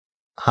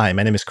Hi,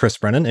 my name is Chris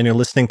Brennan, and you're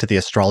listening to the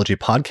Astrology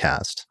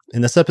podcast.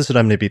 In this episode,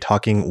 I'm going to be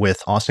talking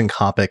with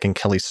Coppock and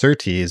Kelly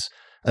Surtees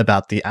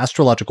about the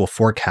astrological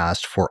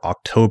forecast for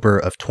October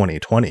of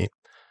 2020.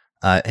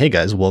 Hey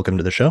guys, welcome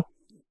to the show.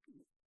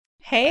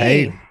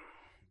 Hey.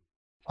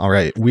 All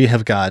right, we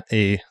have got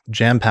a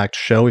jam-packed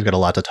show. We've got a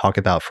lot to talk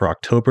about for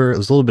October. It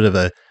was a little bit of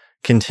a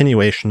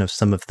continuation of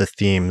some of the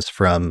themes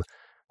from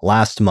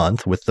last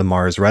month with the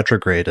Mars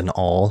retrograde and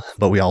all,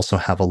 but we also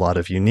have a lot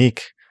of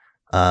unique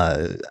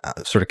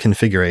sort of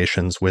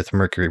configurations with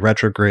Mercury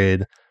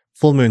retrograde,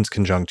 full moons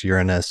conjunct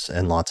Uranus,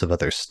 and lots of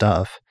other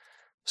stuff.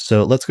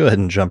 So let's go ahead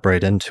and jump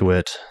right into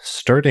it,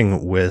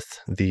 starting with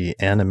the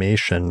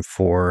animation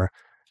for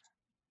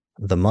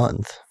the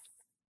month.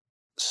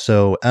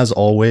 So as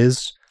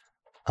always,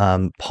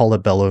 Paula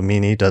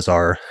Bellomini does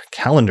our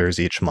calendars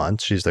each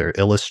month. She's their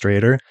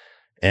illustrator.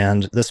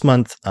 And this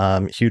month,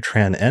 Hugh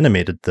Tran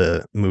animated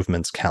the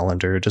movements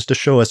calendar just to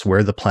show us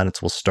where the planets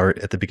will start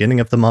at the beginning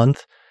of the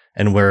month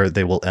and where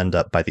they will end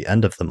up by the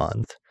end of the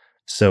month.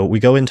 So we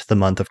go into the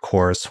month, of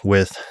course,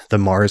 with the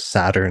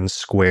Mars-Saturn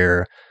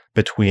square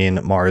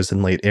between Mars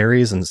in late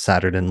Aries and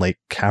Saturn in late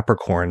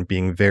Capricorn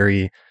being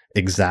very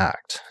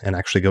exact, and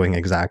actually going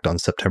exact on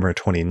September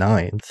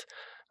 29th.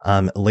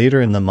 Later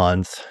in the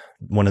month,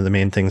 one of the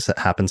main things that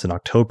happens in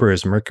October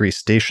is Mercury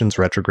stations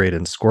retrograde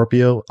in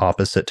Scorpio,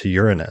 opposite to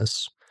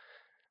Uranus.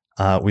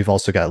 We've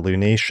also got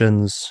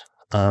lunations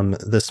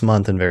this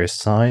month in various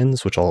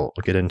signs, which I'll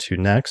get into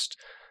next.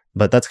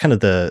 But that's kind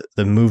of the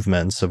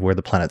movements of where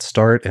the planets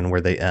start and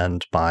where they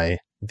end by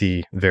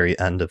the very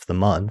end of the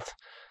month.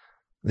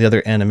 The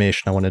other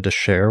animation I wanted to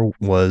share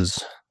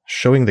was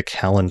showing the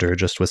calendar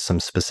just with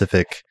some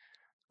specific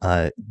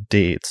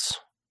dates.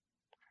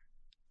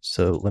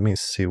 So let me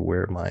see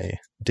where my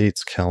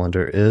dates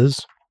calendar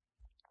is.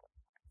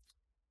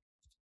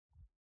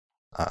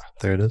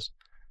 There it is.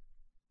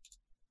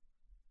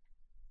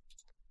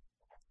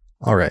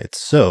 All right,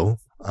 so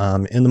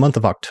in the month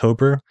of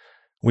October,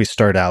 we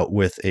start out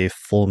with a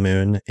full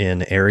moon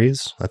in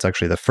Aries. That's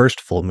actually the first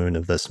full moon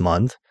of this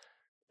month.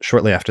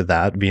 Shortly after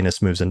that,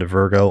 Venus moves into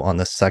Virgo on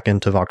the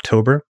 2nd of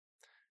October.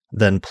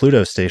 Then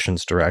Pluto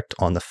stations direct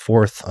on the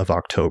 4th of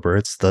October.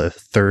 It's the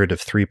third of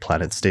 3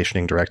 planets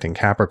stationing direct in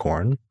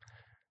Capricorn.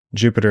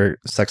 Jupiter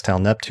sextile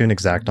Neptune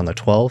exact on the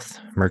 12th.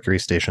 Mercury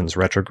stations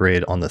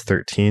retrograde on the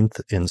 13th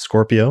in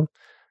Scorpio.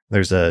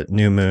 There's a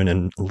new moon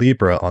in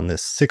Libra on the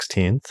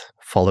 16th,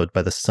 followed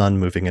by the Sun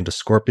moving into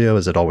Scorpio,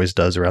 as it always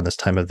does around this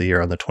time of the year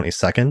on the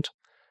 22nd.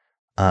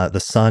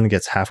 Mercury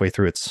gets halfway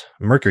through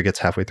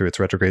its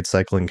retrograde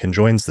cycle and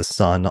conjoins the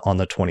Sun on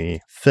the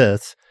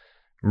 25th.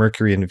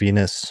 Mercury and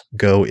Venus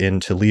go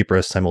into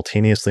Libra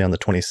simultaneously on the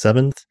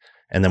 27th,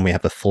 and then we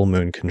have a full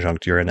moon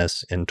conjunct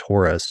Uranus in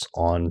Taurus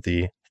on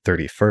the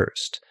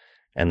 31st.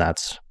 And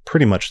that's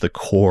pretty much the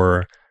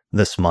core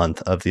this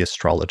month of the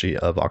astrology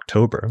of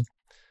October.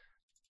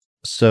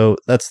 So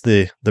that's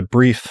the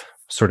brief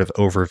sort of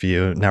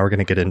overview. Now we're going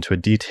to get into a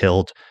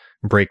detailed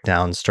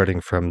breakdown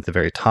starting from the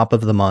very top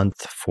of the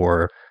month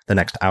for the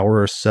next hour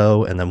or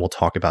so, and then we'll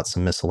talk about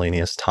some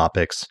miscellaneous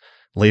topics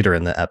later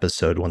in the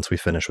episode once we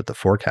finish with the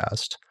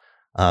forecast.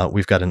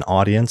 We've got an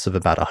audience of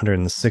about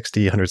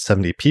 160,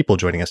 170 people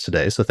joining us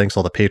today, so thanks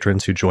all the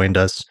patrons who joined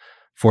us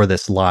for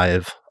this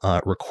live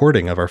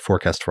recording of our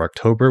forecast for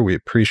October. We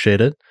appreciate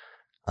it.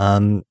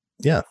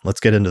 Let's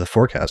get into the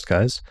forecast,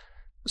 guys.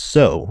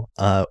 So,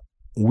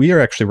 we are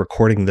actually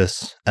recording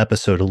this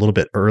episode a little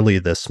bit early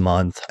this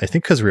month, I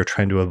think because we were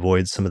trying to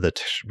avoid some of the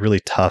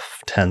really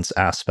tough, tense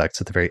aspects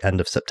at the very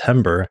end of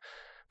September.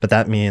 But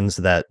that means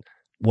that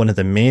one of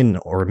the main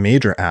or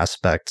major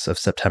aspects of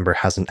September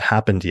hasn't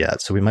happened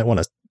yet. So we might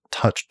want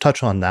to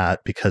touch on that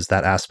because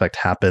that aspect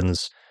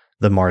happens,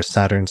 the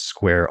Mars-Saturn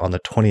square, on the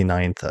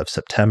 29th of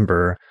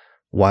September,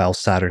 while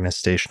Saturn is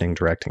stationing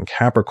direct in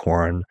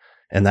Capricorn.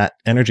 And that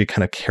energy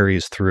kind of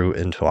carries through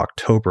into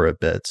October a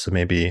bit. So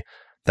maybe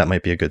that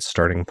might be a good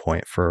starting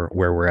point for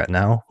where we're at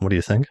now. What do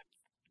you think?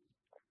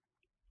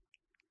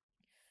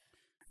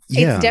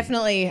 Yeah. It's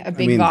definitely a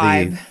big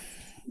vibe,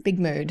 big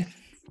mood.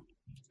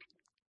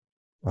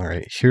 All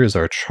right, here's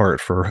our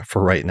chart for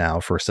right now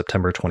for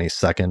September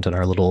 22nd and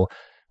our little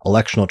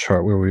electional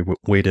chart where we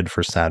waited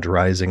for Sag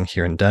rising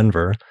here in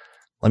Denver.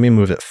 Let me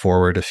move it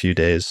forward a few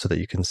days so that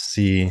you can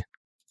see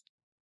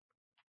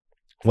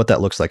what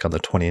that looks like on the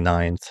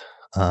 29th,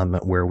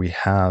 where we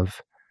have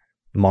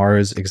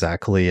Mars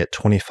exactly at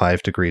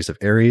 25 degrees of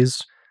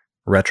Aries,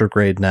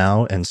 retrograde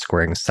now, and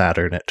squaring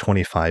Saturn at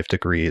 25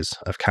 degrees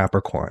of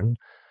Capricorn.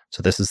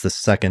 So this is the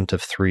second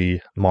of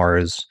 3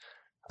 Mars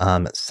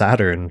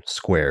Saturn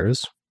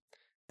squares,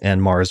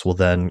 and Mars will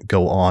then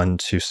go on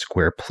to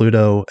square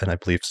Pluto and I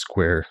believe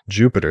square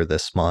Jupiter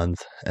this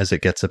month as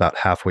it gets about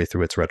halfway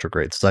through its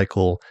retrograde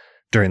cycle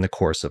during the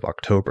course of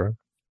October.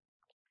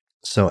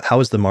 So how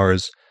has the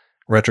Mars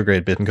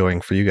retrograde been going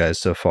for you guys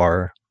so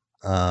far?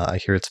 I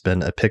hear it's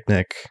been a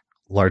picnic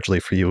largely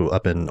for you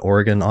up in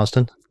Oregon,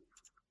 Austin.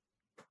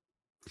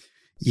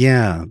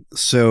 Yeah.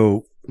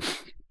 So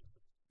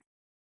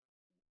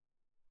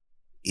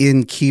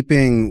in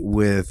keeping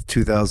with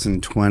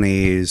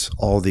 2020's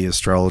all the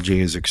astrology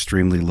is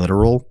extremely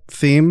literal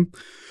theme,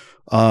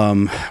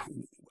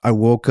 I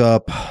woke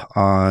up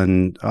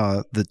on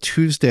the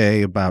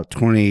Tuesday about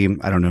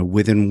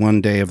within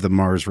one day of the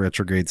Mars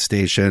retrograde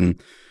station,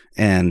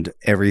 and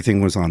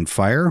everything was on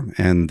fire,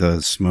 and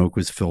the smoke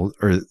was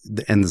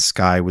and the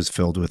sky was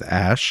filled with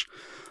ash.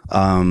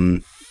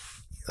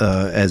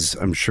 As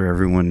I'm sure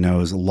everyone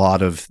knows,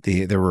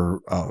 there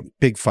were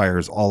big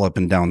fires all up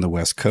and down the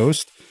West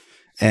Coast,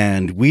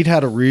 and we'd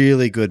had a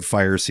really good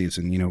fire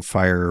season. You know,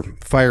 fire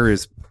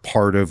is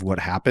part of what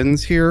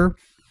happens here.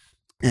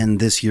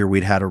 And this year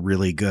we'd had a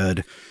really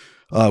good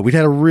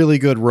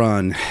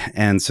run.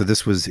 And so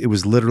it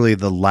was literally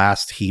the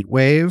last heat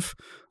wave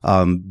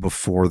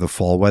before the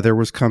fall weather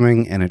was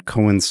coming. And it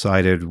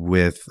coincided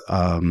with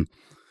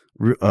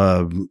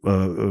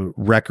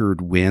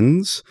record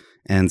winds.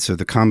 And so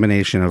the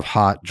combination of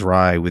hot,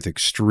 dry with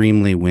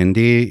extremely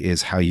windy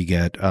is how you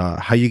get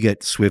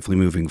swiftly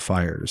moving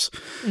fires.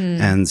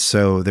 And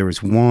so there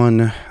was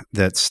one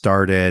that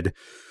started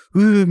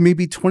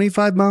maybe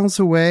 25 miles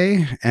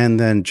away, and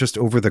then just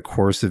over the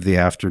course of the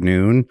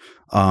afternoon,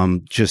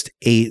 just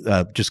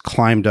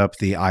climbed up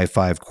the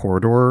I-5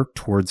 corridor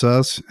towards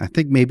us. I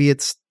think maybe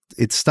it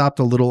stopped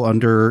a little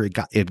under.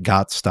 It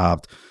got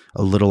stopped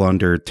a little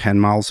under 10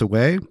 miles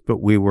away, but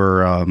we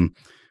were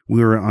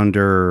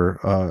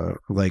under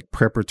like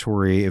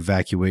preparatory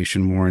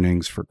evacuation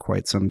warnings for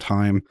quite some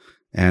time.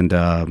 And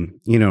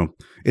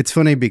it's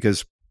funny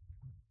because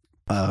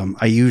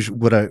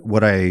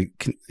what I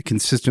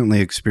consistently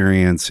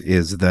experience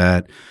is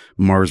that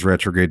Mars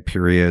retrograde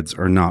periods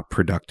are not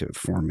productive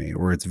for me,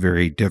 or it's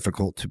very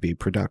difficult to be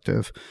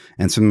productive.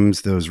 And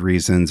sometimes those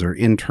reasons are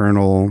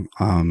internal.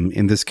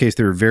 In this case,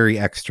 they're very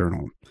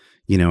external.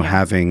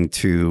 Having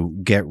to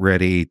get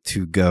ready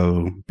to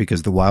go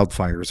because the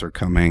wildfires are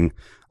coming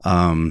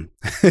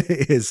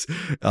is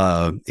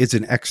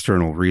an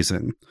external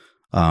reason.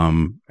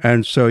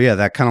 And so, yeah,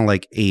 that kind of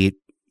like ate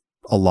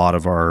a lot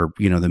of our,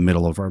 the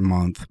middle of our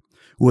month.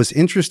 What's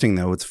interesting,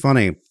 though, what's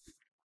funny,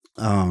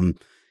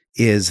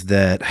 is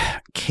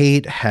that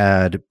Kate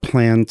had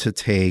planned to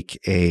take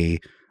a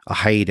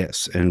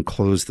hiatus and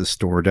close the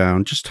store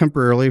down just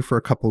temporarily for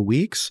a couple of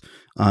weeks,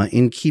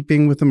 in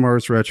keeping with the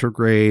Mars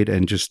retrograde,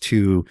 and just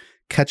to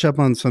catch up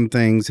on some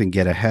things and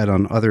get ahead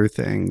on other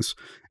things.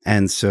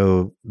 And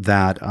so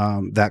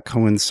that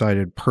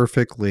coincided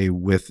perfectly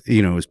with,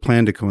 it was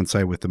planned to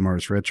coincide with the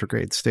Mars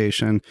retrograde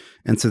station.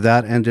 And so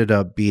that ended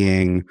up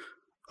being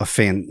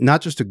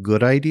not just a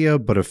good idea,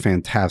 but a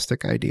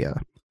fantastic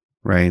idea,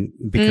 right?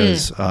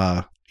 Because,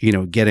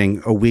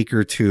 getting a week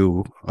or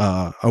two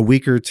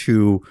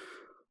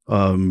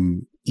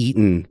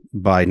eaten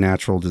by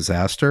natural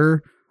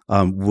disaster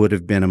would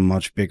have been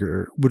much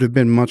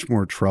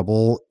more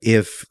trouble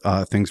if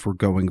things were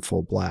going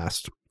full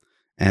blast.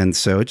 And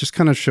so it just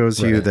kind of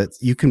shows you that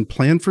you can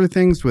plan for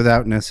things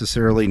without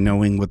necessarily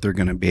knowing what they're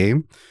going to be.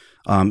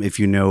 If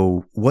you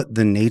know what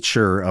the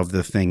nature of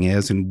the thing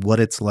is and what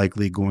it's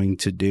likely going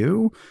to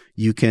do,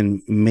 you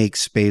can make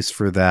space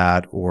for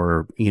that,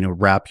 or,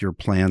 wrap your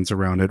plans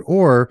around it,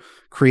 or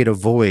create a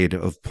void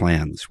of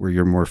plans where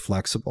you're more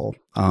flexible.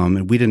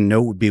 And we didn't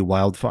know it would be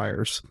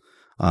wildfires.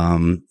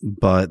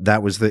 But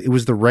it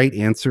was the right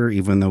answer,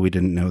 even though we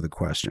didn't know the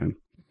question.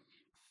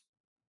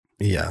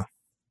 Yeah.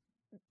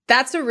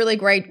 That's a really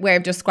great way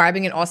of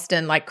describing it,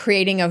 Austin, like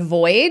creating a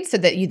void so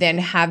that you then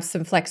have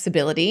some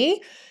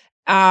flexibility.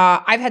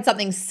 I've had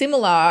something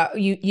similar.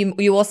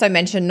 You also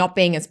mentioned not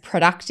being as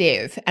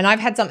productive. And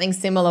I've had something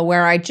similar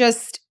where I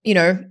just,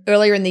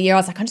 earlier in the year, I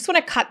was like, I just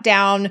want to cut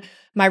down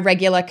my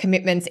regular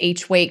commitments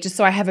each week just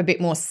so I have a bit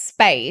more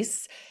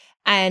space.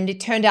 And it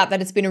turned out that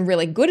it's been a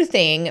really good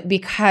thing,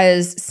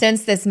 because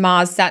since this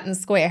Mars-Saturn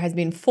square has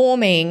been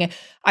forming,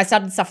 I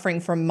started suffering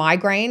from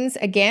migraines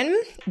again,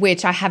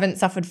 which I haven't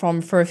suffered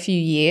from for a few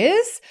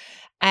years.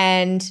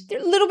 And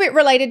a little bit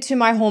related to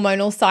my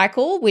hormonal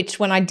cycle, which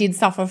when I did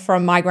suffer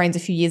from migraines a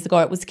few years ago,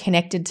 it was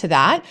connected to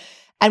that.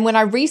 And when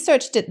I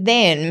researched it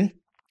then,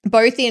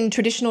 both in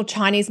traditional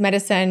Chinese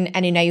medicine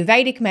and in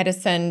Ayurvedic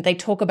medicine, they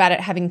talk about it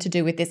having to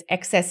do with this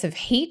excess of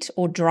heat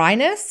or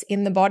dryness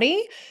in the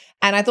body.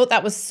 And I thought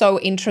that was so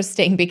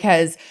interesting,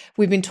 because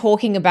we've been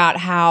talking about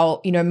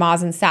how,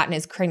 Mars and Saturn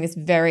is creating this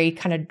very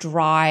kind of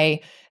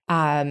dry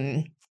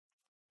aspect.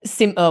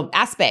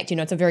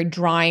 It's a very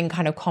drying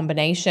kind of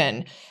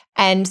combination.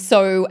 And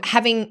so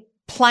having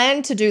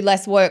planned to do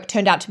less work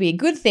turned out to be a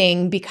good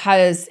thing,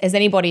 because as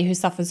anybody who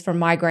suffers from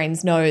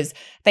migraines knows,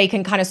 they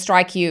can kind of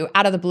strike you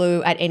out of the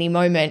blue at any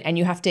moment, and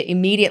you have to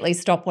immediately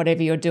stop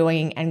whatever you're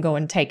doing and go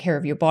and take care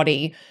of your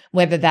body,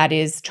 whether that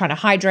is trying to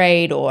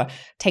hydrate or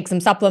take some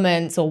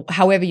supplements or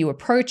however you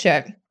approach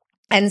it.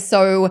 And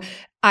so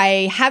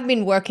I have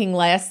been working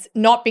less,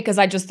 not because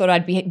I just thought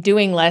I'd be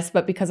doing less,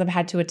 but because I've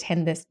had to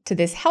attend to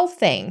this health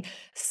thing.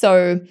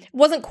 So it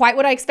wasn't quite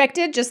what I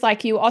expected, just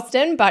like you,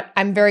 Austin, but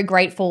I'm very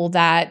grateful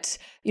that,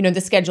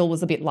 the schedule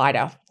was a bit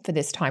lighter for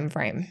this time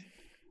frame.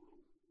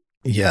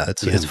 Yeah,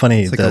 it's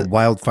funny it's like that a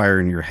wildfire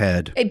in your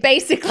head. It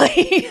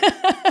basically,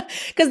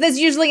 because there's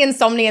usually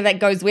insomnia that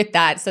goes with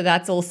that. So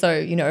that's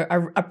also,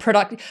 a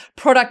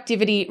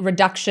productivity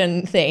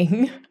reduction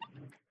thing.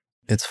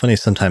 it's funny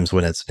sometimes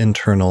when it's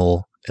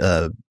internal,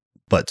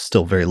 but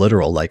still very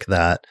literal like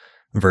that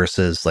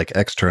versus like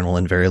external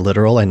and very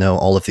literal. I know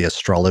all of the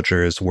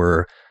astrologers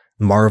were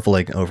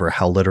marveling over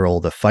how literal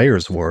the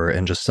fires were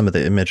and just some of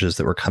the images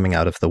that were coming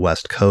out of the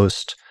West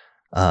Coast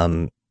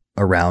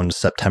around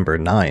September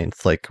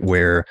 9th, like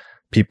where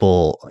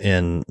people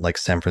in like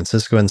San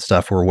Francisco and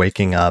stuff were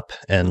waking up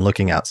and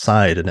looking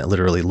outside and it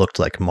literally looked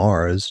like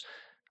Mars.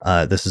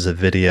 This is a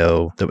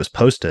video that was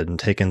posted and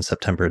taken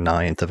September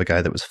 9th of a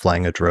guy that was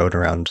flying a drone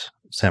around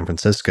San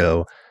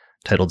Francisco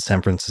titled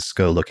San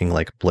Francisco Looking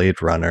Like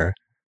Blade Runner.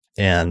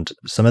 And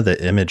some of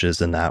the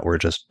images in that were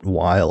just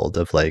wild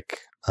of like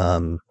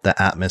the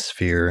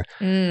atmosphere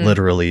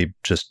literally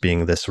just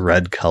being this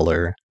red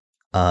color,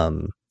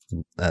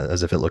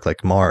 as if it looked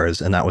like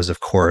Mars. And that was, of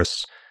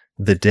course,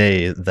 the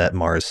day that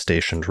Mars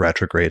stationed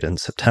retrograde in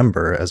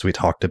September, as we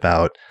talked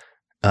about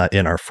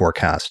in our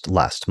forecast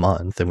last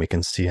month. And we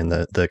can see in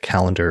the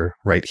calendar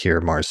right here,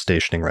 Mars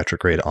stationing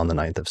retrograde on the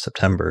 9th of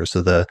September.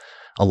 So the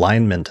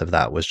alignment of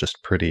that was just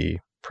pretty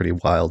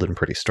wild and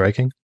pretty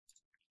striking.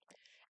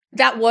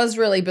 That was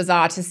really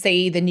bizarre to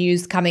see the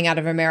news coming out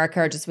of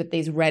America just with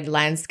these red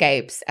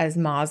landscapes as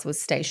Mars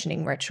was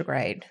stationing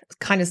retrograde. It's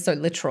kind of so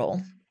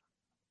literal.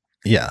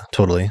 Yeah,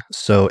 totally.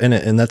 So,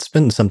 and that's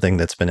been something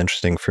that's been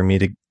interesting for me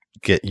to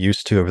get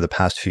used to over the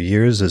past few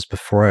years. Is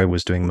before I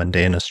was doing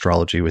mundane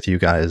astrology with you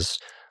guys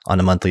on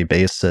a monthly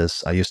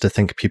basis, I used to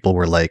think people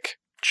were like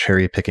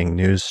cherry picking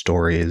news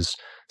stories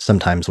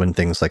sometimes when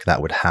things like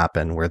that would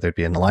happen, where there'd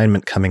be an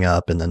alignment coming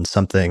up and then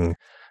something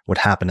would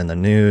happen in the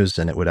news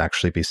and it would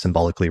actually be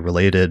symbolically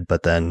related.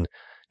 But then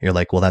you're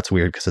like, well, that's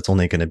weird because it's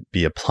only going to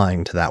be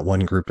applying to that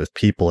one group of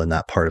people in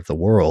that part of the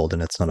world.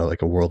 And it's not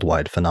like a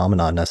worldwide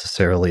phenomenon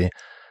necessarily.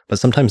 But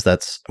sometimes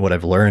that's what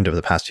I've learned over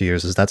the past few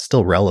years is that's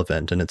still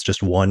relevant. And it's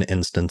just one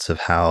instance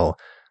of how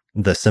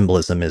the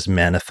symbolism is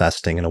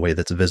manifesting in a way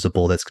that's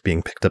visible, that's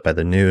being picked up by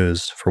the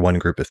news for one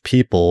group of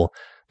people.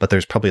 But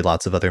there's probably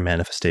lots of other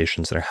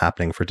manifestations that are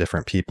happening for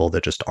different people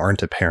that just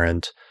aren't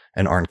apparent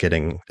and aren't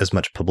getting as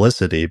much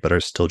publicity, but are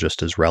still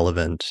just as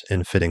relevant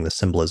in fitting the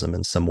symbolism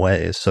in some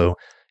way. So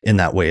in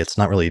that way, it's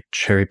not really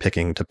cherry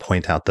picking to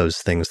point out those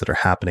things that are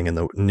happening in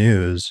the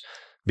news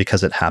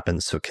because it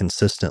happens so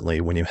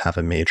consistently when you have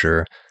a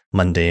major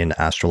mundane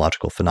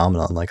astrological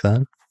phenomenon like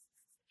that.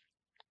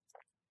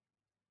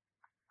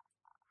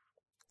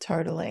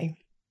 Totally.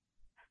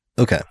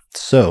 Okay.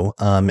 So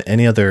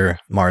any other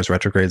Mars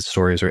retrograde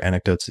stories or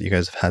anecdotes that you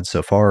guys have had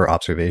so far or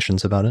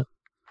observations about it?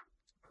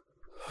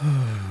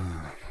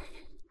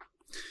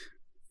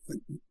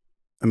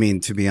 I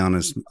mean, to be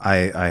honest,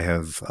 I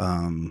have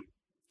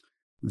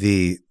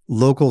the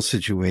local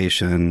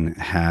situation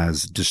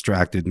has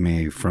distracted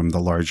me from the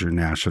larger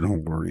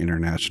national or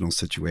international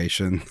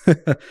situation.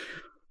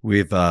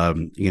 We've,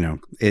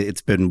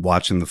 it's been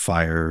watching the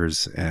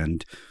fires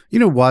and,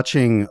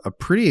 watching a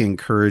pretty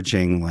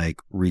encouraging,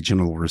 like,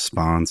 regional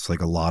response.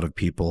 Like, a lot of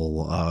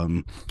people are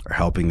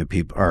helping the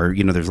people,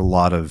 there's a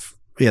lot of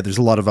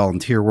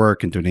volunteer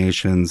work and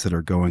donations that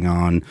are going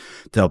on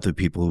to help the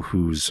people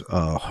whose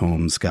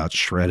homes got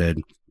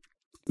shredded.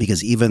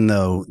 Because even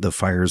though the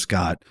fires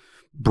got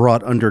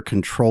brought under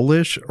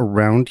control-ish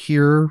around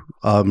here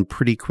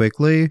pretty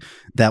quickly,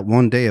 that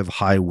one day of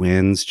high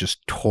winds just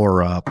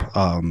tore up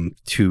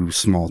two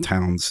small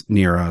towns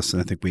near us.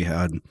 And I think we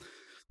had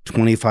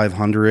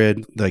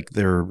 2,500, like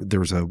there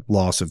was a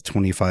loss of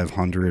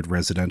 2,500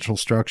 residential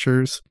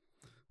structures.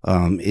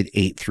 It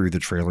ate through the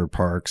trailer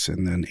parks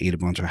and then ate a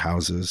bunch of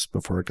houses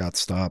before it got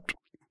stopped.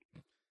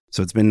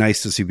 So it's been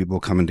nice to see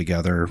people coming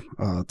together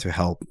to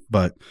help.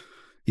 But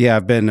yeah,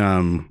 I've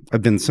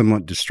been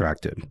somewhat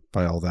distracted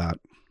by all that.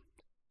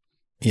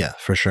 Yeah,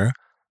 for sure.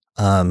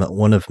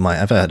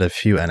 I've had a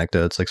few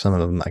anecdotes, like some of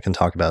them I can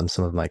talk about and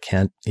some of them I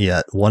can't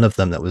yet. One of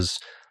them that was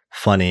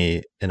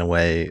funny in a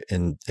way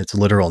in its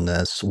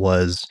literalness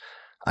was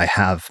I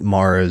have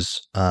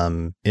Mars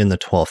in the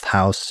 12th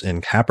house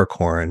in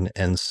Capricorn.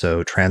 And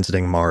so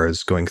transiting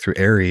Mars going through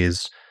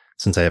Aries,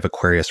 since I have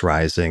Aquarius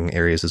rising,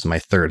 Aries is my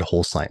third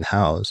whole sign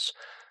house,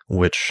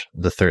 which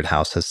the third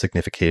house has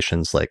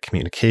significations like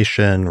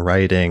communication,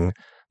 writing,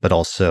 but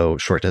also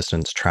short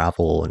distance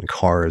travel and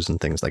cars and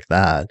things like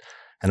that.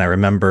 And I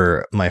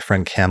remember my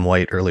friend Cam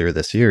White earlier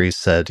this year, he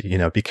said,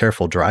 be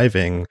careful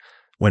driving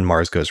when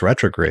Mars goes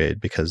retrograde,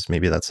 because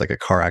maybe that's like a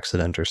car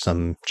accident or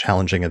some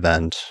challenging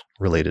event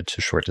related to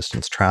short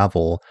distance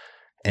travel.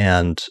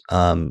 And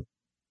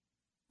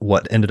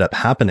what ended up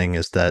happening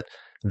is that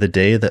the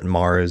day that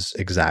Mars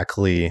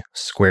exactly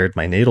squared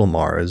my natal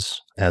Mars,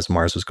 as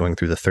Mars was going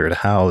through the third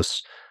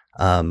house,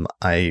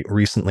 I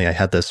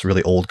had this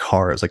really old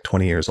car. It was like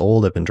 20 years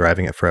old. I've been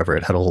driving it forever.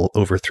 It had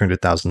over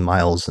 300,000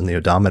 miles and the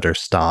odometer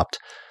stopped.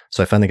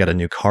 So I finally got a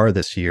new car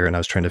this year and I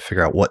was trying to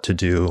figure out what to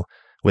do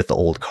with the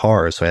old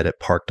car. So I had it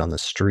parked on the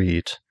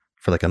street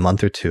for like a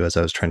month or two as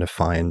I was trying to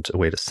find a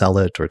way to sell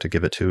it or to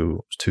give it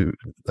to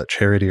a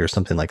charity or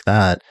something like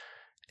that.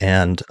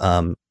 And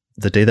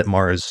the day that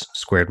Mars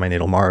squared my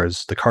natal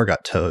Mars, the car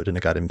got towed and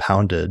it got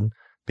impounded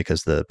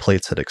because the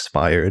plates had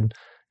expired.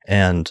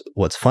 And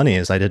what's funny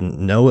is I didn't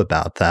know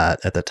about that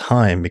at the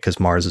time because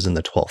Mars is in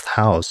the 12th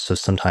house. So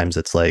sometimes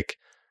it's like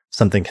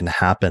something can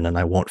happen and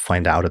I won't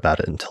find out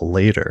about it until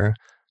later,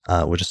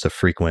 which is a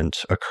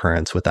frequent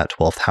occurrence with that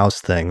 12th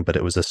house thing. But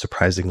it was a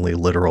surprisingly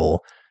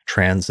literal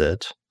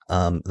transit.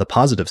 The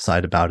positive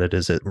side about it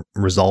is it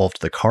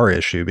resolved the car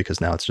issue because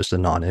now it's just a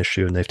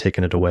non-issue and they've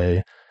taken it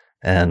away.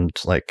 And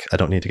like, I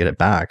don't need to get it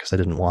back because I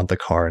didn't want the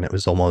car and it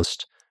was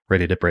almost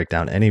ready to break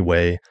down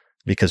anyway,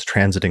 because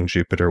transiting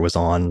Jupiter was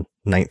on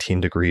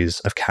 19 degrees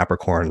of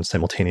Capricorn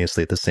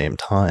simultaneously at the same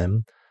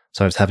time.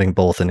 So I was having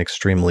both an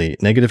extremely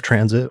negative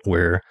transit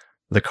where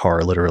the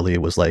car literally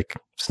was like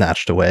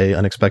snatched away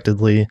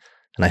unexpectedly,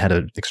 and I had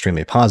an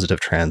extremely positive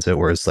transit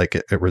where it's like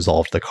it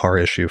resolved the car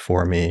issue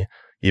for me,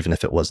 even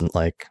if it wasn't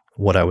like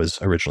what I was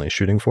originally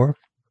shooting for.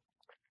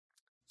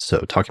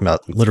 So talking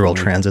about literal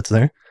transits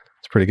there,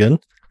 it's pretty good.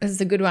 This is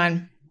a good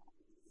one.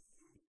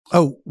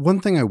 Oh,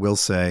 one thing I will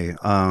say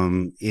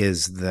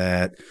is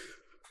that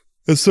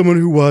as someone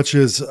who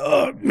watches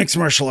mixed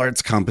martial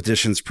arts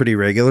competitions pretty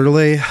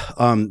regularly,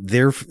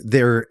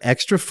 they're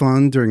extra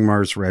fun during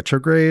Mars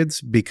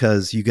retrogrades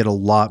because you get a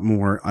lot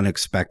more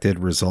unexpected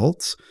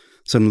results.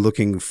 So I'm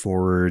looking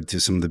forward to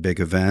some of the big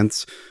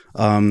events.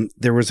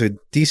 There was a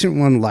decent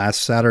one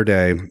last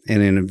Saturday,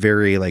 and in a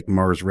very like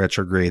Mars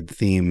retrograde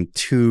theme,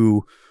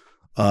 two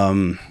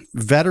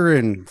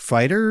veteran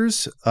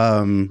fighters,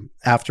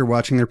 after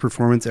watching their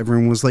performance,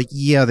 everyone was like,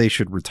 yeah, they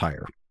should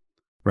retire.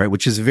 Right,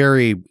 which is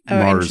very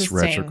Mars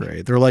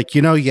retrograde. They're like,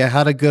 you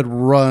had a good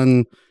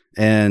run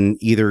and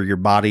either your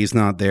body's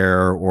not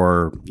there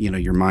or,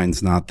 your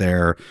mind's not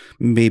there.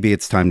 Maybe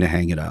it's time to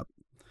hang it up.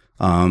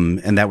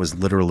 And that was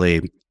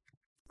literally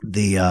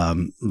the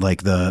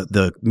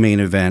the main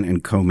event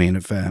and co-main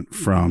event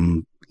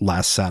from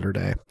last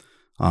Saturday.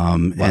 Wow.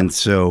 And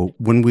so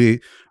I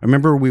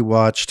remember when we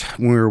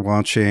were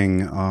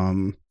watching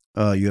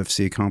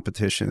UFC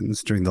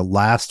competitions during the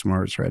last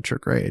Mars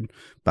retrograde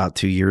about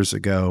 2 years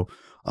ago.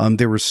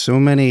 There were so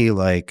many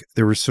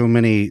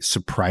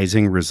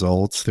surprising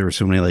results. There were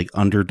so many like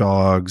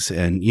underdogs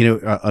and,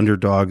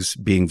 underdogs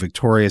being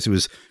victorious. It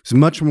was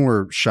much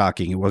more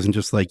shocking. It wasn't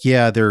just like,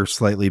 yeah, they're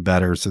slightly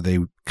better, so they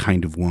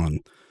kind of won.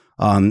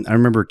 I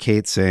remember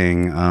Kate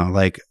saying, I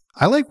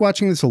like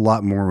watching this a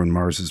lot more when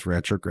Mars is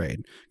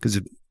retrograde because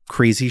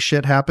crazy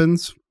shit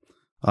happens,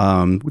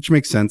 which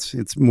makes sense.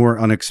 It's more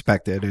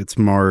unexpected. It's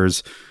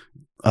Mars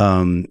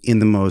in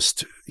the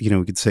most, we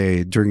could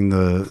say during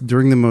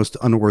the most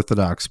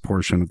unorthodox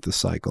portion of the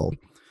cycle.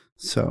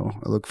 So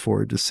I look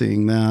forward to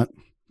seeing that.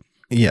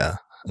 Yeah.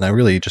 And I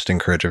really just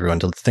encourage everyone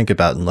to think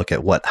about and look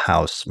at what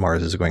house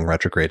Mars is going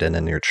retrograde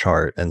in your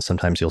chart. And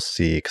sometimes you'll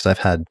see, because I've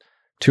had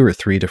 2 or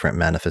 3 different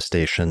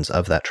manifestations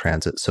of that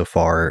transit so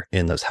far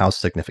in those house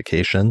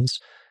significations.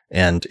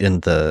 And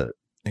in the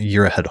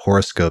year ahead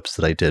horoscopes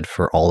that I did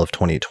for all of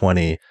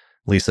 2020,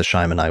 Lisa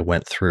Scheim and I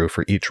went through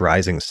for each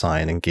rising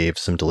sign and gave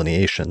some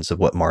delineations of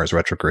what Mars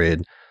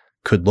retrograde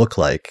could look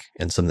like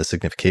and some of the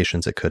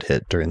significations it could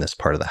hit during this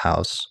part of the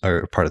house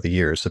or part of the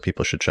year. So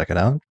people should check it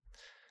out.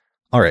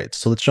 All right,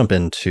 so let's jump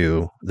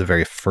into the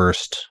very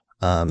first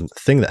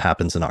thing that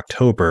happens in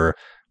October,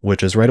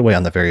 which is right away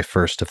on the very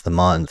first of the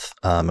month.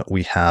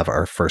 We have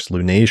our first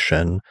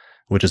lunation,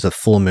 which is a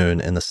full moon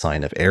in the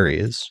sign of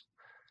Aries.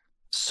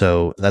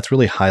 So that's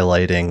really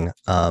highlighting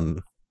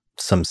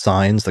some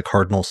signs, the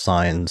cardinal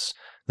signs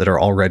that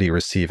are already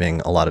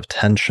receiving a lot of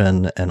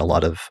tension and a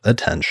lot of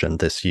attention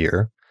this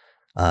year.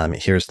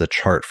 Here's the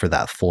chart for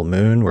that full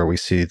moon, where we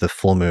see the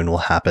full moon will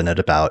happen at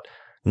about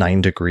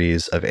 9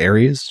 degrees of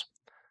Aries.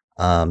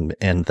 And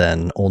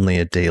then only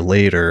a day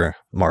later,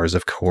 Mars,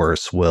 of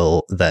course,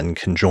 will then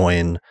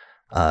conjoin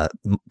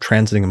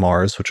transiting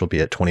Mars, which will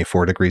be at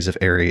 24 degrees of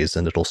Aries,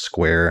 and it'll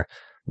square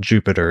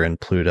Jupiter and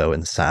Pluto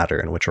and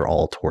Saturn, which are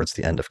all towards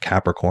the end of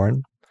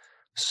Capricorn.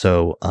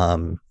 So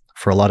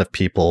for a lot of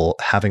people,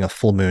 having a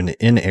full moon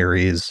in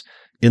Aries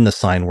in the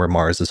sign where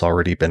Mars has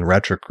already been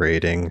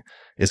retrograding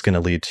is going to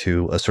lead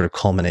to a sort of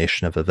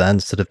culmination of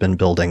events that have been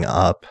building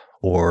up,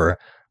 or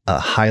a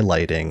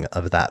highlighting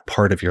of that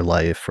part of your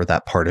life or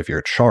that part of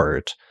your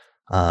chart,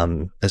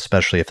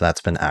 especially if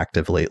that's been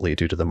active lately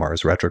due to the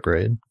Mars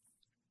retrograde.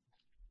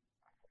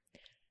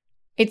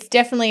 It's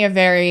definitely a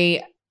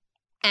very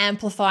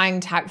amplifying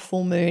type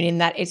full moon in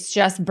that it's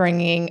just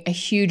bringing a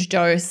huge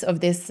dose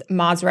of this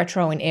Mars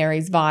retro and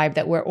Aries vibe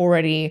that we're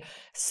already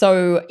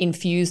so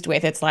infused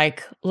with. It's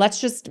like, let's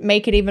just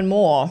make it even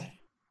more.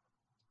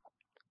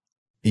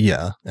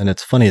 Yeah, and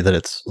it's funny that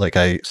it's like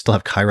I still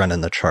have Chiron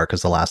in the chart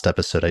because the last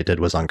episode I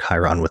did was on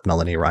Chiron with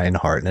Melanie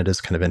Reinhardt, and it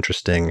is kind of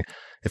interesting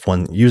if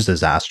one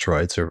uses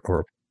asteroids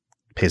or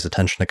pays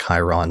attention to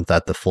Chiron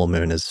that the full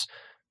moon is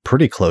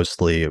pretty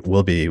closely,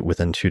 will be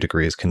within 2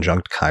 degrees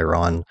conjunct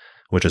Chiron,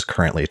 which is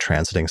currently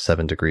transiting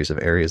 7 degrees of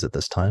Aries at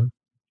this time.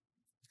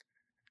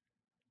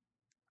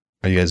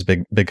 Are you guys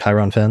big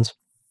Chiron fans?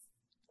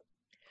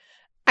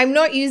 I'm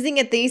not using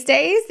it these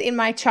days in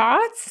my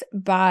charts,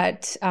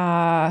 but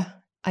I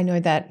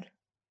know that,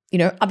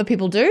 other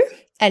people do.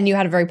 And you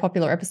had a very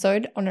popular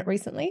episode on it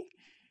recently.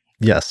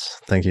 Yes,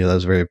 thank you. That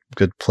was a very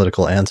good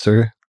political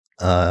answer.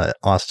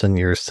 Austin,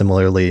 you're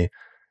similarly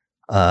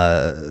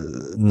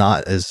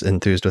not as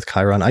enthused with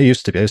Chiron. I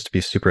used to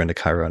be super into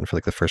Chiron for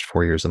like the first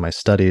 4 years of my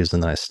studies,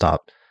 and then I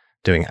stopped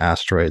doing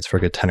asteroids for a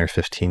good 10 or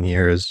 15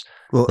 years.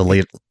 Well,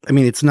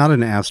 it's not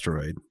an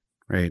asteroid,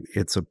 right?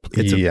 It's a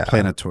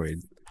planetoid.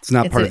 It's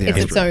not part of the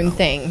asteroid. It's its own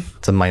thing.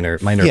 It's a minor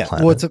planet.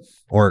 Well, it's a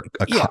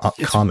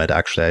comet,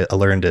 actually. I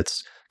learned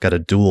it's got a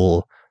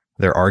dual.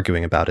 They're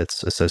arguing about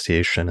its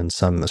association, and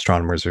some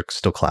astronomers are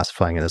still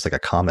classifying it as like a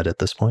comet at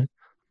this point.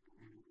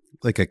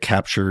 Like a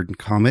captured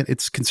comet.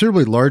 It's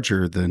considerably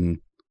larger than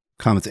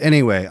comets.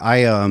 Anyway,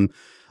 I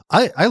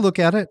look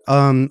at it.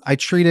 I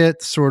treat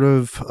it sort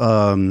of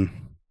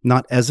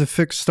not as a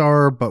fixed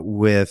star, but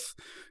with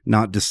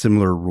not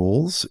dissimilar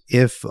rules.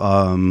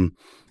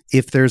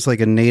 If there's like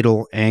a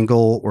natal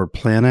angle or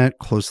planet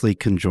closely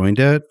conjoined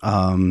it,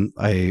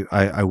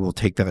 I will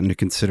take that into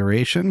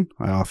consideration.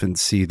 I often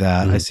see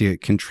that. I see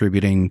it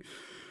contributing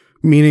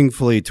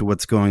meaningfully to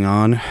what's going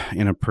on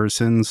in a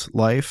person's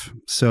life.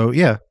 So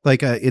yeah,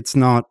 like it's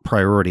not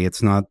priority.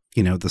 It's not,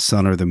 the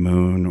sun or the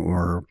moon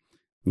or,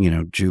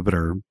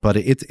 Jupiter, but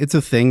it's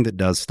a thing that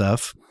does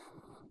stuff.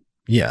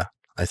 Yeah.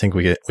 I think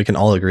we can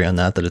all agree on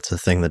that it's a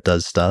thing that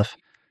does stuff.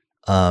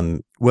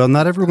 Well,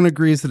 not everyone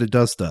agrees that it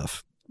does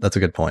stuff. That's a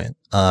good point.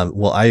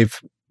 Well, I've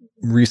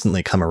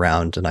recently come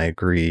around and I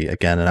agree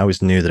again, and I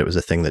always knew that it was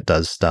a thing that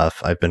does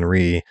stuff. I've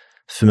been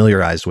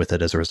familiarized with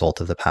it as a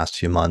result of the past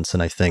few months.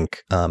 And I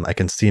think I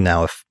can see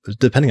now, if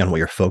depending on what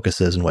your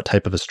focus is and what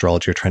type of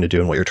astrology you're trying to do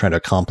and what you're trying to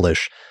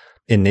accomplish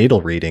in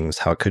natal readings,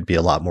 how it could be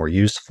a lot more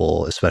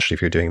useful, especially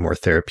if you're doing more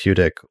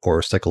therapeutic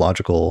or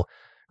psychological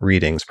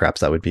readings.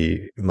 Perhaps that would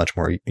be much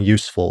more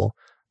useful.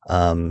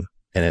 And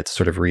it's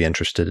sort of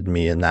reinterested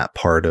me in that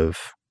part of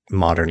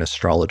modern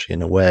astrology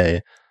in a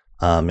way.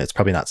 It's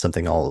probably not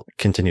something I'll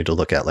continue to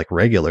look at like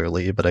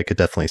regularly, but I could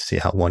definitely see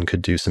how one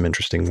could do some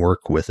interesting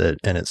work with it.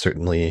 And it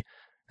certainly,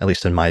 at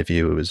least in my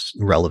view, it was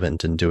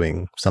relevant in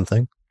doing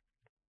something.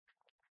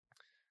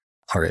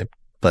 All right,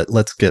 but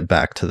let's get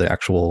back to the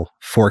actual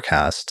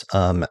forecast.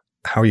 How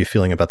are you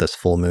feeling about this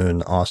full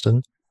moon,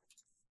 Austin?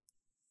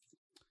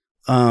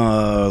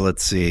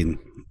 Let's see.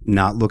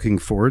 Not looking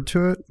forward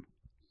to it.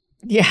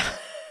 Yeah.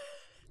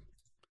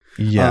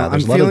 Yeah,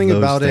 there's I'm a lot feeling of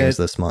those about things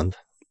it this month.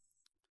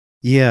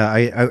 Yeah,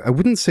 I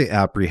wouldn't say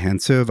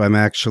apprehensive. I'm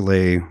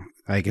actually,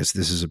 I guess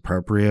this is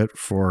appropriate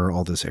for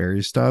all this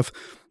Aries stuff.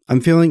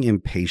 I'm feeling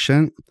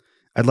impatient.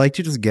 I'd like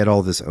to just get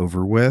all this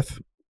over with.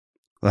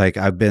 Like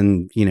I've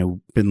been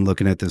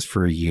looking at this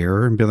for a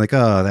year and been like,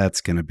 oh,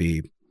 that's going to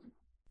be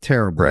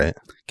terrible. Right.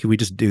 Can we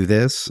just do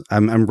this?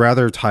 I'm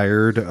rather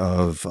tired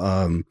of,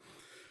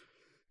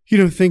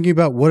 thinking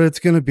about what it's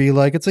going to be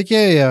like. It's like,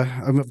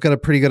 yeah, I've got a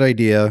pretty good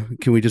idea.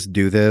 Can we just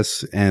do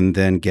this and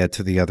then get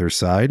to the other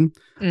side?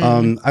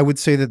 I would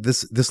say that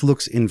this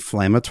looks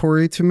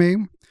inflammatory to me.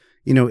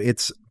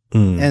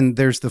 And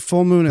there's the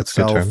full moon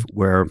itself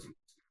where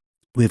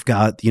we've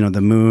got,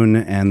 the moon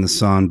and the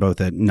sun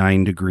both at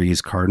 9 degrees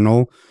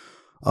cardinal.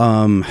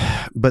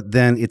 But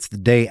then it's the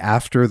day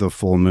after the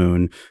full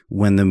moon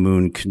when the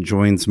moon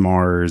conjoins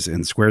Mars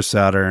and squares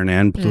Saturn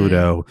and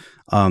Pluto,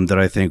 that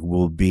I think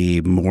will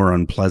be more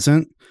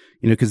unpleasant,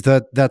 because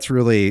that's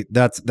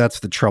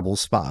the trouble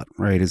spot,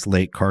 right? Is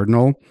late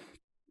cardinal,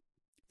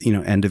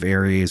 end of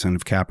Aries, end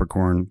of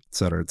Capricorn, et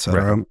cetera, et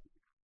cetera. Right.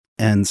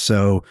 And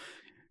so,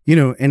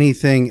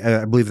 anything,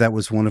 I believe that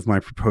was one of my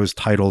proposed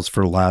titles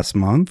for last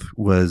month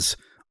was,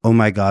 oh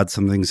my God,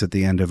 something's at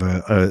the end of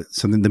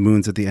the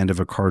moon's at the end of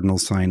a cardinal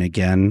sign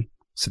again,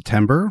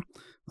 September.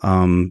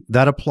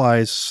 That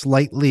applies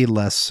slightly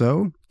less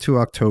so to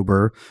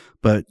October,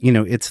 but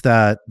it's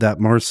that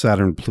Mars,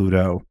 Saturn,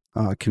 Pluto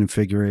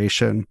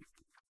configuration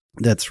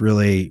that's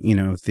really,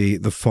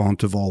 the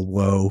font of all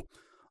woe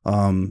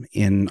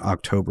in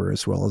October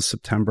as well as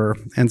September.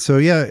 And so,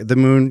 yeah, the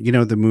moon,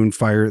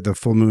 the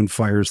full moon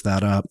fires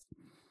that up.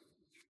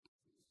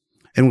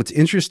 And what's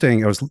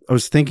interesting, I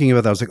was thinking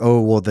about that. I was like,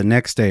 oh, well, the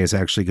next day is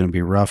actually going to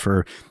be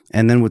rougher.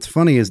 And then what's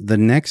funny is the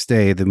next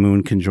day, the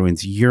moon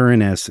conjoins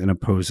Uranus and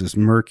opposes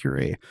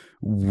Mercury,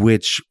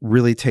 which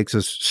really takes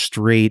us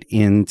straight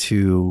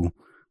into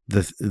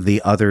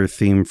the other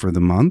theme for the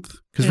month.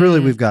 Because really,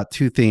 we've got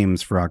two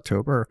themes for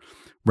October,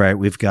 right?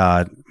 We've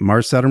got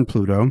Mars, Saturn,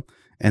 Pluto,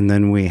 and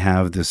then we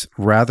have this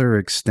rather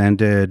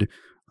extended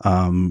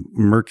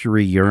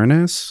Mercury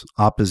Uranus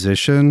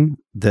opposition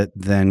that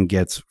then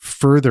gets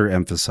further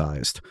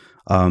emphasized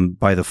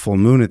by the full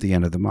moon at the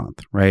end of the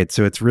month, right?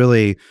 So it's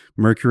really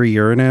Mercury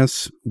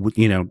Uranus,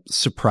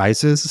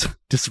 surprises,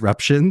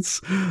 disruptions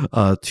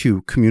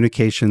to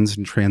communications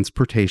and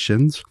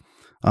transportations.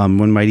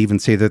 One might even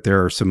say that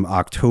there are some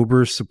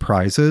October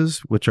surprises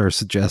which are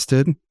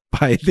suggested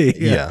by the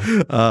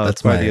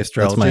the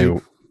astrology. That's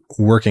my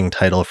working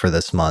title for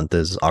this month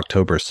is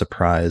October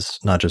Surprise,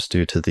 not just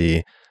due to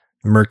the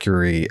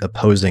Mercury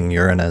opposing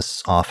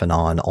Uranus off and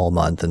on all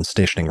month and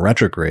stationing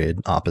retrograde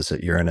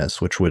opposite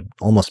Uranus, which would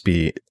almost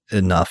be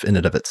enough in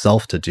and of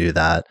itself to do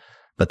that.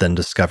 But then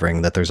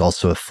discovering that there's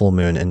also a full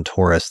moon in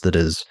Taurus that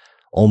is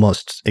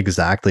almost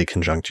exactly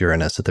conjunct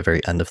Uranus at the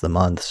very end of the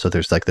month. So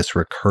there's like this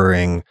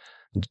recurring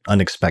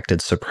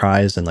unexpected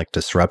surprise and like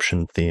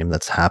disruption theme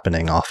that's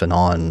happening off and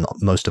on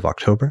most of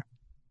October.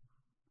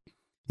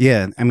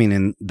 Yeah, I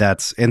mean,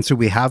 and so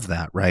we have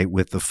that, right,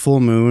 with the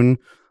full moon.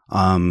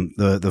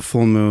 The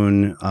full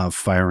moon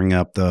firing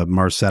up the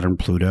Mars, Saturn,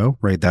 Pluto,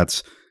 right?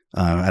 That's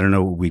I don't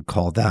know what we'd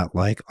call that,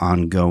 like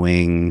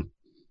ongoing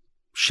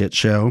shit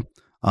show.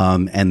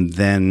 And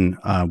then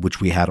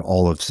which we had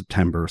all of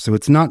September. So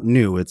it's not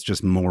new, it's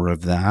just more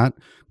of that.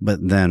 But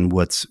then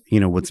what's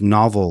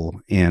novel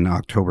in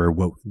October,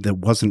 that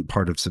wasn't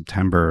part of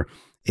September,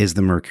 is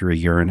the Mercury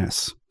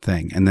Uranus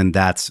thing. And then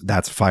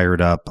that's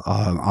fired up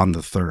on the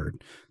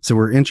 3rd. So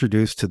we're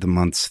introduced to the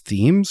month's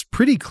themes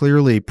pretty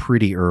clearly,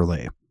 pretty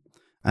early.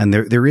 And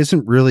there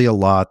isn't really a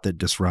lot that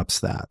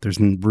disrupts that. There's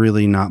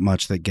really not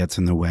much that gets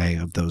in the way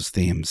of those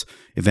themes.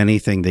 If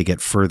anything, they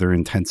get further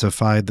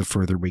intensified the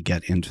further we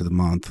get into the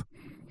month.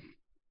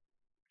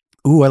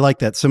 Ooh, I like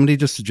that. Somebody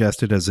just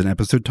suggested as an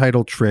episode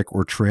title, Trick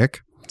or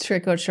Trick.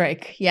 Trick or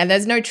Trick. Yeah,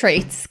 there's no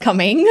treats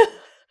coming.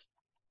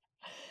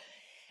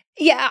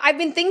 Yeah, I've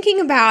been thinking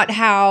about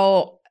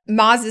how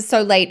Mars is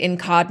so late in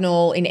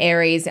Cardinal in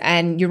Aries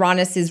and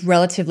Uranus is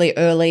relatively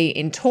early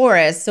in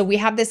Taurus. So we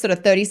have this sort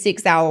of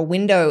 36-hour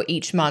window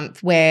each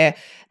month where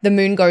the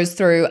moon goes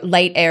through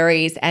late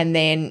Aries and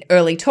then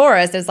early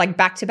Taurus. There's like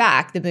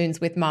back-to-back, the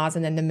moon's with Mars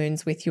and then the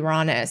moon's with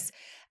Uranus.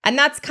 And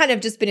that's kind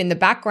of just been in the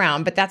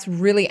background, but that's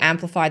really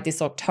amplified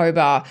this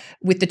October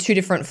with the 2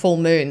 different full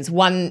moons.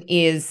 One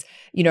is,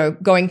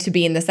 going to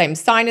be in the same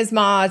sign as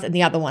Mars, and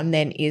the other one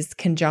then is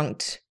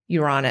conjunct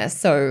Uranus.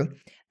 So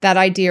that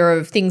idea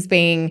of things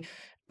being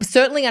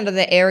certainly under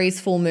the Aries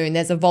full moon,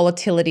 there's a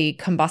volatility,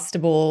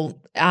 combustible,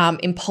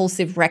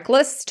 impulsive,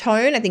 reckless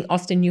tone. I think,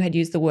 Austin, you had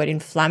used the word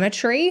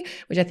inflammatory,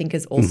 which I think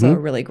is also a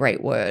really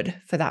great word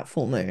for that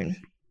full moon.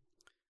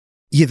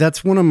 Yeah,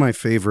 that's one of my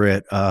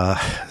favorite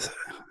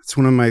it's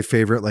one of my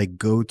favorite like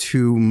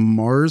go-to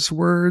Mars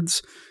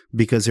words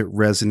because it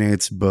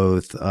resonates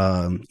both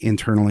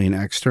internally and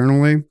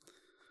externally.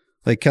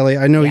 Like, Kelly,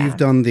 I know you've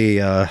done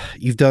the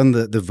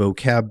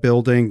vocab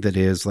building that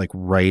is like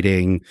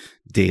writing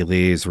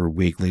dailies or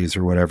weeklies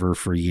or whatever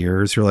for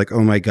years. You're like,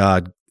 oh my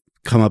God,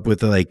 come up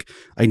with like,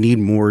 I need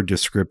more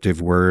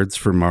descriptive words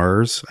for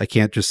Mars. I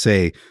can't just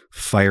say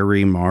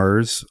fiery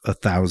Mars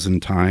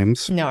 1,000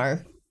 times. No.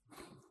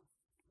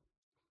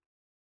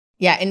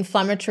 Yeah,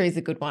 inflammatory is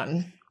a good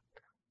one.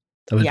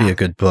 That would be a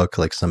good book,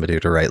 like somebody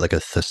to write like a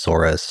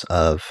thesaurus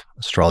of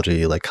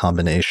astrology, like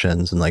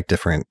combinations and like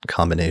different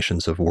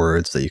combinations of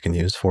words that you can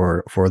use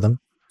for them.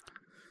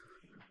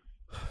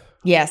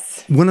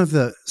 Yes.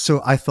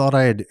 So I thought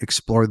I had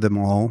explored them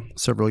all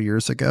several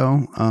years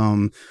ago,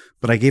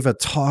 but I gave a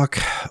talk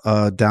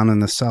down in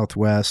the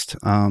Southwest,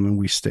 and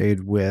we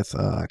stayed with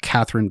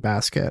Catherine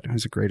Baskett,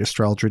 who's a great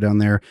astrologer down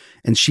there,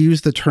 and she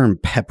used the term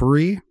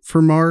peppery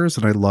for Mars,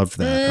 and I loved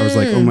that. I was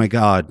like, oh my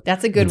God.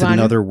 That's a good one.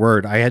 Another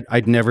word.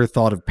 I'd never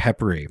thought of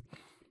peppery.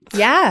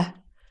 Yeah.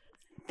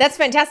 That's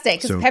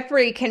fantastic because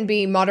peppery can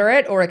be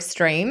moderate or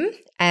extreme.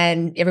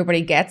 And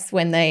everybody gets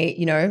when they,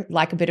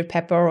 like a bit of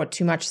pepper or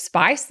too much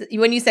spice.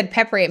 When you said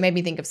peppery, it made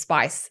me think of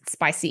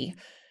spicy.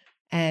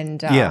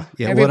 And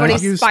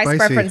everybody's spice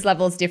preference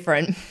level is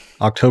different.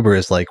 October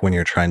is like when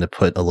you're trying to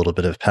put a little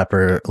bit of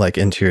pepper like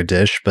into your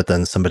dish, but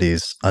then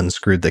somebody's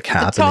unscrewed the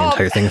cap and the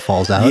entire thing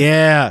falls out.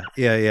 Yeah.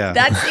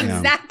 That's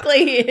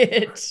exactly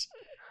it.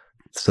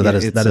 So that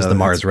is the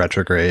Mars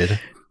retrograde.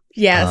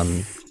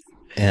 Yes.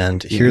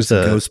 And here's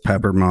a Ghost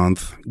Pepper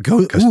month.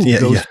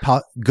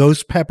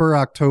 Ghost Pepper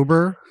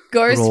October.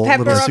 Ghost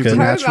Pepper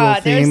October.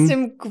 There's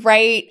some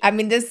great,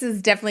 this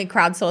is definitely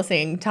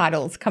crowdsourcing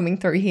titles coming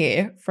through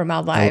here from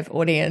our live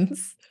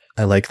audience.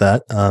 I like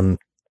that.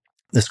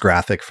 This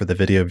graphic for the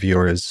video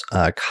viewers,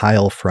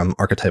 Kyle from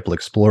Archetypal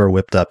Explorer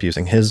whipped up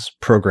using his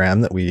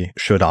program that we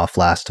showed off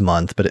last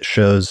month, but it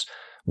shows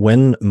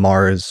when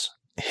Mars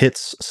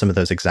hits some of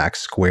those exact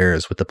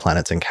squares with the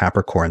planets in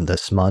Capricorn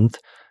this month.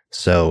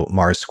 So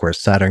Mars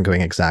squares Saturn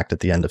going exact at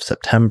the end of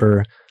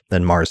September,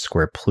 then Mars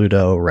square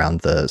Pluto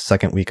around the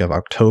 2nd week of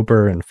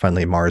October, and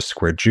finally Mars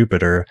square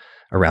Jupiter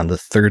around the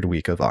 3rd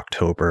week of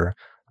October.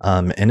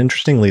 And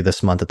interestingly,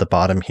 this month at the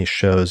bottom, he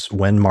shows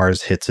when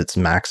Mars hits its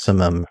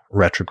maximum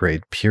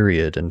retrograde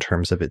period in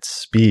terms of its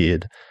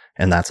speed,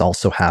 and that's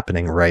also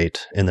happening right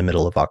in the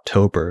middle of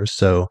October.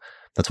 So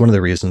that's one of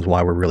the reasons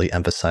why we're really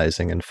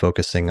emphasizing and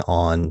focusing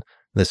on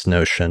this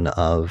notion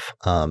of,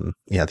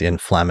 the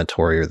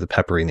inflammatory or the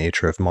peppery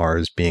nature of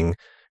Mars being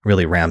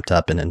really ramped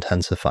up and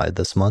intensified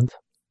this month.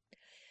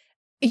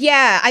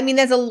 Yeah,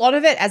 there's a lot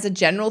of it as a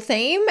general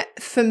theme.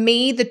 For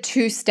me, the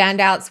 2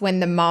 standouts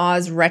when the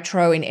Mars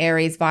retro in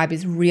Aries vibe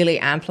is really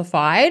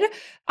amplified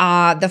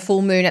are the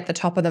full moon at the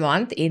top of the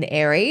month in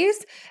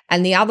Aries,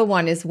 and the other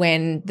one is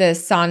when the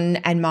Sun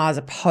and Mars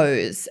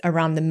oppose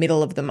around the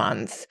middle of the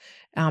month.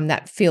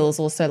 That feels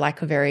also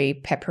like a very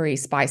peppery,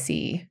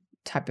 spicy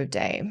type of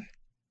day.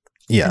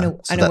 Yeah.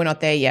 I know we're not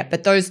there yet,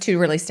 but those two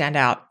really stand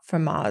out for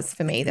Mars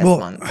for me this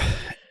month.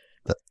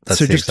 That's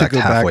so the just to exact go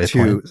halfway back to,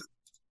 point.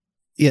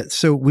 yeah,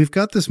 so we've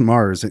got this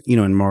Mars,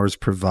 and Mars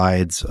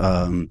provides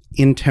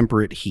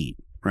intemperate heat,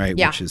 right?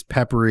 Yeah. Which is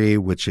peppery,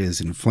 which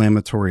is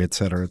inflammatory, et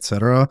cetera, et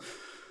cetera.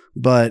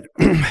 But,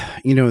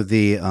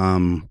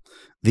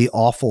 the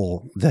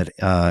awful that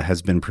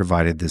has been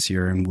provided this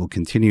year and will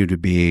continue to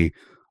be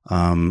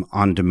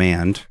on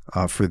demand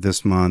for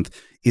this month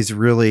is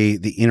really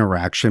the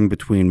interaction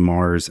between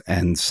Mars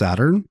and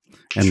Saturn.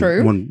 And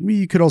True.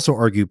 you could also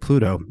argue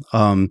Pluto.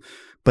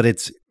 But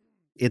it's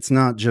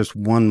not just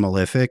one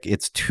malefic,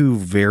 it's two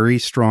very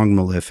strong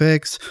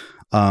malefics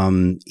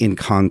in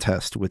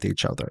contest with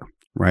each other,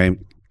 right?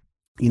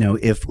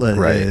 If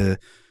Right.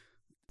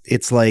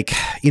 it's like,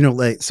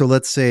 so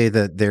let's say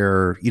that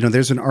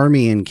there's an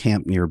army in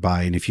camp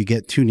nearby, and if you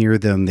get too near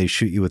them, they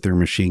shoot you with their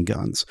machine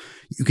guns.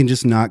 You can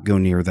just not go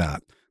near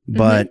that.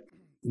 But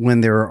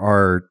when there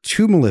are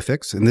two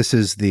malefics, and this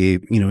is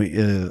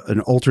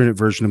an alternate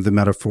version of the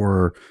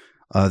metaphor,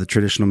 the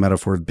traditional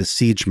metaphor of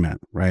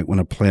besiegement, right? When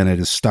a planet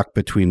is stuck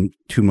between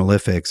two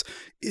malefics,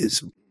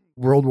 is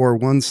World War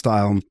I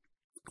style.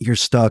 You're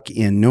stuck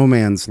in no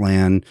man's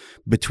land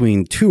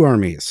between two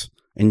armies.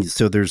 And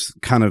so there's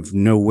kind of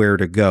nowhere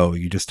to go.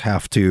 You just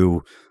have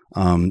to,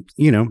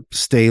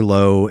 stay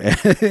low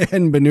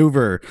and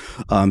maneuver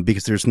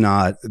because there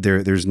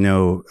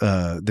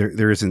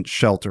isn't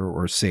shelter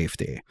or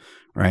safety,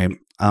 right?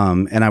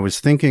 And I was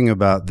thinking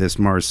about this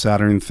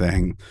Mars-Saturn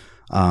thing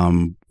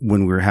when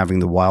we were having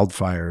the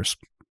wildfires,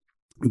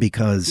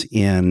 because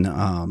in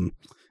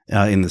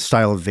the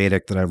style of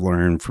Vedic that I've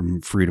learned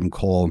from Freedom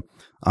Cole,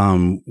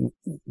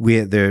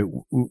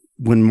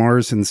 when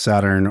Mars and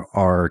Saturn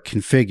are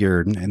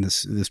configured, and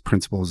this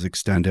principle is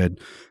extended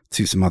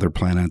to some other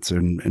planets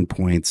and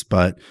points,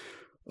 but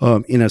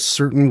in a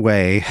certain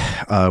way,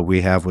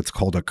 we have what's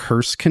called a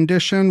curse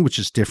condition, which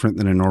is different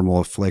than a normal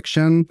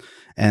affliction.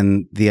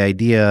 And the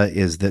idea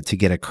is that to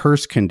get a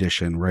curse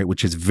condition, right,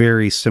 which is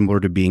very similar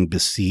to being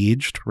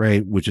besieged,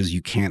 right, which is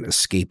you can't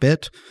escape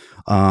it.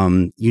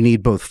 You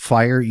need both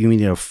fire. You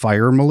need a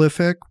fire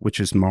malefic, which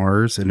is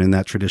Mars. And in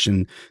that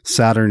tradition,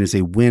 Saturn is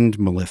a wind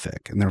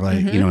malefic. And they're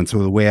like, and so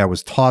the way I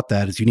was taught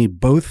that is you need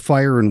both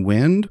fire and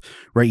wind,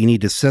 right? You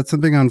need to set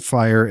something on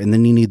fire, and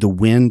then you need the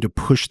wind to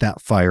push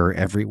that fire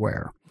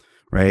everywhere.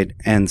 Right.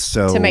 And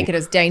so to make it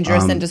as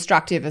dangerous and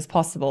destructive as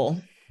possible.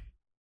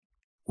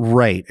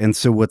 Right. And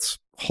so what's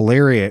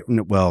hilarious,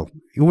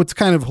 what's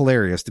kind of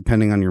hilarious,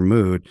 depending on your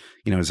mood,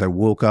 as I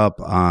woke up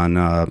on,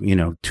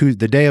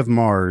 the day of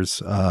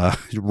Mars,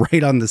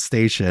 right on the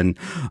station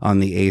on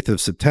the 8th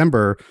of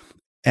September.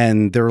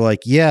 And they're like,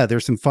 yeah,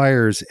 there's some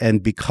fires.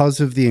 And because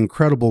of the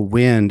incredible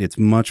wind, it's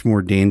much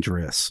more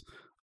dangerous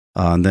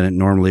than it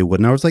normally would.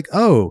 And I was like,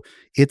 oh,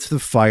 it's the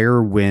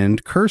fire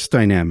wind curse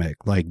dynamic.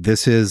 Like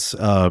this is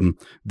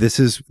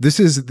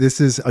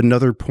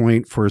another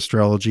point for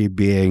astrology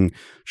being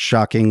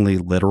shockingly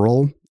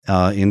literal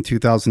in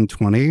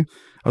 2020. I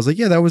was like,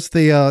 yeah, that was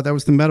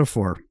the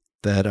metaphor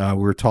that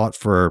we were taught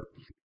for,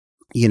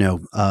 we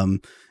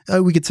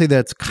could say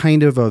that's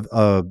kind of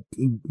a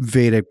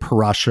Vedic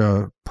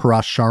Parashara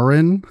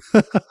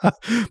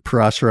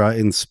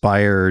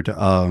inspired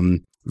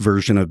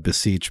version of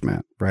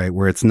besiegement, right?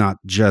 Where it's not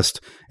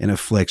just an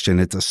affliction,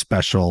 it's a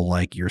special,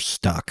 like you're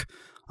stuck.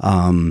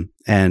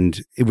 And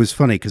it was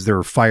funny because there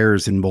were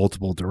fires in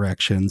multiple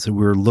directions, and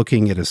we were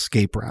looking at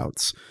escape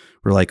routes.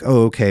 We're like,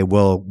 oh, okay,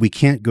 well, we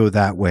can't go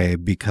that way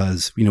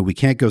because, we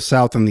can't go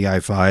south on the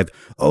I-5.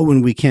 Oh,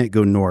 and we can't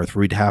go north.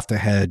 We'd have to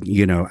head,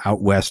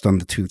 out west on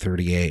the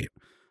 238.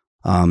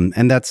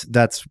 And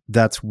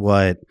that's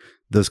what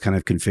those kind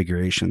of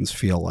configurations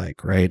feel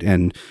like, right?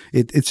 And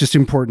it's just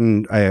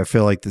important. I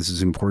feel like this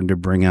is important to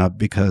bring up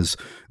because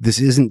this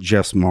isn't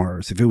just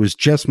Mars. If it was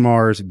just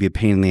Mars, it'd be a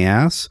pain in the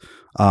ass.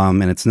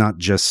 And it's not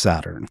just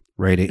Saturn,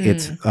 right?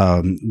 It's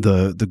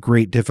the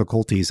great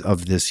difficulties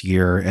of this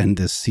year and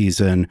this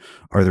season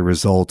are the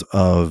result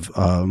of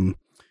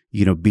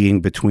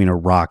being between a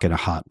rock and a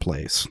hot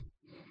place.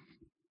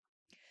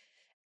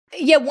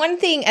 Yeah, one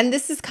thing, and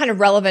this is kind of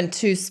relevant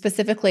to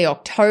specifically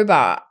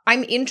October,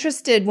 I'm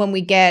interested when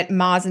we get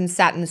Mars and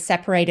Saturn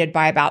separated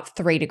by about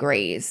 3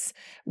 degrees,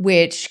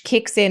 which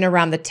kicks in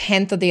around the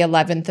 10th or the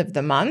 11th of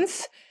the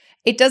month.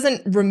 It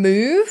doesn't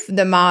remove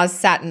the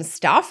Mars-Saturn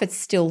stuff. It's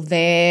still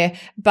there.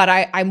 But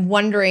I'm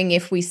wondering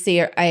if we see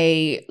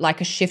a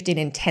shift in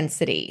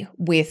intensity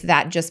with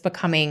that just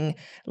becoming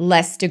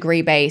less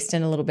degree-based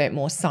and a little bit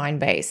more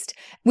sign-based.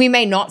 We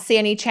may not see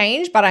any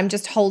change, but I'm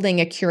just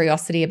holding a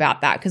curiosity about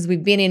that because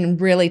we've been in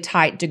really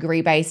tight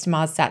degree-based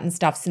Mars-Saturn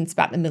stuff since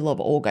about the middle of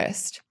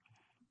August.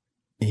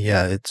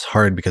 Yeah, it's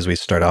hard because we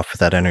start off with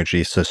that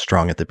energy so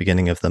strong at the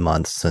beginning of the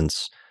month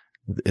since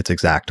it's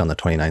exact on the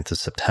 29th of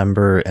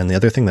September. And the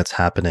other thing that's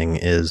happening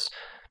is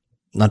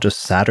not just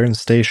Saturn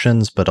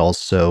stations, but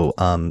also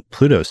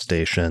Pluto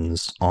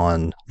stations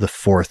on the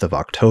 4th of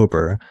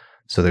October.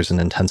 So there's an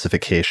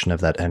intensification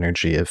of that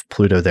energy of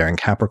Pluto there in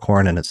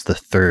Capricorn, and it's the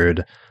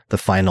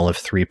final of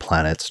 3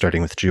 planets,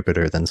 starting with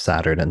Jupiter, then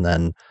Saturn, and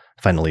then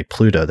finally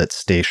Pluto, that's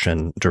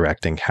stationed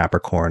directing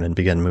Capricorn and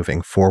begin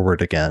moving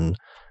forward again,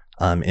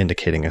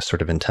 indicating a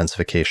sort of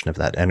intensification of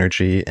that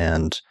energy,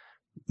 and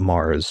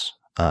Mars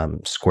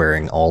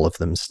squaring all of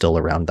them still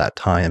around that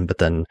time. But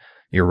then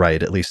you're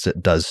right, at least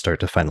it does start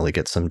to finally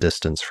get some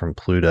distance from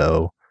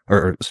Pluto,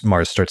 or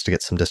Mars starts to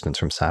get some distance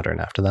from Saturn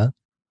after that.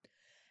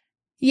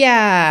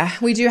 Yeah,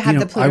 we do have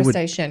the Pluto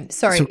station.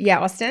 Sorry,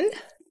 Austin?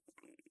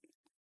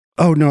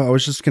 Oh, no, I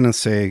was just going to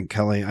say,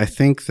 Kelly, I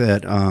think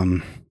that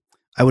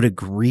I would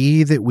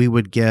agree that we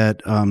would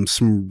get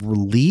some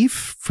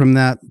relief from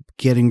that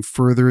getting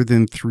further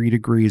than 3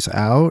 degrees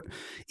out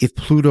if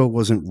Pluto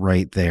wasn't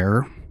right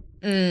there.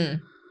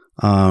 Pluto,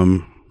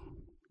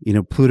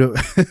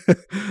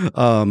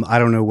 I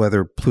don't know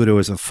whether Pluto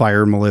is a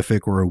fire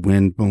malefic or a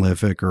wind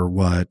malefic or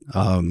what,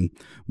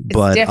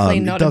 but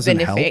definitely not it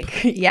doesn't a benefic.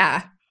 Help.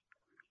 Yeah.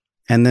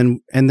 And then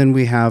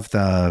we have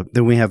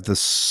the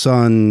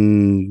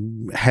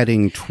sun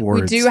heading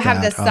towards. We do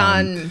have the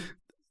sun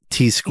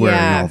T-square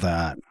and all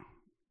that.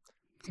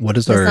 What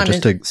is our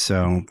just to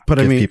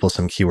give people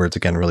some keywords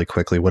again really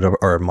quickly? What are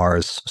our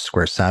Mars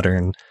square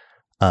Saturn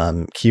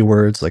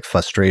keywords? Like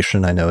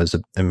frustration, I know is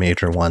a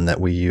major one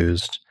that we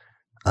used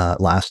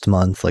last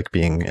month, like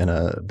being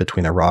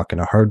between a rock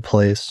and a hard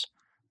place.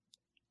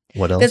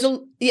 What else?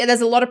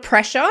 There's a lot of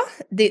pressure.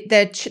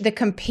 The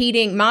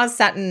competing Mars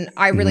Saturn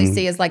I really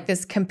see as like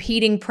this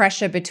competing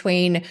pressure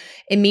between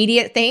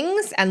immediate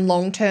things and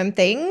long-term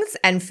things,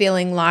 and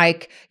feeling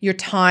like your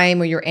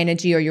time or your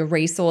energy or your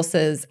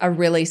resources are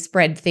really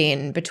spread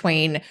thin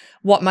between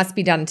what must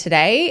be done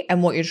today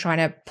and what you're trying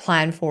to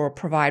plan for or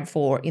provide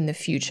for in the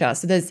future.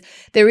 So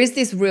there is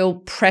this real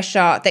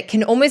pressure that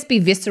can almost be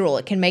visceral.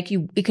 It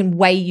can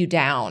weigh you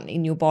down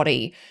in your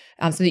body,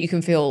 so that you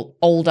can feel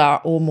older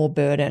or more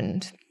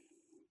burdened.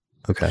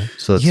 Okay,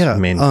 so that's the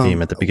main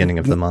theme at the beginning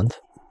of the month.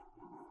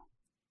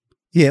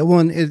 Yeah,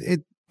 well,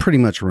 it pretty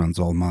much runs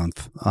all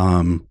month.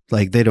 It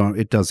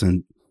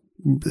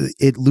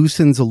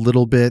loosens a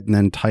little bit and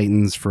then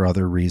tightens for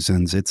other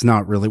reasons. It's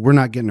not really, we're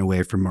not getting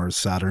away from Mars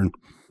Saturn.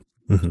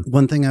 Mm-hmm.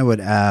 One thing I would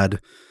add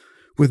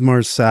with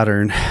Mars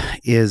Saturn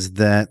is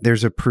that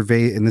there's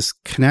and this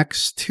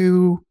connects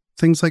to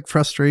things like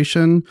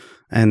frustration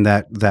and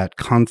that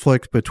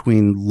conflict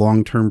between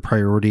long-term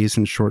priorities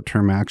and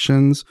short-term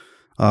actions.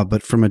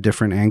 But from a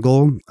different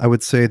angle, I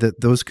would say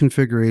that those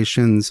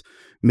configurations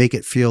make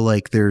it feel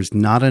like there's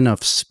not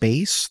enough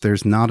space,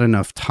 there's not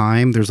enough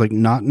time, there's like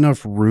not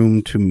enough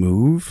room to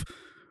move,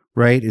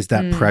 right? Is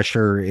that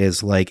pressure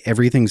is like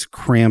everything's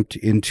cramped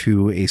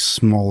into a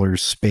smaller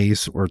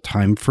space or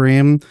time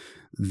frame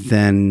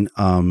than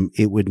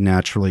it would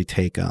naturally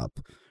take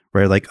up,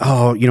 right? Like,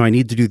 I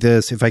need to do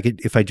this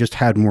if I just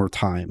had more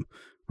time,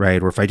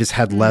 right? Or if I just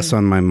had less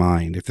on my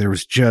mind, if there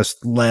was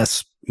just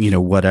less,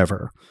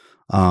 whatever.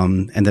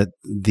 And that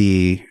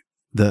the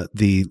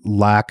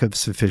lack of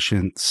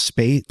sufficient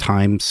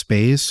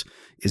space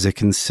is a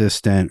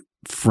consistent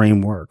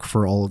framework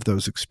for all of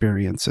those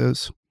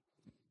experiences.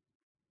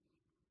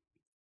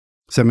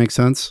 Does that make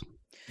sense?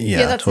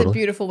 Yeah, that's totally. A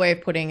beautiful way of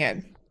putting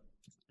it.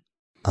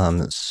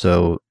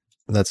 So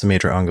that's a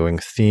major ongoing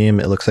theme.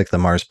 It looks like the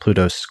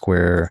Mars-Pluto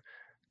square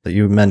that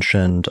you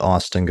mentioned,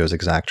 Austin, goes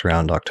exact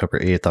around October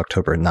 8th,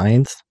 October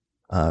 9th,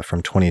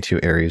 from 22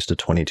 Aries to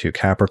 22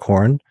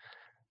 Capricorn.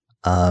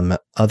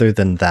 Other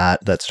than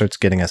that starts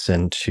getting us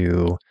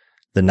into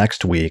the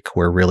next week,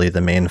 where really the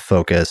main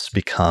focus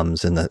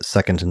becomes in the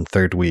second and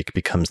third week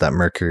becomes that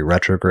Mercury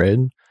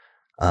retrograde.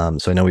 So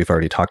I know we've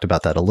already talked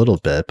about that a little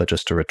bit, but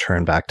just to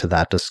return back to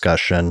that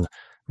discussion,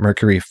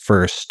 Mercury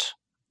first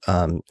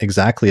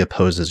exactly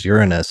opposes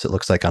Uranus, it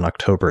looks like on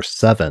October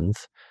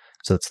 7th.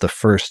 So it's the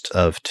first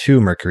of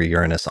 2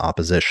 Mercury-Uranus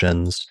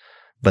oppositions.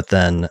 But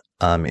then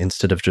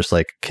instead of just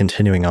like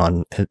continuing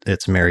on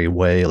its merry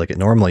way like it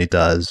normally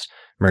does,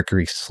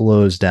 Mercury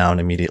slows down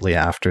immediately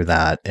after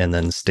that and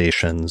then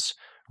stations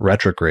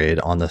retrograde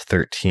on the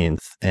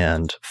 13th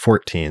and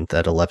 14th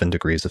at 11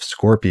 degrees of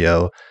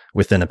Scorpio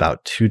within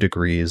about 2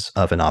 degrees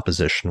of an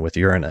opposition with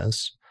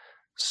Uranus.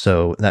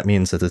 So that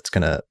means that it's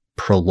going to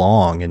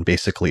prolong and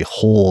basically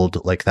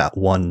hold like that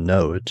one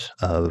note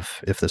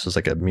of, if this is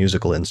like a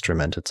musical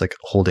instrument, it's like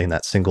holding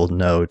that single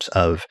note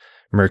of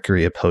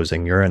Mercury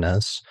opposing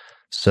Uranus.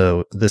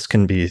 So this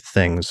can be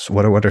things,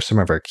 what are some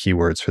of our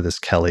keywords for this,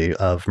 Kelly,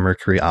 of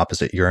Mercury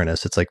opposite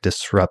Uranus? It's like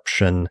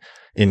disruption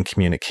in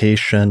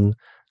communication,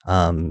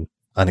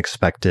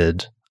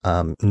 unexpected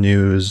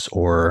news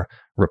or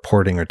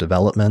reporting or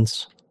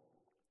developments.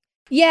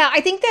 Yeah,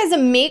 I think there's a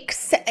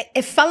mix.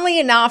 Funnily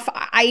enough,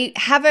 I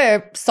have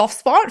a soft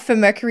spot for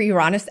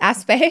Mercury-Uranus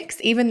aspects,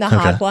 even the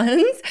hard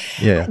ones.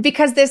 Yeah.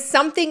 Because there's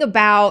something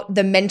about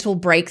the mental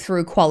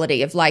breakthrough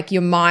quality of like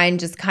your mind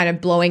just kind of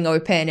blowing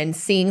open and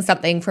seeing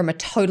something from a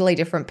totally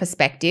different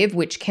perspective,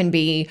 which can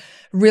be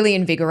really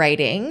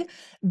invigorating.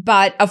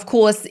 But of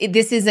course,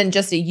 this isn't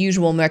just a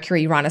usual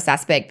Mercury-Uranus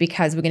aspect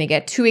because we're going to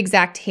get 2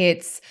 exact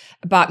hits,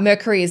 but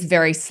Mercury is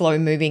very slow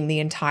moving the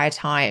entire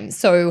time.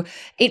 So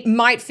it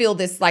might feel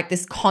this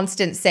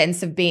constant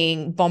sense of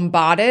being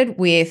bombarded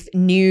with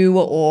new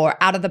or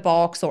out of the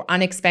box or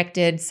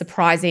unexpected,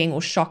 surprising or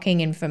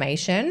shocking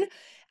information.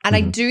 And I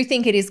do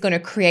think it is going to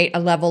create a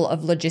level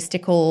of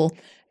logistical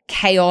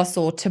chaos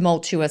or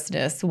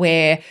tumultuousness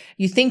where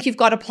you think you've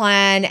got a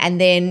plan and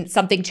then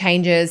something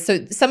changes.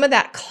 So some of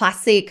that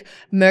classic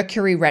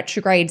Mercury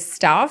retrograde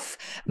stuff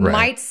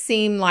might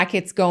seem like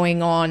it's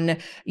going on.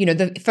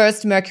 The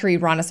first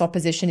Mercury-Uranus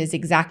opposition is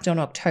exact on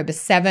October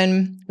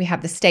 7. We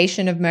have the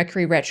station of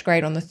Mercury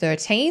retrograde on the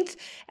 13th.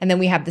 And then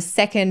we have the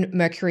second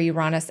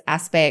Mercury-Uranus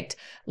aspect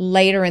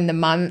later in the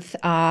month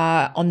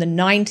on the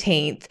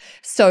 19th.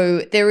 So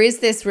there is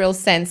this real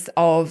sense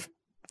of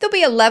there'll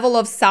be a level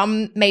of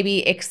some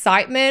maybe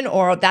excitement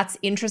or that's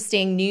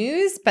interesting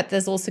news, but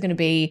there's also going to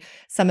be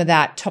some of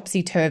that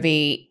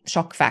topsy-turvy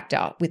shock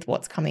factor with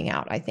what's coming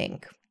out, I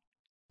think.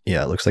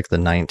 Yeah, it looks like the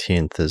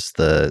 19th is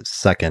the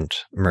second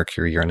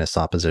Mercury-Uranus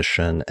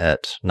opposition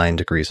at 9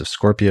 degrees of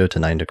Scorpio to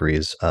 9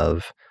 degrees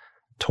of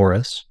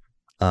Taurus.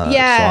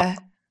 Yeah.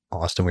 So,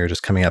 Austin, we were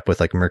just coming up with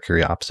like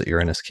Mercury opposite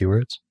Uranus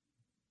keywords.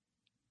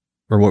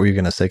 Or what were you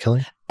going to say,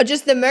 Kelly?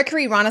 Just the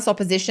Mercury-Uranus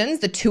oppositions,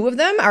 the 2 of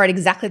them are at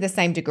exactly the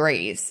same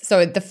degrees.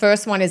 So the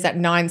first one is at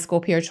 9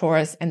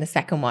 Scorpio-Taurus and the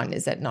second one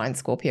is at 9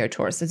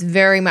 Scorpio-Taurus. So it's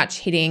very much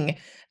hitting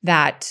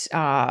that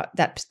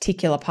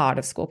particular part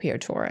of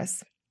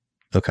Scorpio-Taurus.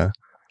 Okay.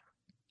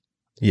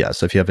 Yeah,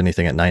 so if you have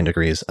anything at 9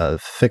 degrees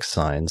of fixed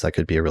signs, that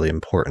could be a really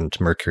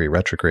important Mercury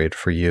retrograde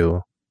for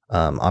you.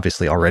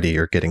 Obviously, already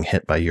you're getting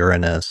hit by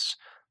Uranus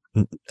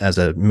as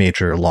a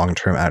major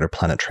long-term outer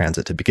planet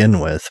transit to begin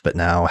with, but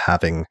now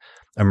having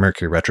a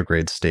Mercury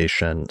retrograde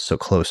station so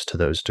close to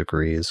those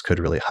degrees could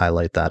really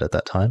highlight that at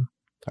that time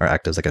or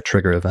act as like a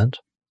trigger event.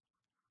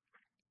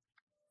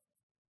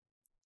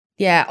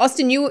 Yeah.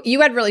 Austin,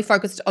 you had really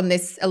focused on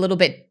this a little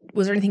bit.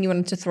 Was there anything you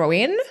wanted to throw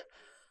in?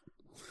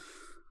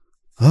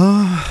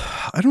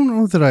 I don't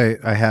know that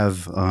I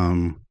have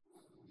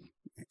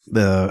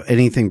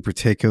anything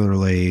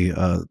particularly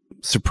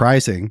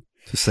surprising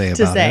to say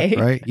about it,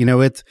 right?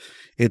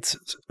 It's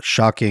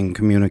shocking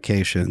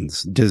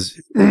communications.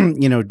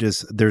 You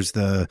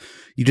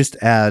just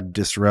add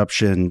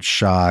disruption,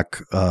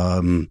 shock,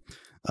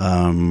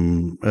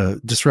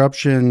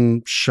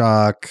 disruption,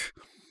 shock,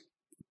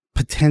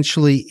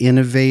 potentially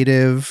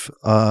innovative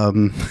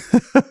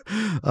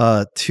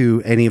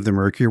to any of the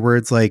Mercury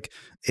words. Like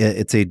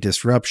it's a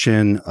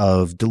disruption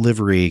of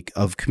delivery,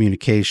 of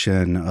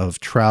communication, of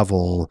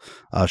travel,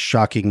 a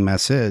shocking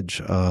message,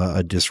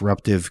 a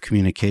disruptive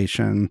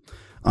communication.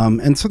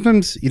 And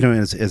sometimes,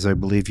 as I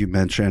believe you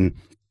mentioned,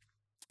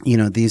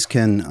 these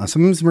can,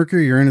 sometimes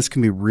Mercury Uranus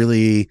can be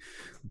really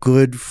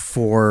good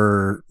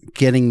for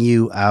getting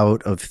you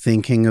out of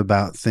thinking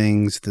about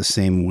things the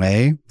same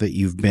way that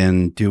you've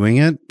been doing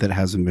it, that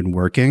hasn't been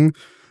working,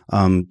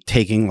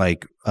 taking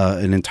like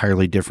an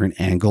entirely different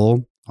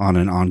angle on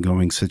an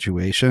ongoing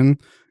situation,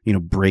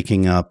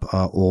 breaking up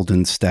old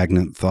and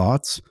stagnant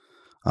thoughts.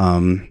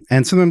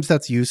 And sometimes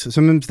that's useful,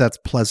 sometimes that's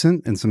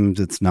pleasant, and sometimes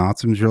it's not.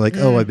 Sometimes you're like,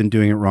 oh, I've been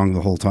doing it wrong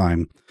the whole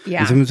time. Yeah.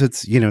 And sometimes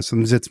it's,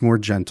 sometimes it's more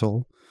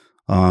gentle.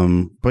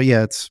 But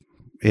yeah, it's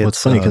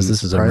funny because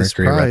this is a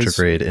Mercury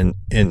retrograde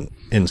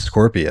in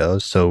Scorpio.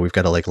 So we've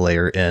got to like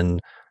layer in,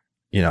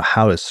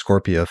 how is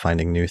Scorpio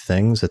finding new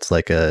things? It's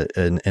like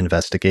an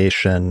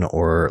investigation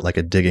or like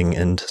a digging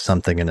into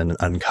something and an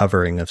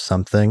uncovering of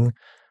something,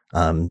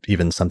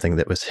 even something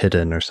that was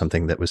hidden or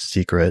something that was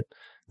secret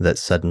that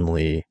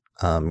suddenly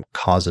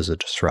causes a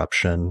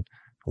disruption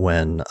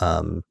when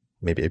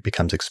maybe it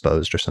becomes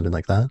exposed or something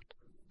like that.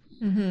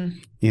 Mm-hmm.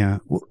 Yeah.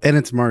 Well, and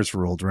it's Mars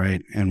ruled,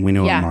 right? And we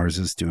know what Mars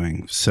is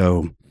doing.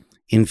 So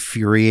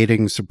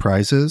infuriating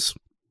surprises.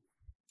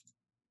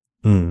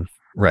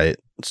 Right.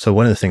 So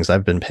one of the things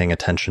I've been paying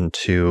attention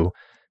to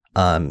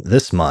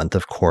this month,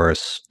 of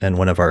course, and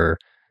one of our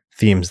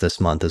themes this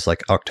month is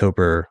like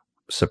October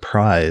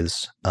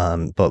surprise.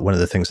 But one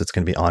of the things that's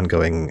going to be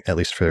ongoing, at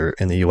least for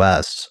in the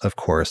US, of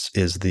course,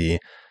 is the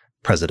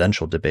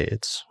presidential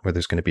debates, where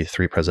there's going to be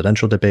 3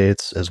 presidential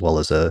debates as well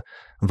as a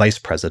vice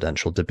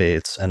presidential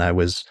debates. And I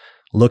was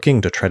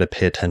looking to try to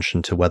pay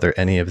attention to whether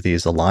any of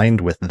these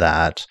aligned with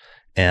that.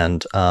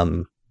 And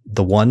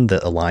the one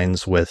that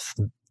aligns with,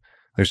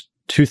 there's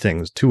 2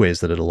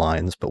 ways that it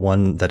aligns, but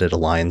one that it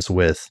aligns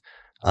with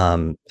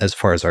as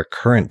far as our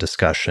current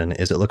discussion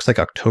is it looks like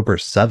October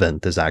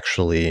 7th is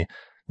actually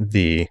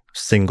the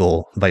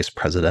single vice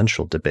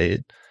presidential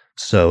debate.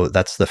 So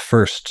that's the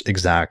first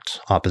exact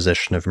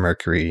opposition of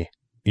Mercury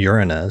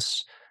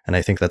Uranus. And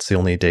I think that's the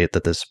only date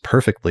that this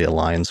perfectly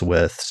aligns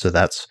with. So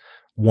that's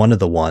one of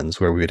the ones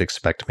where we would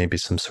expect maybe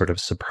some sort of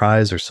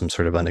surprise or some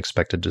sort of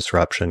unexpected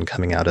disruption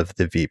coming out of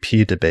the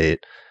VP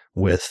debate,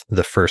 with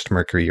the first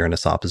Mercury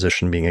Uranus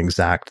opposition being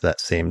exact that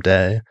same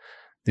day.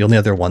 The only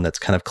other one that's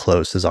kind of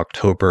close is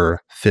October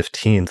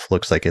 15th.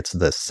 Looks like it's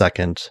the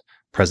second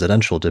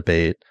presidential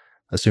debate.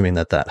 assuming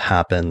that that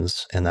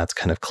happens, and that's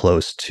kind of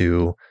close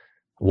to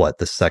what,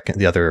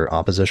 the other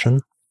opposition?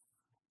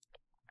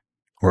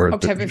 Or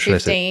October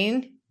 15.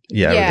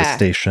 Or the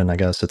station, I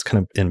guess. It's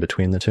kind of in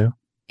between the two.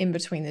 In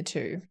between the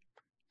two.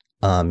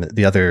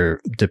 The other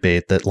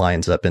debate that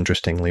lines up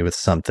interestingly with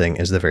something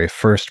is the very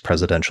first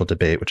presidential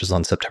debate, which is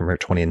on September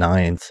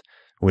 29th,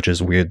 which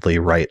is weirdly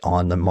right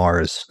on the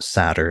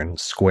Mars-Saturn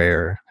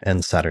square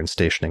and Saturn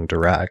stationing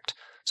direct.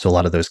 So a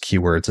lot of those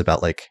keywords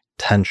about like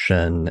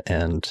tension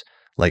and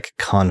like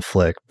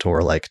conflict,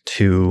 or like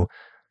two,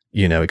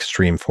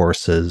 extreme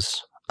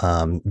forces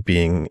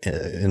being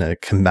in a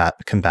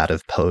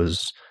combative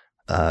pose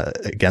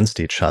against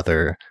each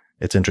other.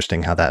 It's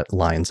interesting how that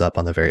lines up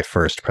on the very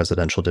first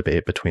presidential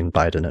debate between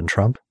Biden and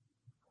Trump.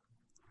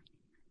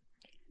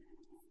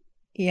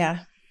 Yeah.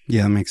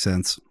 Yeah, that makes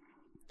sense.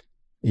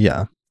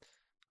 Yeah.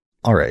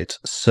 All right.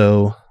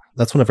 So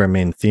that's one of our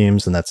main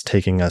themes, and that's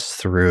taking us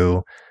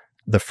through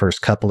the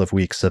first couple of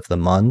weeks of the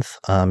month.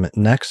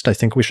 Next, I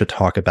think we should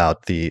talk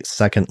about the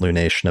second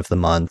lunation of the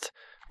month,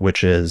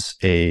 which is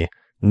a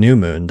new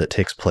moon that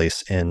takes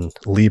place in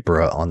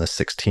Libra on the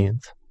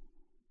 16th.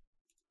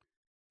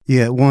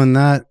 Yeah, well, and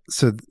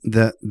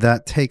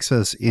that takes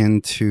us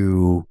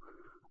into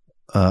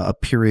a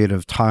period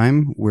of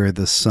time where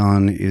the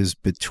sun is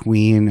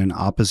between an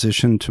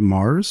opposition to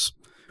Mars,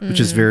 which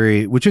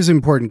is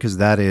important because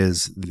that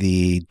is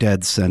the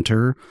dead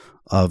center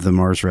of the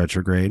Mars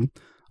retrograde.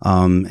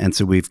 And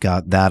so we've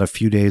got that a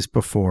few days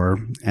before,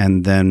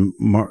 and then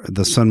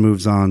the sun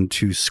moves on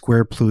to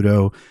square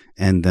Pluto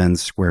and then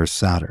square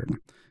Saturn.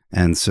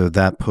 And so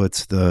that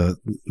puts the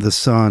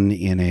sun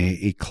in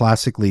a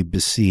classically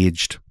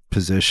besieged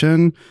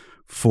position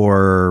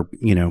for,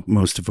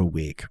 most of a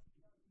week.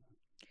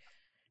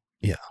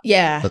 Yeah.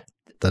 Yeah.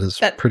 That is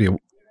pretty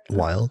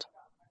wild.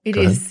 It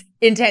is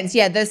intense.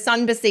 Yeah. The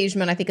sun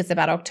besiegement, I think it's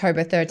about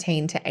October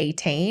 13 to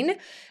 18.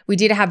 We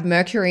did have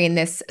Mercury in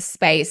this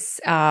space.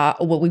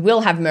 We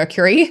will have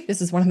Mercury.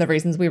 This is one of the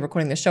reasons we're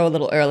recording the show a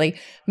little early.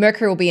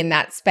 Mercury will be in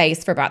that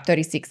space for about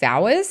 36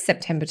 hours,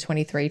 September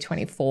 23,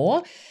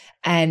 24.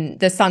 And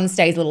the sun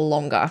stays a little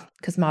longer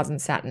because Mars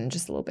and Saturn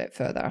just a little bit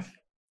further.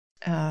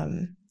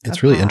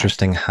 It's really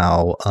interesting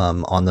how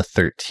on the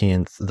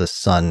 13th, the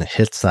sun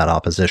hits that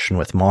opposition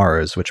with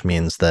Mars, which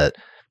means that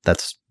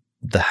that's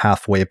the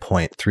halfway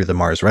point through the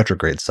Mars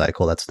retrograde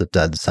cycle. That's the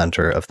dead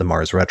center of the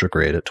Mars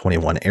retrograde at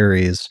 21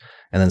 Aries,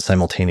 and then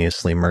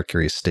simultaneously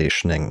Mercury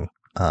stationing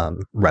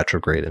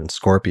retrograde in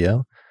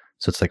Scorpio.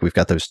 So it's like we've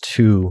got those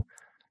two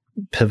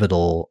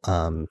pivotal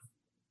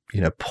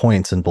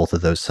points in both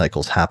of those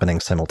cycles happening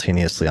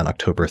simultaneously on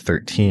October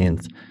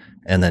 13th.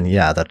 And then,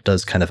 that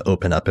does kind of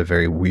open up a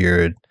very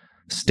weird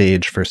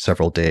stage for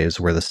several days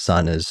where the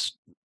sun is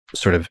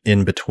sort of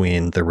in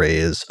between the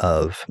rays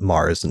of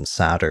Mars and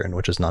Saturn,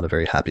 which is not a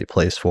very happy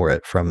place for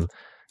it, from,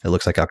 it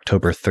looks like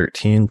October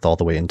 13th all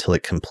the way until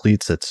it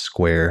completes its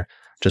square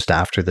just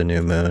after the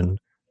new moon,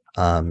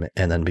 and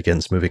then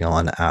begins moving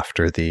on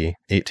after the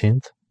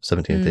 18th,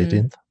 17th,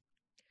 18th.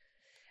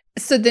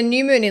 So the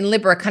new moon in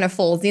Libra kind of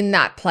falls in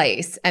that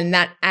place, and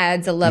that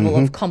adds a level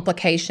of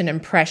complication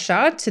and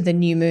pressure to the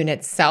new moon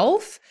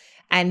itself.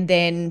 And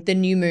then the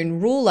new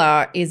moon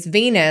ruler is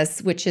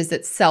Venus, which is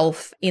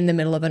itself in the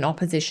middle of an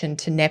opposition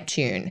to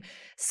Neptune.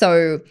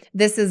 So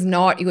this is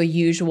not your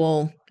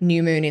usual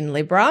new moon in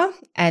Libra,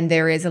 and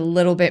there is a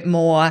little bit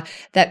more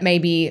that may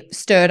be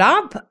stirred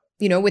up,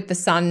 with the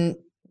sun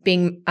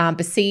being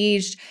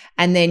besieged,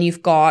 and then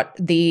you've got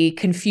the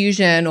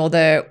confusion or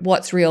the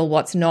what's real,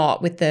 what's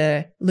not with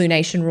the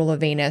lunation ruler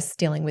Venus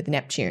dealing with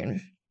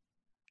Neptune.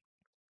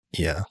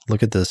 Yeah,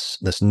 look at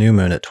this new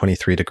moon at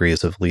 23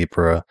 degrees of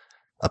Libra,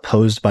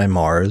 opposed by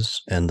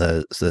Mars, and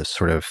the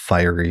sort of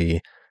fiery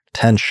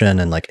tension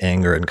and like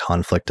anger and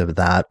conflict of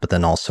that, but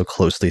then also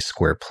closely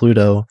square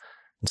Pluto,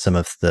 and some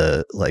of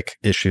the like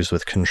issues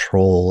with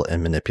control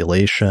and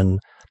manipulation,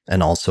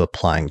 and also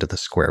applying to the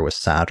square with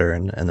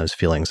Saturn and those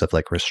feelings of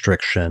like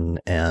restriction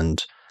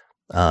and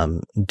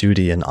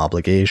duty and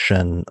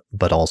obligation,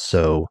 but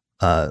also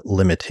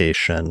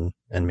limitation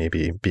and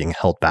maybe being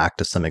held back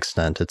to some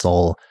extent. It's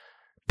all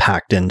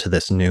packed into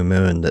this new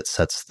moon that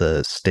sets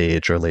the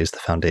stage or lays the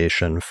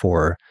foundation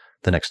for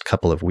the next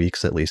couple of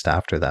weeks, at least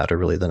after that, or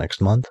really the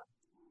next month.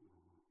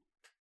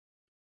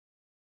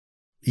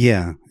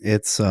 Yeah,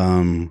 it's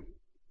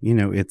it's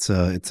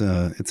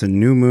a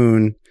new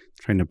moon,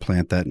 trying to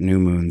plant that new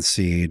moon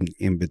seed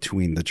in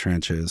between the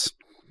trenches.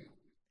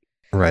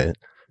 Right.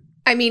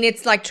 I mean,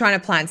 it's like trying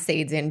to plant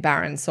seeds in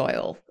barren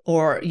soil,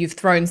 or you've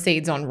thrown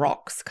seeds on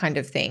rocks kind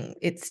of thing.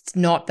 It's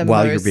not the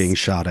While you're being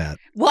shot at.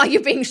 While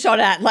you're being shot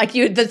at. Like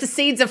the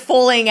seeds are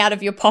falling out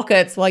of your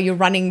pockets while you're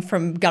running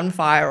from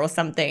gunfire or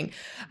something.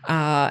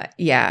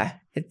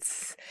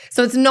 It's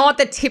not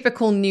the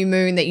typical new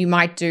moon that you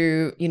might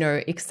do,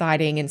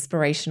 exciting,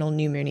 inspirational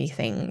new moony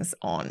things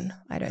on,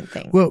 I don't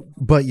think. Well,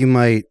 but you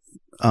might,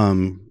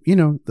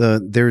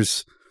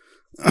 there's...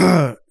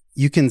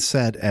 you can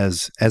set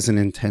as an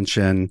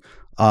intention,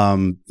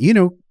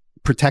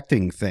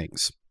 protecting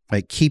things,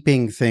 like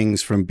keeping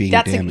things from being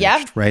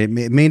damaged, right?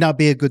 It may not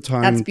be a good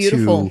time That's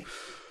beautiful.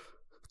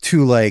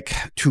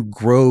 to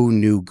grow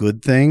new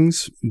good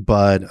things,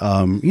 but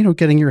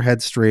getting your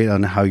head straight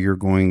on how you're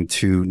going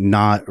to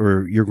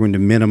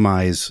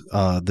minimize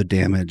the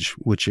damage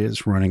which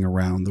is running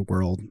around the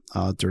world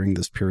during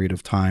this period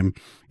of time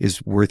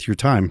is worth your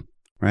time,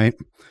 right?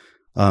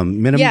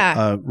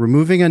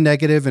 Removing a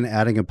negative and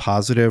adding a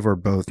positive are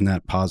both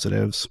net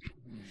positives.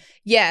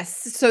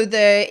 Yes. So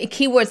the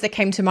keywords that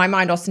came to my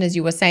mind, Austin, as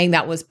you were saying,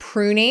 that was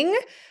pruning,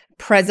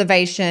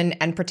 preservation,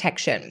 and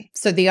protection.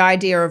 So the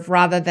idea of,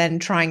 rather than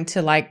trying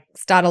to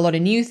start a lot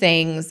of new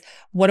things,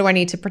 what do I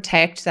need to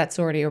protect that's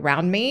already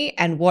around me?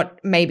 And what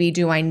maybe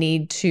do I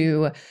need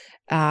to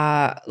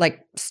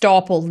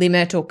stop or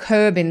limit or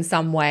curb in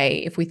some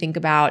way, if we think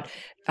about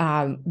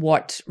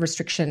what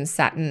restrictions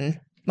Saturn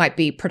might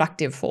be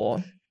productive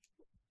for?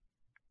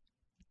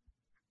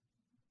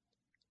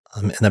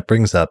 And that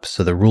brings up,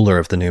 so the ruler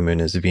of the new moon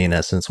is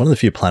Venus, and it's one of the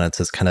few planets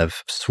that's kind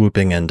of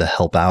swooping in to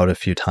help out a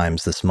few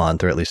times this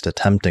month, or at least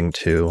attempting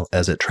to,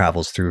 as it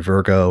travels through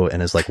Virgo,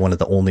 and is one of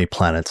the only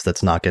planets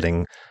that's not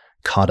getting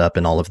caught up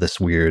in all of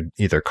this weird,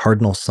 either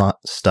cardinal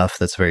stuff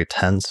that's very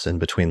tense in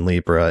between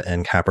Libra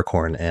and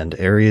Capricorn and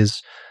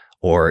Aries,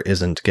 or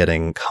isn't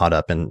getting caught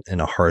up in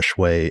a harsh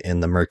way in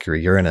the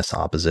Mercury-Uranus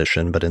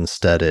opposition, but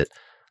instead it,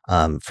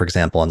 for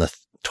example, on the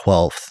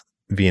 12th,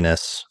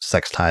 Venus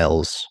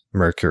sextiles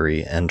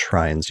Mercury and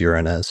trines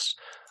Uranus,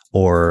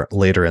 or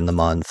later in the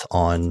month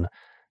on,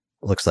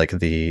 looks like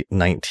the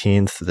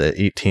 19th, the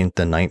 18th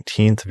and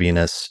 19th,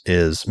 Venus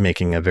is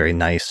making a very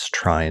nice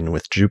trine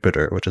with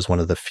Jupiter, which is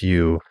one of the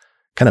few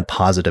kind of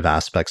positive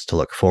aspects to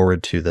look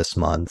forward to this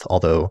month,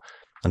 although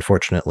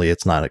unfortunately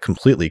it's not a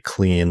completely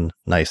clean,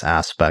 nice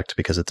aspect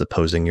because it's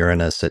opposing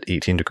Uranus at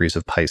 18 degrees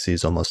of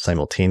Pisces almost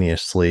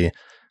simultaneously,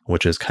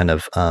 which is kind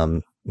of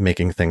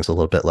making things a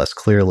little bit less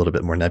clear, a little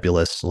bit more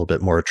nebulous, a little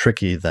bit more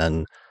tricky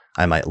than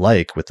I might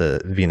like with the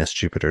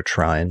Venus-Jupiter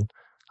trine.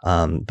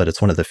 But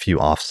it's one of the few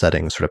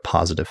offsetting sort of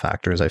positive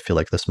factors I feel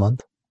like this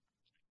month.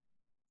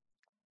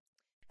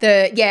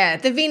 The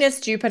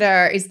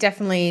Venus-Jupiter is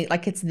definitely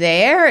it's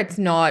there. It's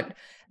not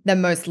the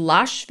most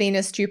lush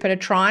Venus-Jupiter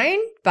trine,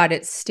 but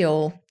it's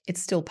still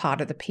part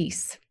of the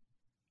piece.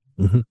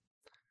 Mm-hmm.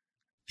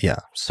 Yeah.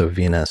 So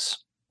Venus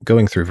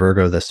going through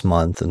Virgo this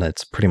month, and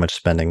it's pretty much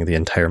spending the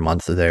entire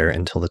month there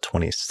until the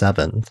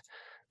 27th.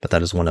 But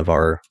that is one of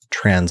our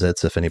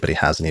transits, if anybody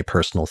has any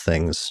personal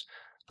things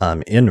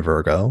in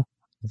Virgo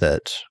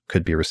that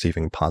could be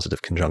receiving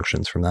positive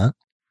conjunctions from that.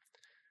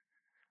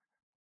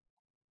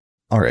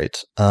 All right.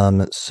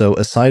 So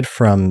aside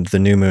from the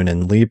new moon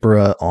in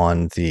Libra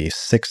on the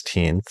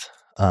 16th,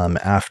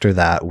 after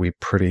that, we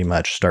pretty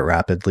much start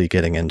rapidly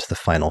getting into the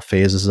final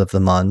phases of the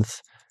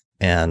month.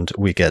 And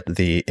we get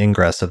the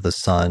ingress of the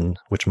sun,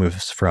 which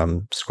moves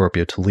from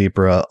Scorpio to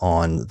Libra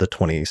on the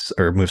 20th,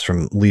 or moves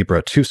from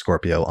Libra to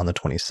Scorpio on the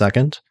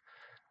 22nd.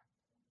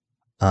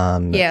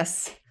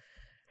 Yes.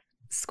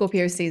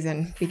 Scorpio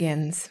season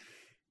begins.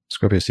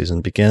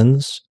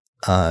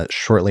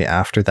 Shortly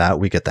after that,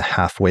 we get the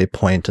halfway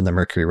point in the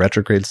Mercury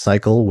retrograde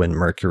cycle when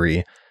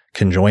Mercury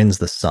conjoins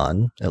the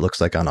sun. It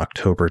looks like on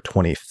October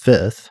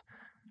 25th.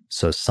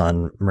 So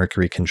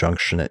Sun-Mercury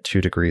conjunction at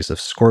 2 degrees of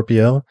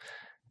Scorpio.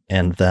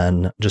 And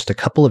then just a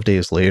couple of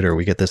days later,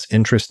 we get this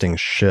interesting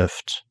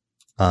shift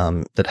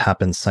that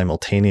happens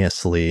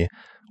simultaneously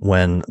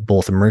when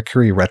both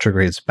Mercury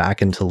retrogrades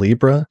back into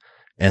Libra,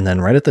 and then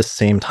right at the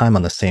same time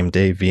on the same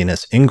day,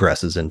 Venus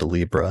ingresses into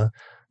Libra.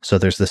 So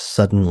there's this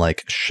sudden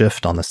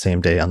shift on the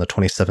same day on the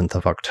 27th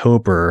of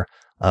October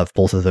of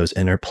both of those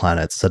inner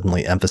planets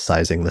suddenly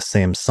emphasizing the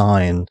same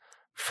sign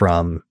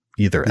from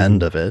either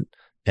end of it.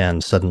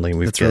 And suddenly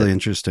That's really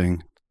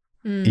interesting.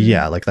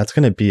 Yeah, that's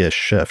going to be a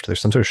shift.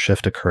 There's some sort of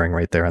shift occurring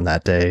right there on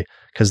that day,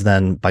 because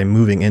then by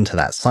moving into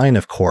that sign,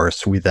 of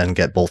course, we then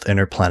get both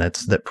inner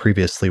planets that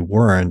previously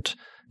weren't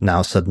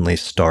now suddenly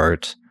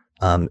start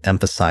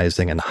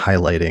emphasizing and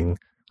highlighting,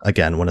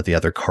 again, one of the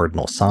other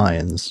cardinal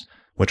signs,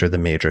 which are the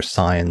major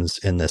signs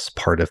in this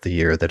part of the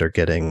year that are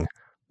getting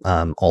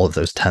all of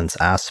those tense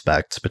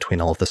aspects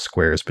between all of the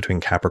squares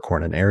between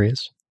Capricorn and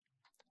Aries.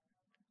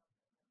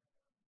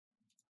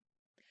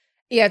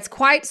 Yeah, it's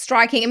quite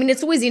striking. I mean,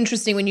 it's always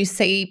interesting when you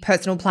see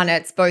personal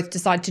planets both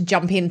decide to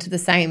jump into the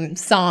same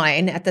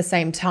sign at the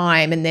same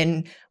time. And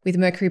then with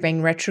Mercury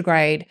being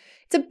retrograde,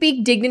 it's a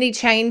big dignity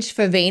change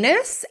for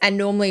Venus. And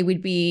normally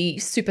we'd be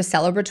super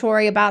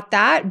celebratory about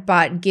that.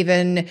 But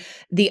given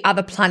the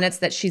other planets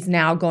that she's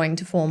now going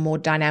to form more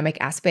dynamic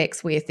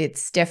aspects with,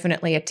 it's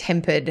definitely a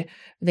tempered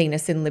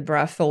Venus in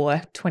Libra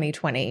for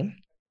 2020.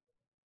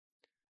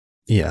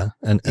 Yeah.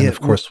 And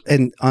of course.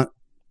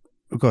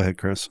 Go ahead,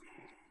 Chris.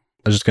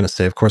 I was just going to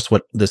say, of course,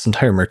 what this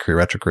entire Mercury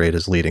retrograde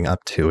is leading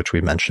up to, which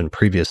we mentioned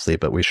previously,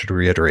 but we should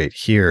reiterate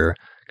here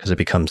because it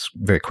becomes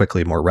very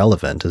quickly more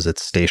relevant, is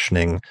it's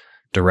stationing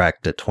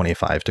direct at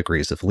 25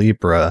 degrees of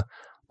Libra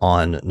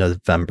on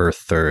November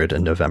 3rd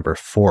and November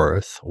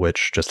 4th,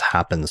 which just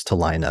happens to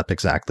line up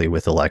exactly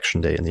with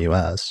Election Day in the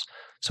US.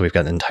 So we've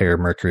got an entire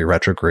Mercury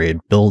retrograde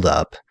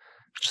buildup,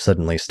 which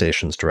suddenly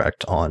stations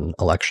direct on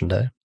Election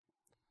Day.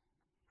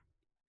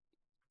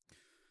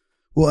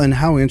 Well, and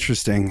how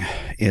interesting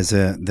is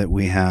it that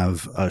we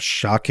have a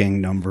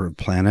shocking number of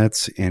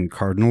planets in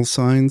cardinal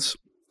signs,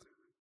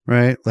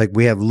 right? Like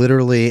we have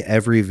literally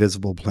every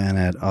visible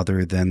planet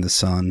other than the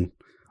sun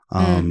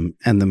and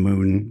the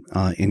moon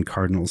in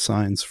cardinal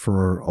signs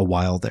for a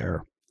while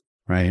there,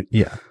 right?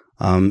 Yeah.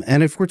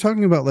 And if we're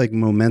talking about like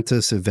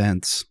momentous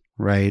events,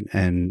 right?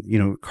 And,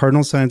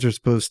 cardinal signs are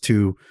supposed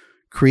to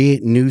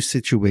create new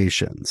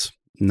situations,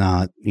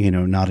 not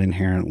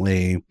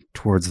inherently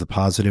towards the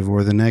positive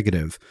or the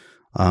negative.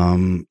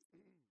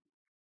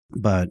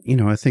 But,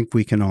 I think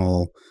we can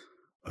all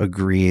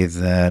agree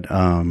that,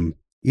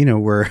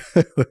 we're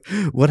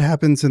what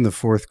happens in the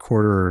fourth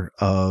quarter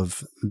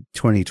of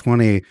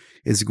 2020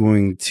 is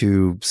going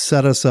to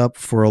set us up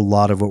for a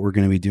lot of what we're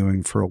going to be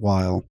doing for a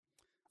while.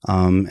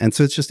 And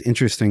so it's just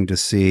interesting to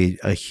see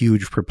a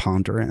huge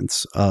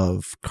preponderance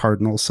of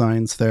cardinal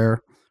signs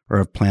there, or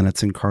of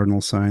planets in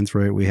cardinal signs,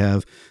 right? We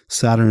have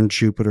Saturn,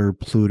 Jupiter,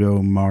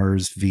 Pluto,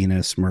 Mars,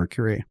 Venus,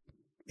 Mercury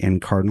in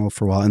cardinal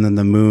for a while. And then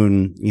the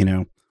moon,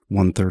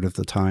 1/3 of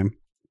the time.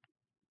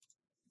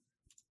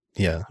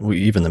 Yeah.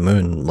 Even the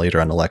moon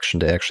later on election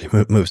day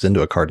actually moves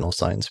into a cardinal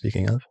sign,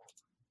 speaking of,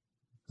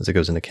 as it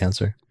goes into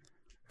Cancer.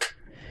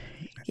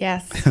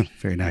 Yes.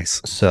 Very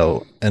nice.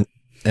 So, and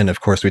of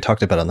course, we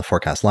talked about on the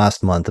forecast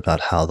last month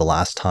about how the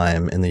last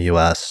time in the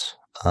US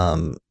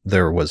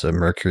there was a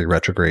Mercury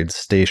retrograde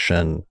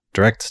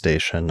direct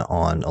station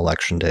on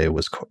election day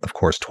was, of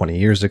course, 20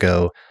 years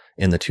ago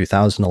in the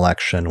 2000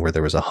 election, where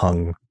there was a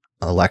hung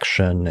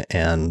election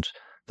and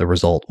the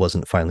result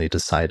wasn't finally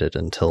decided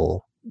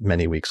until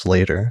many weeks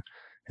later.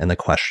 And the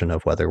question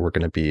of whether we're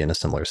going to be in a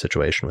similar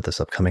situation with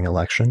this upcoming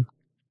election.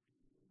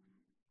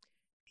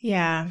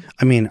 Yeah.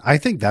 I mean, I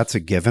think that's a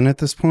given at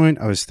this point.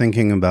 I was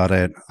thinking about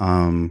it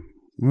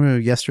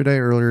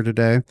earlier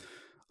today.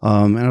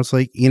 And I was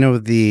like,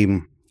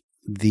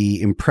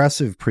 the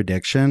impressive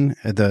prediction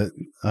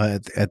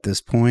at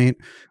this point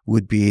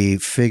would be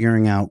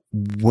figuring out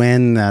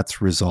when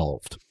that's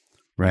resolved,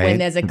 right? When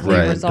there's a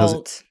clear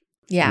result.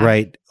 Yeah.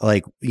 Right.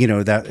 Like,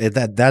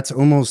 that's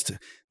almost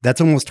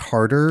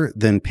harder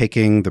than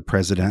picking the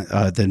president,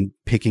 than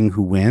picking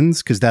who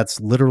wins, because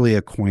that's literally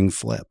a coin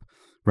flip,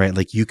 right?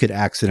 Like you could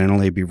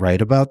accidentally be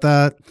right about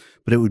that,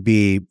 but it would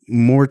be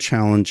more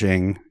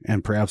challenging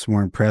and perhaps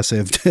more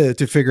impressive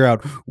to figure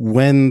out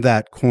when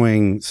that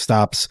coin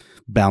stops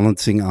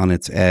balancing on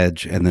its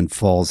edge and then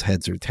falls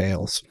heads or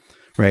tails,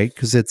 right?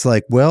 Because it's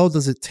like, well,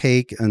 does it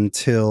take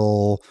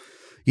until,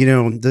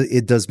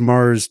 does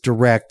Mars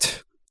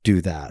direct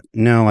do that?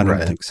 No, I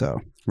don't think so.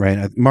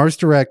 Right. Mars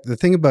direct, the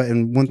thing about,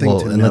 and one thing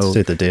to know, let's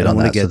state the date on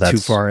that. Get too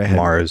far ahead.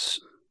 Mars.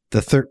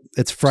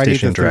 It's Friday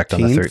the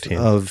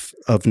 13th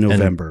of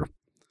November.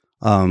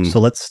 So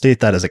let's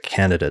state that as a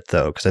candidate,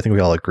 though, because I think we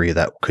all agree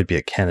that could be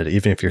a candidate.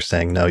 Even if you're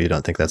saying, no, you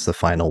don't think that's the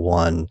final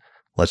one,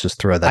 let's just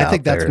throw that out there. I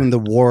think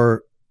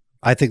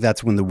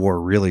that's when the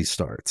war really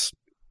starts.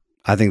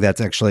 I think that's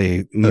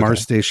actually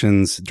Mars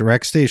stations,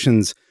 direct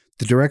stations.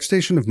 The direct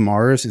station of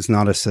Mars is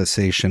not a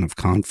cessation of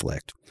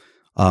conflict.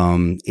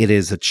 It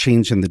is a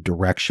change in the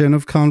direction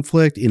of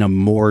conflict in a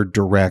more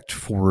direct,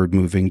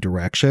 forward-moving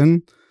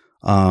direction.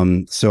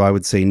 So I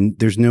would say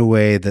there's no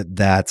way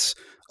that's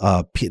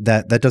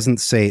that doesn't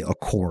say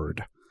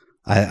accord.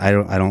 I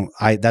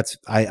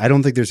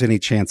don't think there's any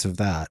chance of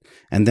that.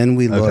 And then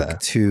we look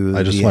to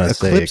the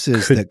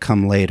eclipses that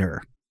come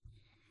later.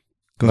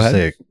 Go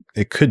ahead.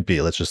 It could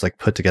be. Let's just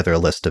put together a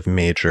list of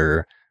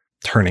major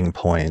turning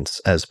points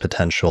as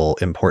potential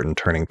important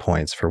turning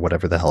points for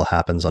whatever the hell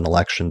happens on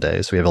election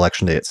day. So we have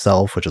election day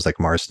itself, which is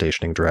Mars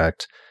stationing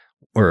direct,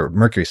 or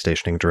Mercury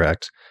stationing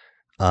direct.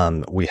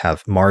 We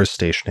have Mars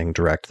stationing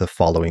direct the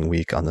following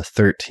week on the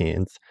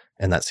 13th,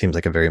 and that seems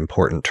like a very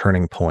important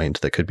turning point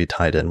that could be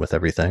tied in with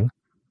everything.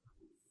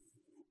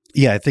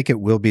 Yeah, I think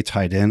it will be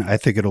tied in. I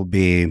think it'll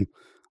be,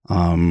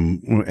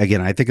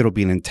 I think it'll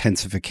be an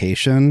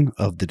intensification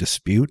of the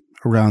dispute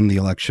around the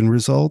election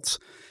results.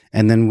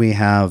 And then we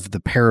have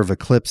the pair of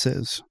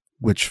eclipses,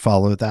 which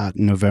follow that.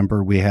 In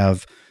November, we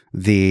have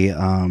the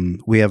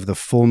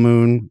full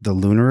moon, the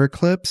lunar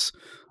eclipse,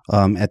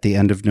 at the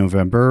end of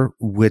November,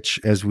 which,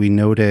 as we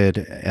noted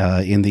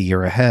in the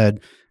year ahead,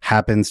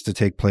 happens to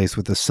take place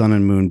with the sun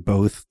and moon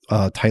both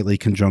tightly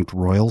conjunct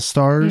royal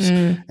stars,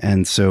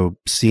 and so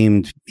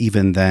seemed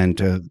even then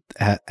to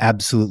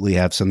absolutely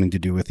have something to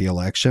do with the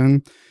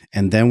election.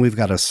 And then we've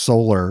got a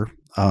solar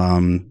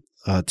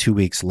 2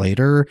 weeks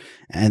later,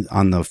 and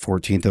on the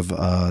 14th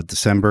of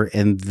December,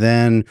 and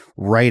then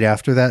right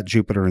after that,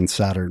 Jupiter and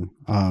Saturn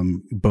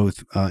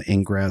both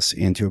ingress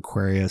into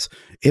Aquarius.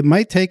 It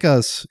might take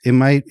the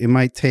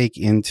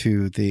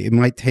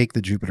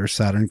Jupiter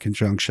Saturn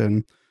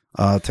conjunction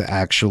to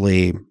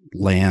actually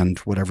land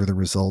whatever the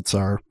results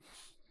are.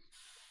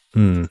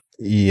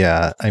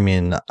 Yeah, I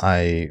mean,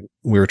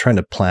 we were trying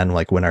to plan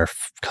when our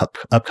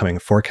upcoming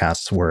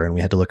forecasts were, and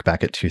we had to look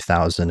back at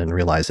 2000 and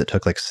realize it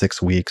took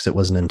 6 weeks. It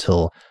wasn't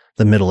until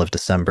the middle of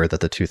December that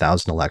the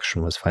 2000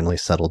 election was finally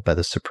settled by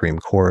the Supreme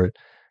Court,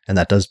 and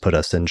that does put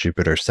us in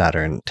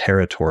Jupiter-Saturn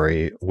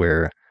territory,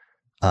 where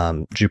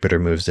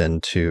Saturn moves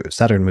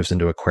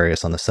into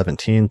Aquarius on the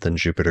 17th, and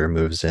Jupiter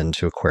moves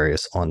into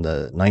Aquarius on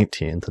the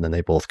 19th, and then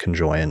they both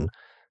conjoin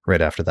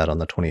right after that on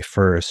the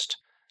 21st.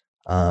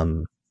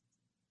 I'm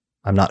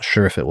not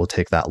sure if it will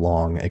take that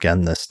long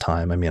again this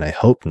time. I mean, I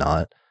hope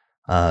not,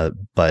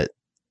 but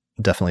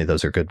definitely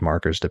those are good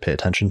markers to pay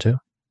attention to.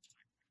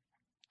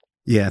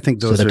 Yeah, I think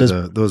those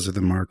are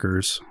the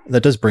markers.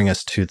 That does bring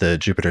us to the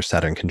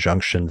Jupiter-Saturn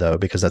conjunction, though,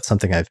 because that's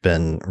something I've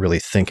been really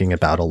thinking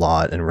about a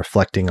lot and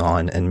reflecting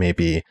on, and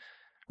maybe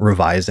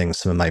revising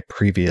some of my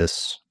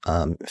previous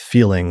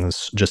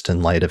feelings just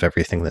in light of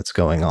everything that's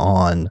going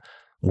on,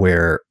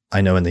 where I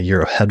know in the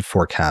year ahead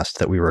forecast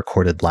that we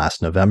recorded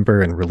last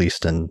November and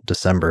released in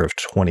December of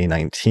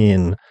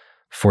 2019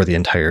 for the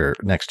entire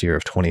next year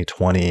of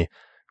 2020,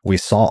 we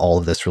saw all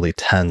these really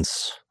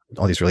tense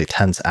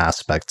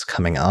aspects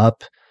coming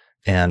up.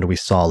 And we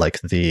saw like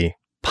the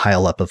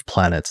pileup of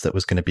planets that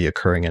was going to be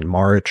occurring in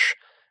March,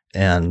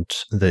 and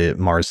the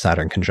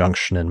Mars-Saturn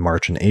conjunction in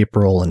March and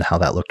April, and how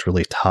that looked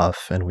really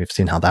tough. And we've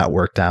seen how that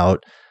worked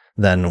out.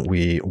 Then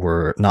we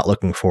were not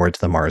looking forward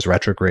to the Mars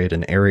retrograde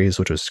in Aries,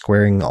 which was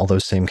squaring all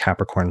those same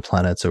Capricorn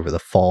planets over the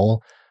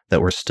fall that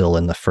we're still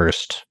in the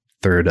first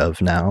third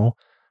of now.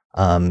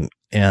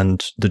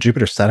 And the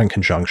Jupiter-Saturn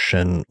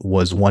conjunction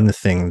was one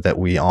thing that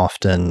we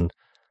often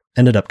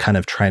ended up kind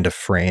of trying to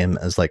frame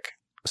as like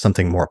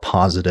something more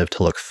positive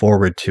to look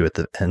forward to at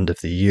the end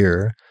of the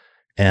year.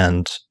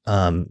 And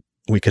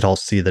we could all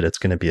see that it's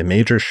going to be a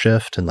major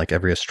shift, and like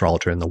every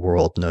astrologer in the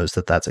world knows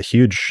that that's a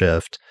huge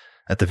shift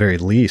at the very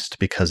least,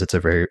 because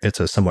it's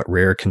a somewhat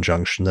rare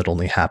conjunction that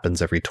only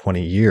happens every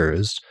 20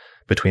 years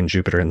between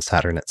Jupiter and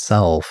Saturn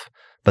itself.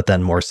 But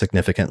then more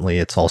significantly,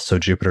 it's also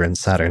Jupiter and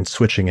Saturn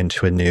switching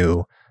into a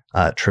new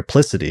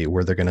triplicity,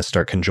 where they're going to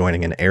start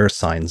conjoining in air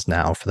signs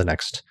now for the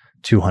next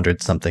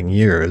 200 something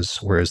years,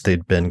 whereas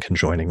they'd been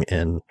conjoining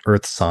in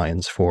earth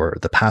signs for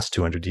the past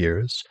 200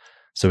 years.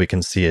 So we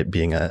can see it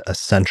being a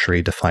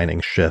century defining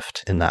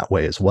shift in that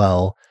way as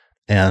well.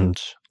 And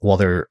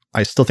while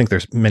I still think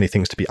there's many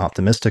things to be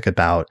optimistic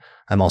about,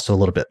 I'm also a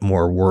little bit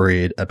more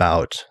worried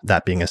about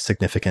that being a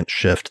significant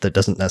shift that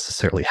doesn't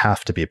necessarily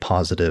have to be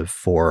positive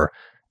for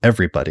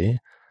everybody.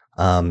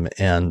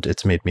 And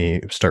it's made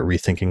me start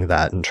rethinking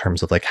that in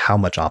terms of like how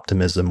much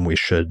optimism we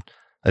should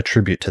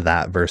attribute to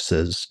that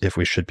versus if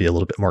we should be a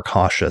little bit more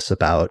cautious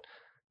about,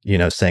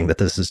 saying that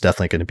this is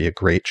definitely going to be a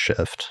great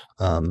shift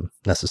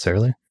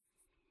necessarily.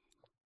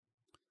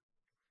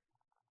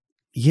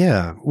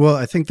 Yeah, well,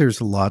 I think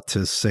there's a lot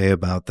to say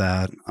about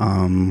that.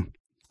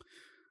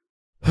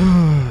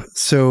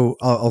 So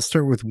I'll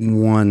start with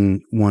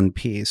one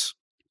piece.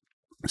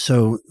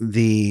 So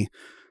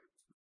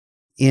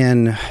in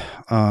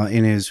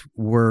his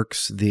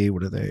works,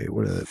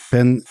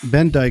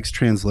 Ben Dykes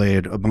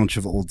translated a bunch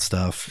of old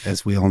stuff,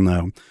 as we all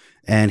know,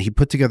 and he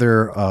put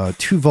together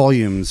 2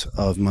 volumes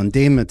of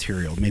mundane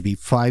material maybe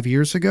 5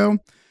 years ago.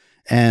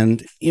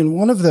 And in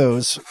one of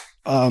those,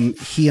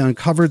 he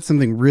uncovered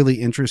something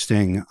really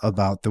interesting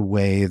about the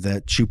way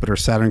that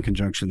Jupiter-Saturn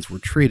conjunctions were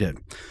treated.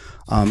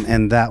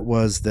 And that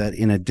was that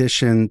in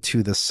addition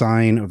to the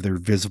sign of their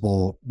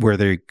where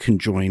they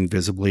conjoin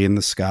visibly in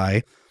the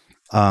sky,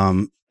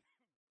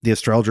 the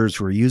astrologers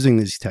who were using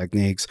these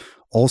techniques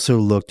also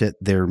looked at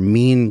their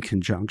mean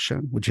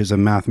conjunction, which is a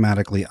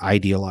mathematically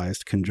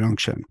idealized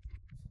conjunction.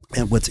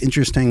 And what's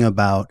interesting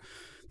about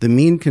the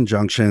mean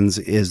conjunctions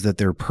is that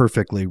they're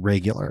perfectly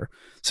regular.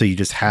 So you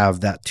just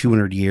have that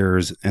 200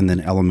 years and then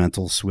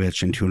elemental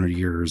switch, and 200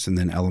 years and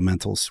then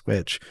elemental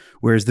switch.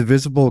 Whereas the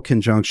visible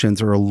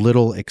conjunctions are a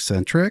little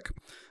eccentric.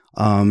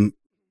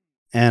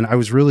 And I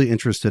was really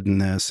interested in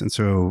this. And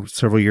so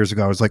several years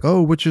ago, I was like,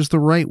 oh, which is the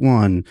right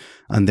one?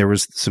 And there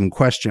was some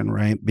question,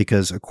 right?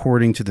 Because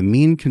according to the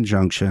mean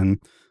conjunction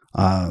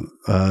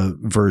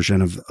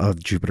version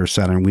of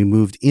Jupiter-Saturn, we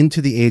moved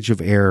into the age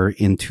of air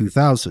in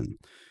 2000.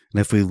 And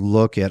if we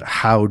look at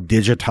how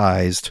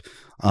digitized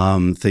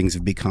things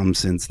have become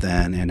since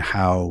then, and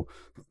how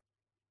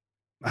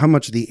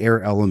much the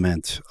air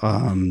element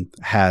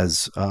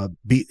has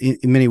in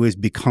many ways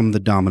become the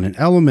dominant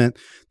element,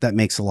 that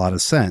makes a lot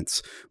of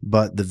sense.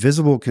 But the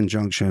visible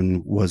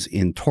conjunction was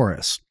in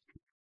Taurus.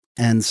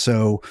 And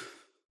so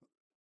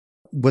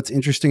what's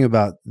interesting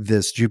about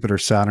this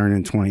Jupiter-Saturn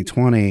in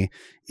 2020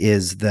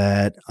 is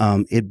that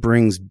it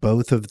brings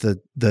both of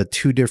the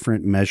 2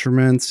 different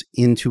measurements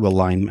into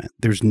alignment.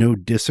 There's no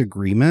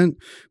disagreement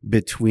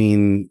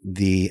between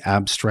the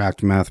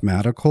abstract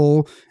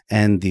mathematical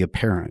and the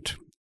apparent.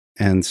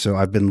 And so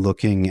I've been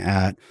looking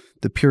at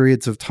the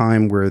periods of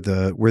time where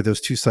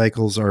those 2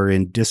 cycles are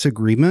in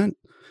disagreement,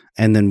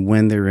 and then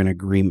when they're in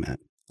agreement,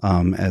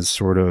 as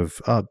sort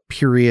of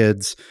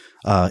periods,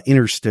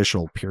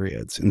 interstitial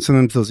periods. And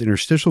sometimes those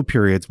interstitial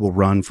periods will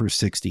run for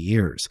 60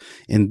 years.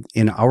 In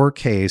our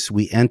case,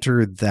 we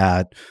entered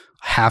that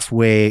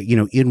halfway,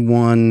 in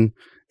one,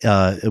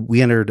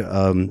 we entered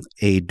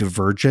a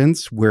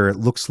divergence where it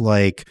looks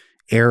like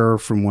air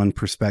from one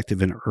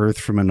perspective and Earth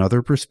from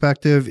another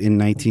perspective in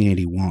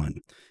 1981.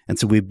 And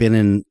so we've been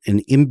in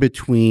an in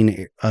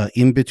between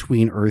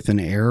Earth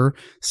and air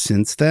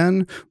since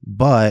then.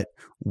 But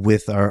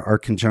with our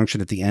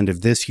conjunction at the end of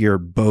this year,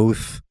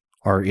 both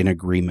are in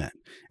agreement.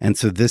 And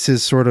so this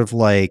is sort of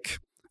like,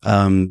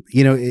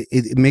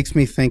 it makes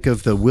me think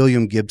of the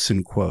William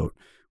Gibson quote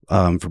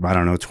from, I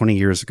don't know, 20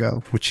 years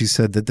ago, which he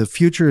said that the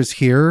future is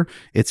here.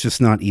 It's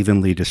just not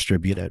evenly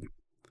distributed.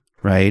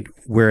 Right.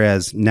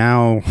 Whereas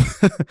now,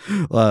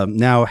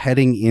 now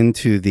heading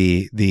into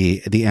the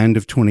end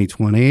of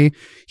 2020,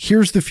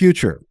 here's the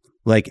future.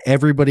 Like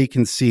everybody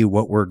can see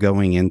what we're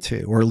going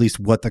into, or at least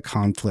what the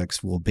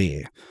conflicts will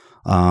be.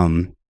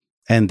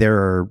 And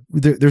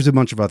there's a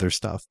bunch of other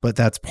stuff, but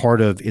that's part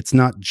of, it's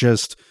not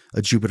just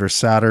a Jupiter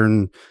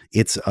Saturn.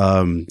 It's,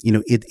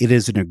 it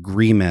is an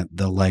agreement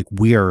that like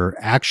we are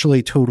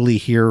actually totally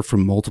here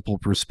from multiple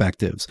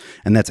perspectives.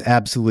 And that's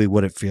absolutely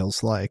what it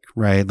feels like,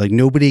 right? Like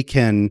nobody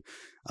can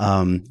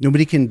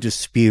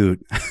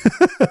dispute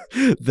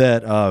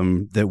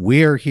that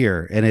we are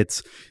here, and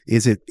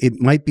it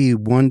might be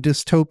one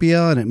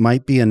dystopia and it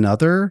might be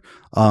another,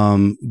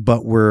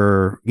 but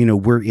we're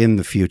in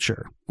the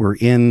future. We're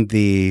in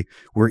the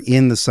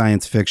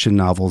science fiction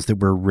novels that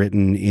were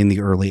written in the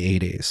early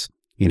 80s,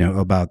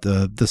 about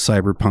the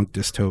cyberpunk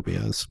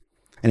dystopias.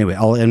 Anyway,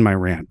 I'll end my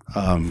rant.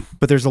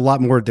 But there's a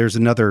lot more. There's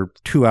another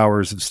 2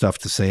 hours of stuff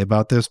to say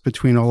about this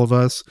between all of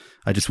us.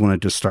 I just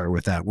wanted to start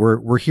with that.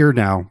 We're here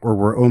now, or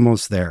we're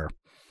almost there.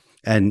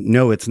 And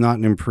no, it's not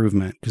an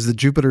improvement, because the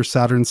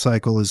Jupiter-Saturn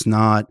cycle is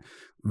not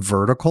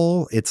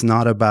vertical. It's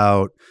not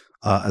about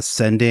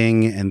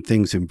ascending and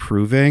things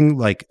improving.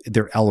 Like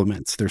they're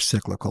elements. They're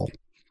cyclical,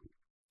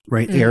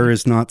 right? Air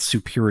is not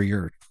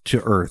superior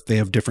to Earth. They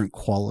have different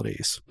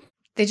qualities.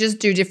 They just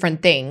do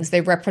different things.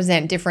 They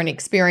represent different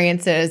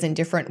experiences and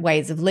different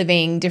ways of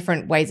living,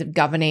 different ways of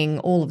governing,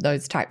 all of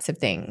those types of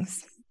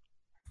things.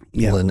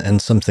 Yeah. Well,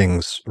 and some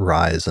things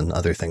rise and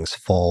other things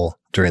fall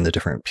during the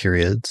different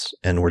periods.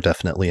 And we're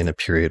definitely in a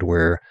period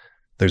where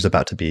there's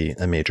about to be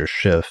a major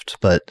shift.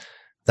 But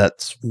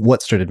that's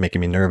what started making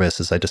me nervous,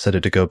 is I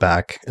decided to go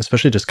back,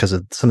 especially just because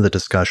of some of the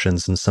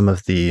discussions and some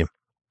of the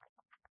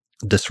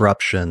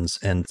disruptions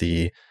and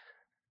the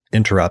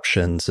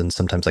interruptions and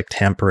sometimes like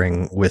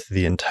tampering with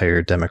the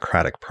entire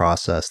democratic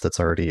process that's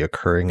already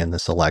occurring in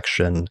this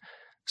election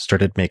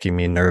started making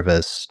me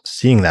nervous,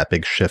 seeing that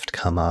big shift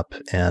come up.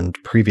 And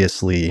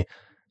previously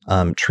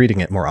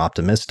treating it more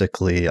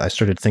optimistically, I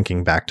started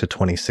thinking back to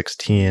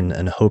 2016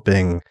 and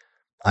hoping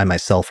I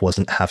myself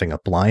wasn't having a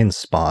blind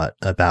spot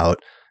about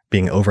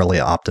being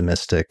overly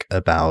optimistic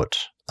about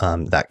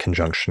that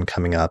conjunction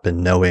coming up,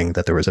 and knowing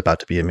that there was about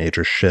to be a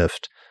major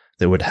shift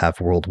that would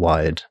have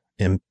worldwide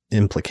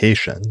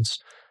implications.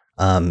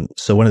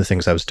 So one of the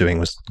things I was doing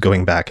was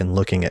going back and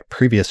looking at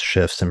previous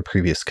shifts and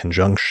previous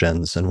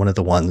conjunctions. And one of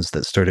the ones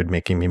that started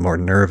making me more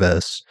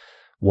nervous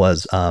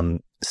was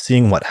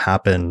seeing what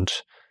happened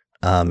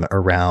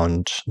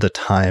around the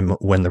time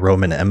when the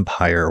Roman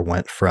Empire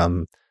went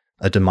from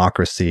a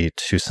democracy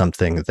to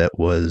something that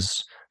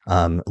was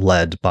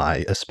led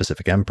by a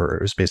specific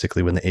emperors,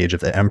 basically when the age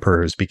of the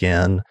emperors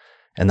began.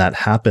 And that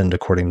happened,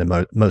 according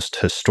to most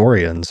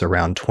historians,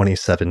 around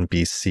 27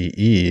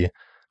 BCE,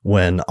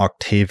 when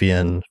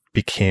Octavian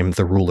became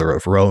the ruler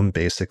of Rome,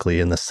 basically,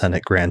 and the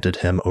Senate granted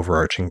him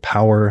overarching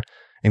power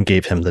and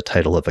gave him the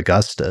title of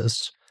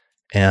Augustus.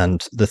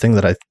 And the thing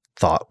that I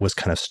thought was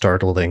kind of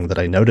startling that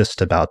I noticed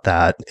about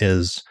that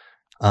is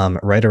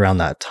right around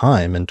that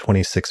time, in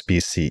 26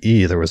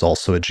 BCE, there was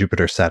also a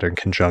Jupiter-Saturn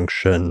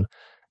conjunction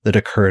that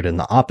occurred in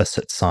the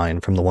opposite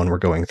sign from the one we're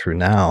going through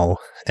now,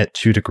 at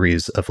 2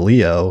 degrees of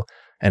Leo.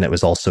 And it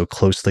was also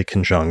closely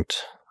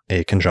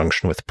a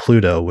conjunction with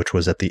Pluto, which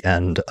was at the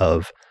end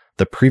of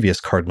the previous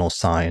cardinal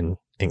sign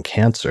in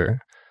Cancer.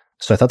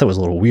 So I thought that was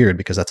a little weird,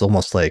 because that's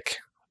almost like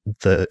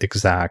the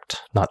exact,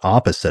 not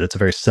opposite, it's a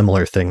very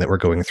similar thing that we're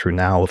going through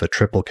now with a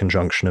triple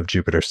conjunction of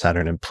Jupiter,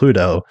 Saturn, and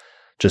Pluto,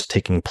 just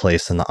taking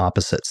place in the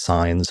opposite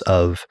signs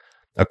of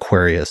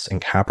Aquarius and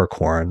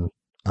Capricorn.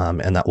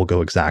 And that will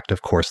go exact,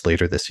 of course,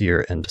 later this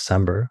year in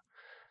December.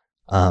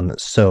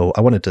 So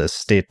I wanted to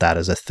state that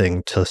as a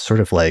thing to sort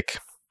of like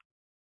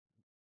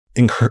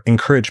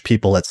encourage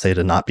people, let's say,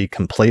 to not be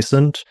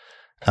complacent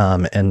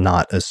and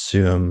not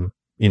assume,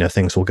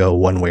 things will go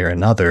one way or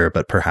another,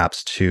 but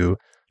perhaps to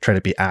try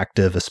to be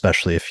active,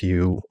 especially if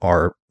you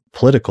are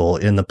political,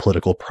 in the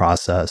political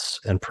process,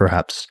 and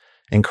perhaps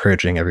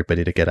encouraging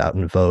everybody to get out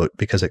and vote,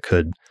 because it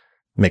could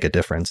make a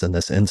difference in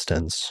this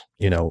instance,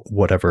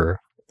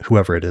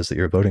 whoever it is that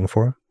you're voting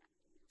for.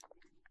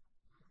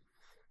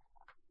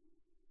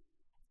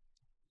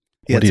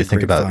 Yeah, what do you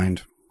think about?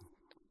 Find.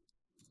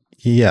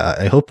 Yeah,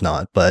 I hope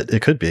not, but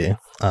it could be.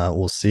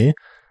 We'll see.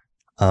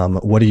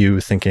 What are you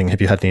thinking?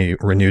 Have you had any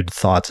renewed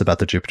thoughts about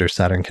the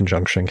Jupiter-Saturn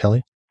conjunction,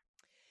 Kelly?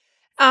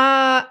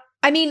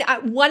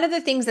 One of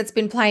the things that's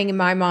been playing in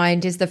my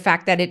mind is the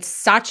fact that it's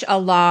such a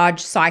large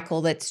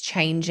cycle that's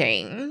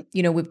changing.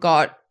 We've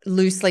got,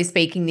 loosely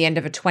speaking, the end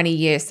of a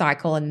 20-year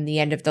cycle and the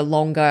end of the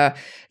longer,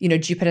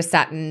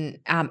 Jupiter-Saturn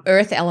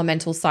Earth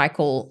elemental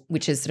cycle,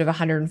 which is sort of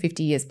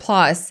 150 years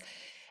plus.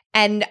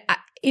 And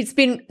it's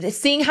been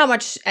seeing how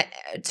much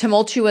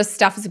tumultuous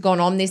stuff has gone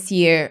on this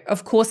year,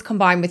 of course,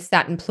 combined with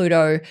Saturn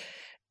Pluto.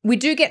 We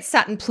do get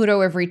Saturn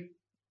Pluto every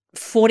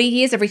 40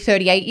 years, every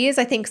 38 years.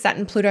 I think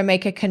Saturn Pluto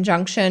make a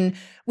conjunction,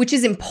 which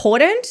is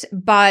important,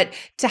 but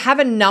to have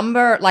a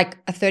number like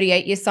a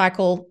 38-year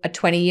cycle, a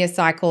 20-year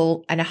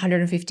cycle, and a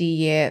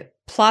 150-year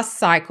plus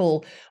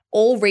cycle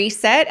all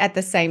reset at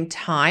the same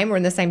time or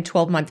in the same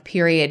 12-month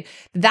period,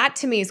 that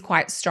to me is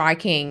quite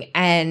striking.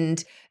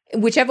 And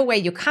whichever way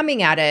you're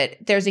coming at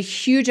it, there's a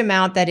huge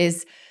amount that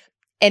is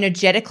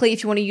energetically,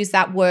 if you want to use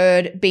that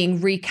word, being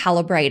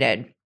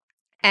recalibrated.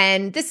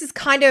 And this is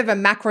kind of a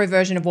macro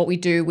version of what we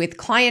do with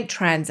client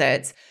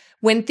transits.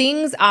 When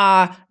things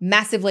are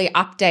massively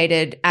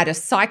updated at a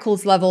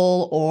cycles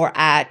level or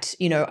at,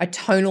 a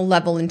tonal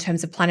level in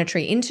terms of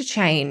planetary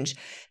interchange,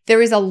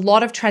 there is a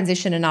lot of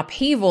transition and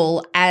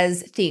upheaval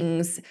as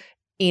things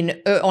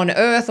on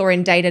Earth or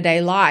in day-to-day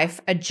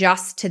life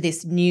adjust to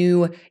this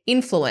new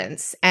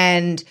influence.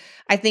 And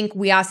I think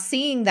we are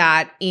seeing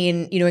that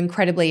in,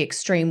 incredibly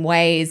extreme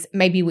ways.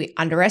 Maybe we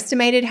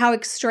underestimated how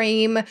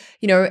extreme,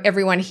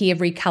 everyone here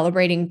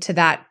recalibrating to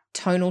that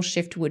tonal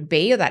shift would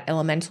be, or that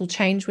elemental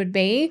change would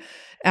be.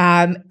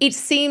 It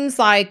seems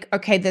like,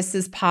 okay, this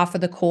is par for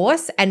the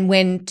course. And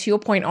when, to your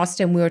point,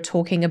 Austin, we were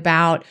talking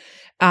about,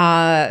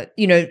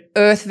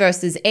 Earth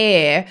versus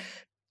air,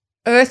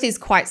 Earth is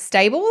quite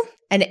stable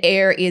and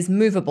air is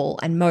movable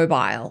and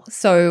mobile.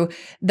 So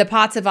the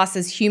parts of us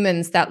as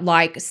humans that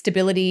like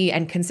stability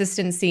and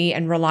consistency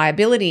and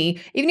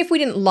reliability, even if we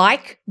didn't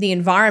like the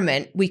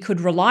environment, we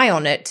could rely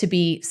on it to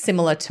be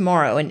similar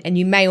tomorrow. And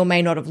you may or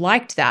may not have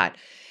liked that.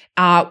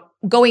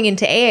 Going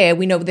into air,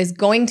 we know there's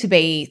going to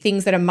be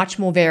things that are much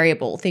more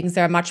variable, things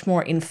that are much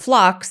more in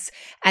flux,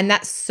 and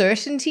that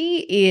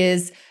certainty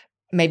is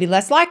maybe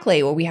less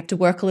likely, or we have to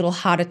work a little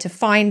harder to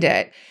find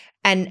it.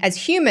 And as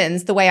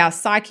humans, the way our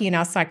psyche and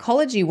our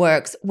psychology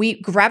works, we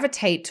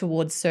gravitate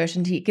towards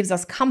certainty. It gives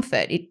us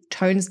comfort. It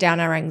tones down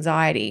our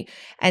anxiety.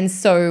 And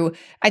so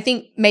I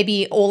think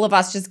maybe all of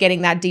us just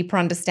getting that deeper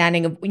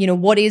understanding of,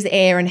 what is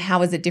air and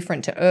how is it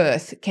different to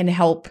Earth can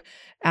help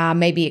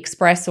maybe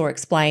express or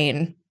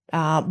explain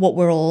what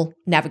we're all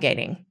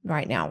navigating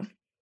right now.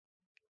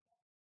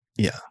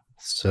 Yeah.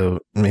 So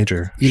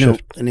major.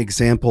 An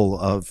example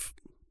of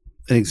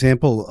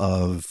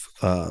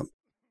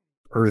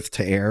Earth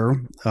to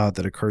air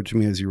that occurred to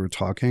me as you were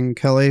talking,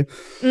 Kelly.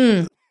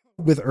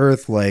 With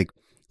Earth, like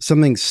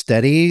something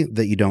steady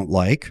that you don't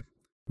like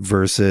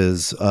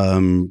versus,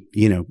 an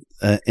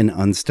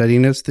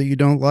unsteadiness that you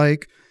don't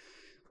like.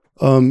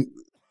 It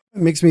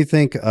makes me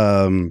think,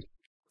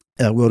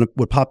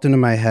 what popped into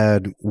my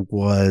head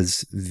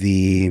was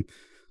the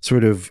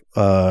sort of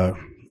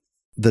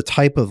the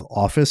type of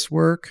office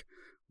work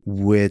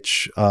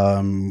which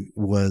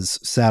was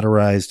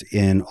satirized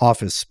in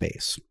Office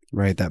Space,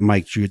 right? That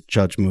Mike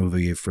Judge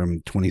movie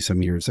from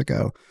 20-some years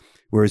ago.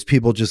 Whereas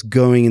people just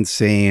going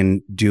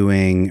insane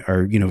doing,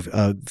 or,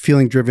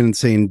 feeling driven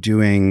insane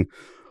doing,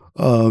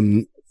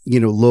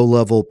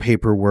 low-level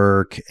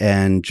paperwork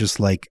and just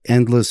like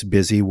endless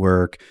busy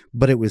work,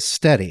 but it was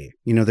steady.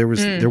 There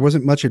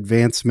wasn't much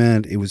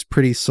advancement. It was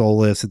pretty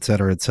soulless, et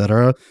cetera, et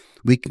cetera.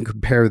 We can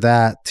compare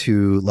that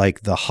to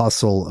like the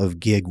hustle of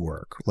gig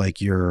work,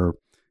 like you're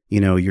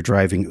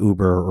driving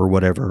Uber or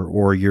whatever,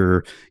 or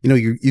you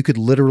could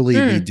literally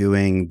be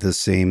doing the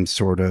same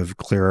sort of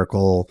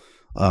clerical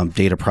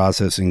data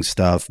processing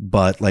stuff,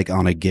 but like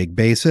on a gig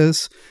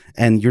basis,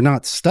 and you're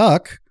not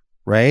stuck,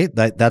 right?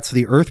 That's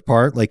the Earth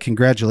part. Like,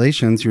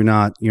 congratulations, you're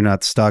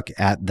not stuck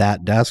at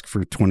that desk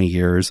for 20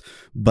 years.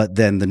 But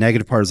then the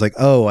negative part is like,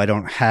 oh, I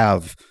don't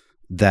have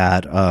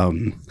that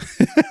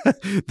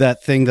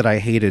that thing that I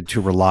hated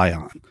to rely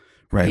on.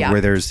 Right. Yeah.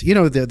 Where there's,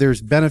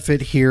 there's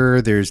benefit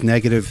here, there's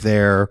negative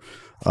there.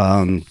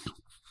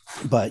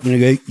 But,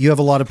 you have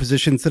a lot of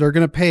positions that are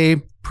going to pay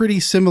pretty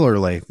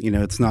similarly.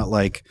 It's not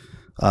like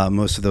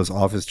most of those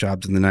office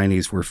jobs in the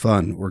 90s were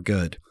fun or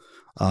good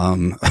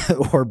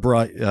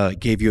or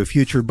gave you a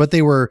future. But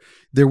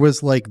there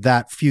was like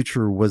that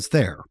future was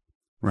there.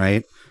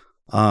 Right.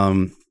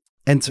 And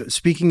so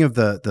speaking of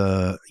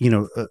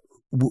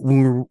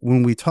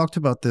when we talked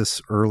about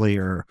this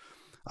earlier,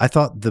 I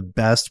thought the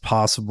best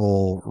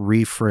possible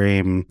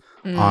reframe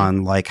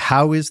on like,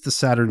 how is the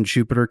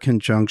Saturn-Jupiter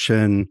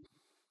conjunction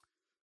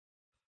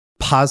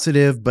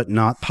positive but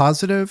not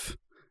positive?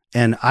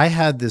 And I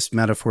had this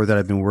metaphor that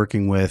I've been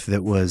working with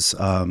that was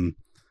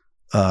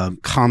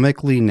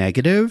comically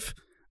negative,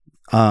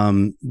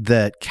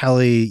 that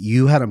Kelly,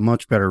 you had a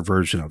much better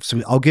version of.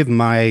 So I'll give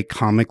my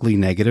comically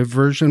negative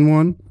version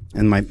one.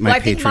 And my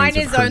I think mine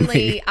is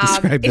only,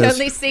 it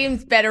only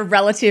seems better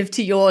relative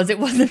to yours. It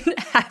wasn't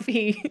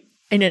happy.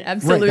 In an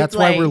absolute right, that's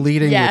why we're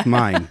leading with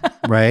mine,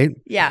 right?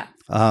 Yeah.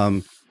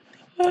 And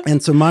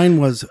so mine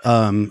was,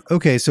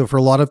 okay, so for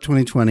a lot of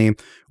 2020,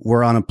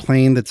 we're on a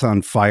plane that's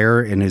on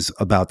fire and is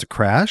about to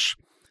crash,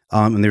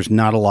 and there's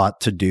not a lot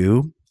to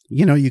do.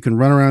 You can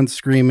run around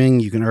screaming,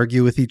 you can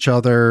argue with each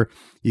other,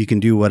 you can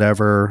do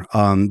whatever,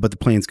 but the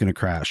plane's going to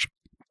crash.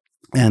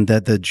 And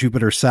that the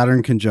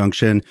Jupiter-Saturn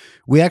conjunction,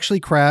 we actually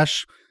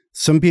crash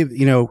some people,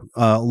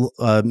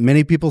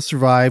 many people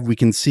survive. We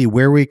can see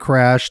where we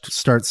crashed,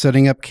 start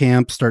setting up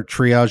camp, start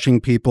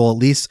triaging people. At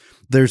least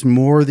there's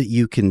more that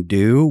you can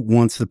do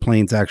once the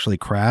plane's actually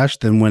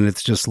crashed than when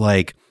it's just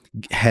like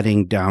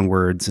heading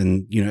downwards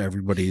and,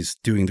 everybody's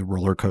doing the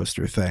roller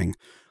coaster thing.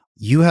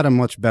 You had a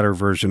much better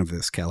version of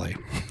this, Kelly.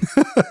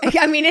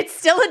 I mean, it's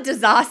still a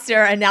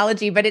disaster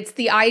analogy, but it's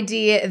the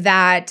idea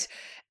that,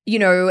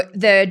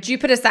 the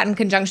Jupiter-Saturn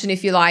conjunction,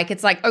 if you like,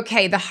 it's like,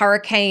 okay, the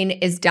hurricane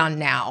is done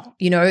now.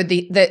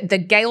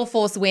 The gale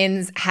force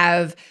winds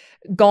have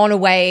gone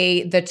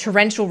away, the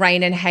torrential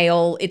rain and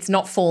hail, it's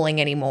not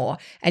falling anymore.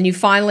 And you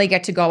finally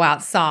get to go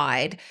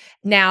outside.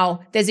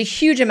 Now, there's a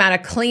huge amount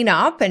of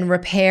cleanup and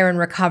repair and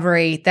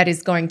recovery that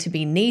is going to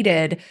be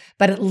needed,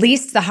 but at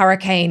least the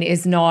hurricane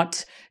is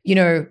not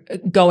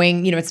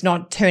it's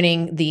not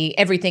turning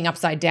everything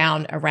upside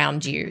down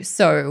around you.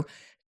 So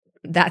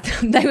that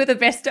they were the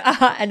best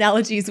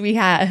analogies we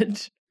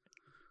had.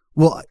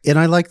 Well, and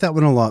I like that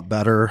one a lot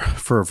better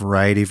for a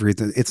variety of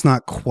reasons. It's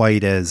not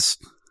quite as,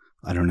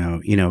 I don't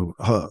know,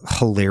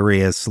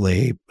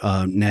 hilariously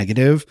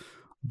negative,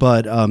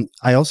 but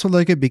I also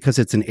like it because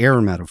it's an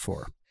air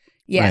metaphor.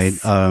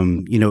 Yes.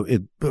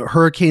 Right.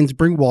 Hurricanes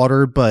bring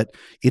water, but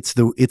it's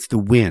the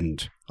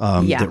wind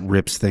that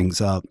rips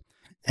things up.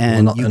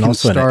 And you can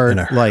also start in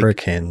a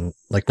hurricane,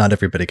 like not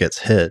everybody gets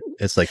hit.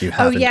 It's like you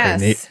have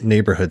entire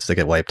neighborhoods that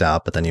get wiped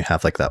out, but then you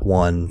have like that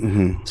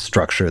one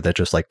structure that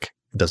just like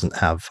doesn't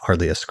have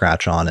hardly a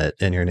scratch on it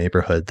in your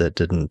neighborhood that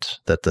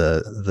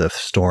the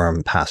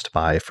storm passed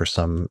by for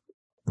some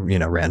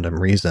random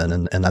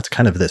reason, and that's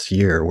kind of this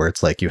year where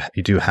it's like you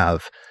do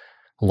have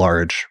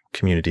large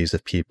communities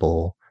of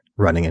people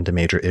running into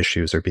major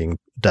issues or being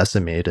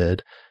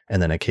decimated.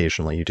 And then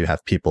occasionally you do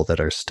have people that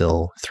are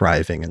still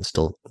thriving and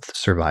still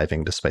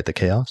surviving despite the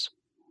chaos.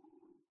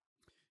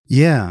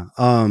 Yeah.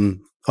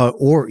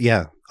 Or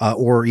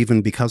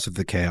even because of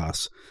the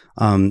chaos.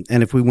 And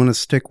if we want to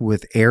stick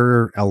with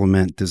air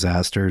element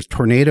disasters,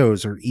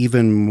 tornadoes are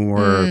even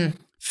more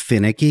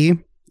finicky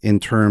in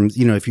terms,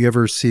 if you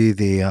ever see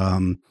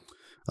the,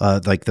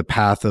 like the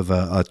path of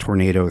a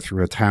tornado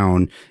through a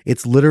town,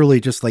 it's literally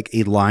just like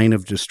a line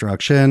of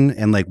destruction,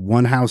 and like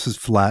one house is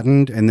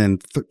flattened, and then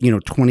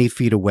 20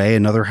 feet away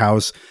another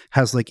house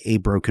has like a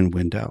broken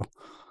window,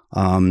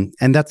 and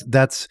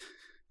that's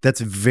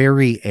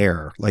very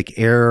air, like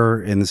air.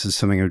 And this is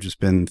something I've just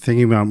been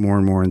thinking about more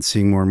and more and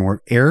seeing more and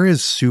more. Air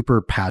is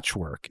super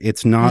patchwork.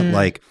 It's not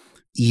like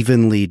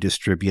evenly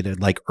distributed.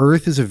 Like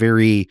Earth is a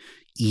very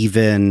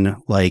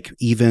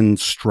even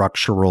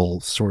structural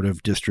sort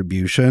of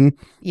distribution.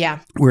 Yeah.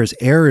 Whereas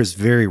air is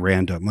very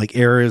random. Like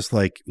air is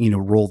like,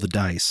 roll the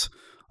dice.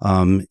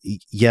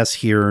 Yes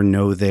here,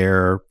 no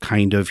there,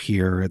 kind of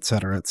here, et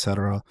cetera, et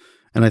cetera.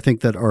 And I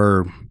think that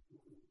our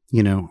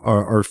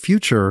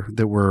future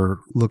that we're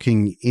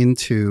looking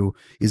into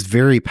is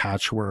very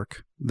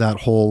patchwork.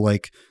 That whole,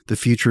 like the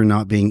future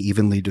not being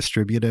evenly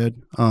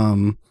distributed,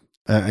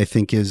 I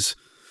think is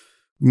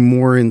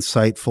more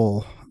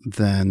insightful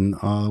than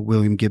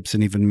William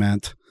Gibson even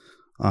meant.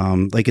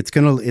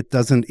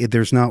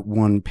 There's not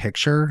one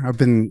picture. I've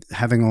been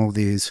having all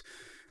these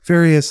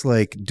various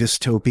like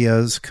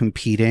dystopias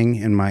competing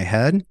in my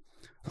head.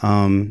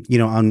 On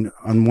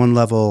one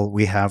level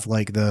we have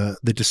like the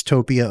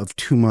dystopia of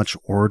too much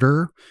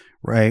order,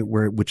 right?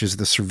 Which is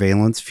the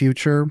surveillance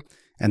future.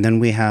 And then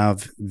we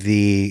have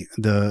the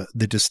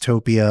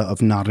dystopia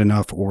of not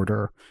enough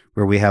order,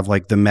 where we have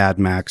like the Mad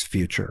Max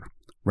future.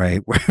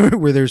 Right.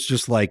 Where there's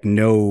just like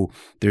and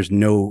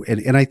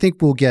I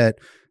think we'll get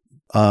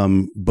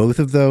both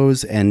of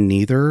those and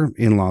neither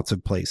in lots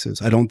of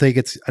places. I don't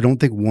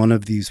think one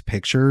of these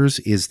pictures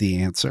is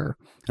the answer.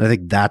 And I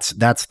think that's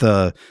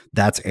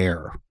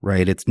air,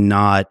 right? It's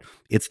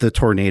the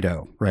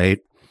tornado, right?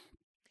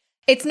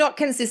 It's not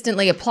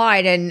consistently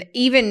applied. And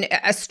even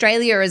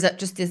Australia is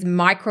just this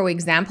micro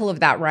example of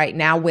that right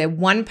now, where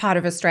one part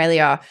of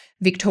Australia,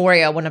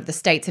 Victoria, one of the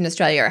states in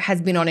Australia,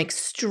 has been on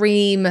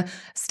extreme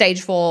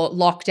stage 4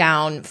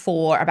 lockdown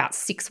for about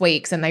 6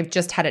 weeks, and they've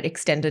just had it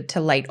extended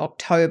to late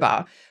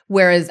October.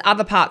 Whereas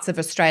other parts of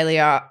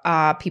Australia,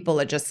 people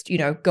are just,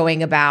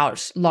 going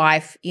about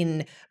life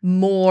in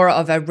more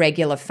of a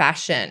regular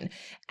fashion.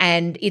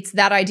 And it's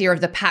that idea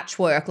of the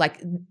patchwork, like,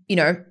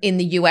 in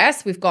the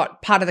US, we've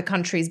got part of the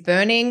country's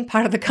burning,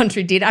 part of the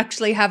country did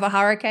actually have a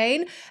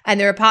hurricane, and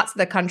there are parts of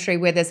the country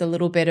where there's a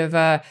little bit of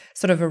a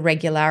sort of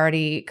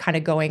irregularity kind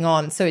of going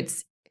on. So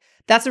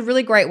that's a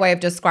really great way of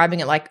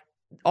describing it, like,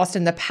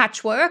 Austin, the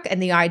patchwork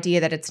and the idea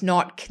that it's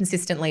not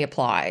consistently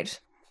applied.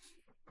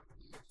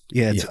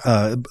 Yeah, it's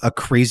a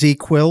crazy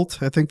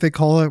quilt, I think they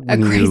call it.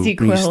 When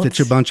you stitch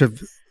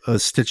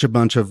a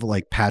bunch of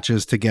like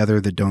patches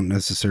together that don't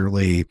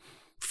necessarily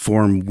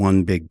form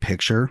one big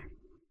picture.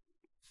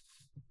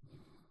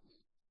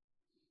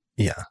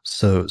 Yeah.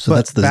 So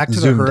that's the back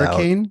to the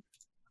hurricane.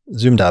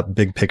 Zoomed out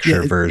big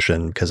picture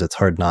version, because it's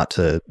hard not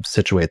to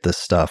situate this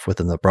stuff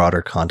within the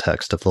broader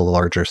context of the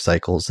larger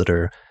cycles that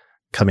are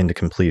coming to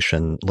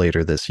completion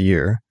later this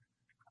year.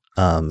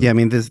 I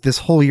mean, this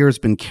whole year has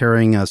been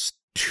carrying us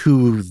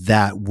to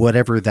that,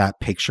 whatever that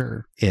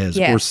picture is,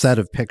 or Yes. set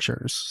of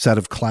pictures, set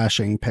of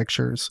clashing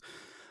pictures.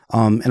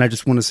 And I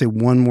just want to say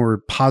one more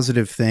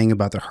positive thing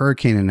about the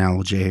hurricane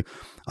analogy,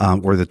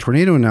 or the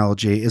tornado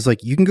analogy, is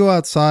like, you can go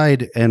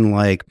outside and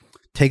like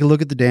take a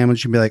look at the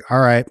damage and be like,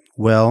 all right,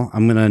 well,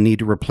 I'm going to need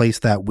to replace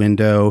that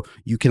window.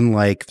 You can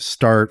like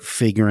start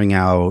figuring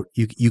out,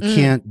 you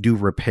can't do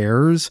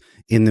repairs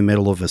in the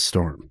middle of a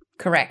storm.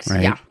 Correct.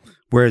 Right? Yeah.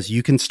 Whereas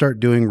you can start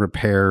doing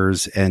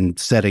repairs and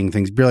setting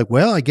things, be like,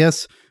 well, I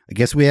guess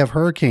we have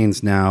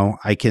hurricanes now.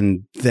 I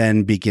can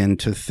then begin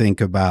to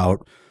think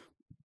about,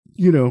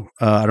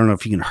 I don't know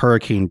if you can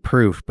hurricane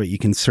proof, but you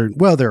can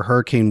there are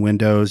hurricane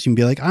windows. You can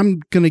be like, I'm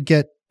going to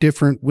get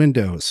different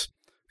windows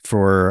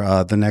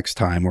for the next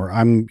time, or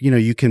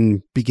you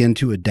can begin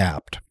to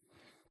adapt.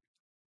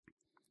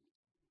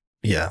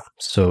 Yeah.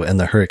 So, and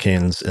the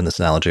hurricanes in this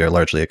analogy are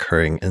largely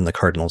occurring in the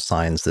cardinal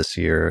signs this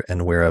year,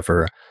 and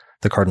wherever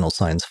the cardinal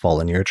signs fall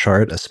in your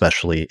chart,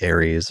 especially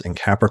Aries and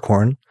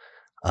Capricorn.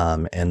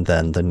 And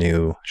then the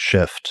new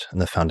shift in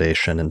the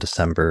foundation in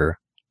December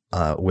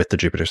with the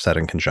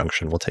Jupiter-Saturn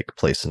conjunction will take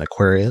place in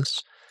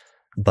Aquarius.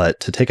 But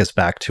to take us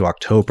back to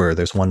October,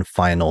 there's one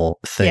final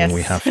thing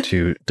we have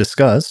to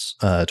discuss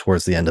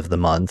towards the end of the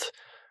month,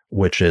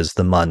 which is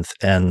the month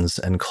ends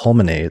and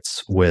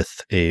culminates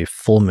with a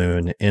full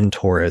moon in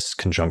Taurus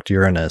conjunct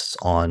Uranus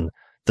on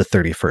the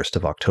 31st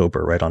of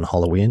October, right on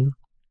Halloween.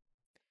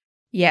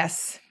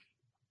 Yes.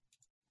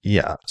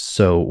 Yeah,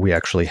 so we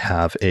actually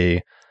have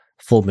a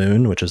full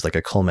moon, which is like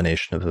a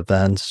culmination of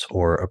events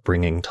or a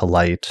bringing to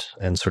light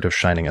and sort of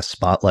shining a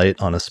spotlight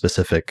on a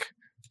specific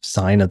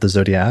sign of the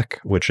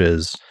zodiac, which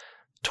is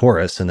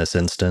Taurus in this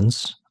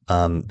instance.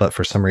 But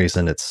for some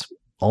reason, it's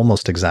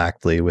almost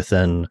exactly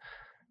within,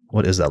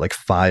 what is that, like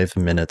 5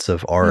 minutes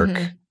of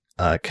arc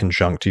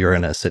conjunct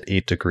Uranus at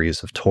 8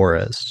 degrees of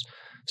Taurus.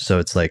 So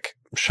it's like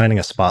shining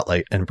a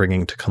spotlight and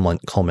bringing to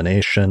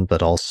culmination,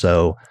 but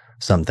also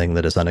something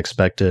that is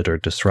unexpected or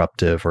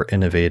disruptive or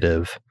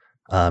innovative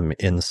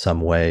in some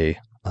way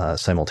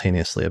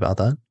simultaneously about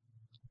that.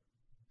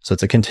 So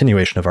it's a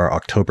continuation of our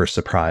October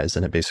surprise,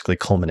 and it basically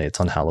culminates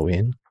on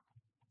Halloween.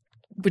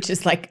 Which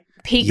is like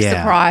peak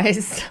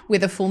surprise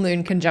with a full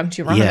moon conjunct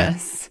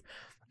Uranus.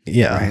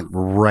 Yeah.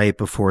 Right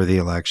before the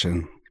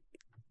election.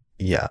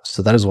 Yeah.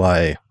 So that is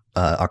why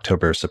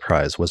October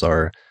surprise was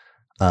our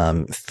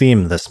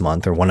theme this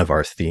month, or one of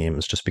our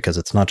themes, just because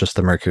it's not just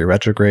the Mercury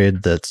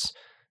retrograde that's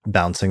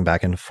bouncing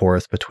back and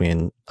forth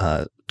between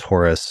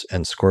Taurus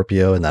and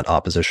Scorpio and that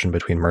opposition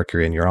between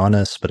Mercury and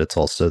Uranus, but it's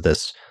also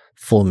this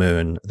full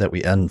moon that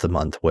we end the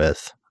month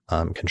with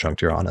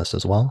conjunct Uranus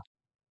as well.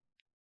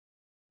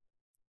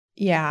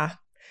 Yeah.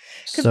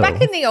 Because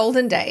back in the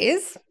olden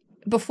days,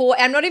 before,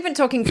 I'm not even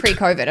talking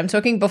pre-COVID, I'm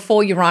talking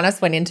before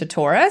Uranus went into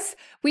Taurus,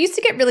 we used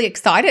to get really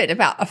excited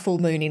about a full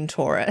moon in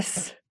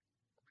Taurus.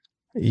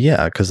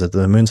 Yeah, because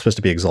the moon's supposed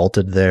to be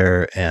exalted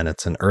there, and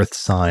it's an earth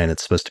sign.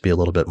 It's supposed to be a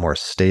little bit more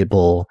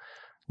stable,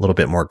 a little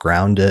bit more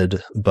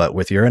grounded. But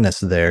with Uranus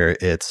there,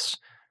 it's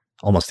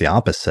almost the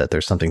opposite.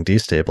 There's something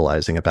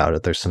destabilizing about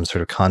it. There's some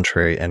sort of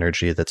contrary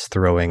energy that's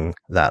throwing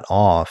that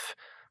off,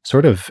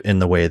 sort of in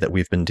the way that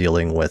we've been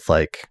dealing with,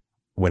 like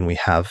when we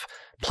have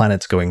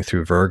planets going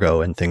through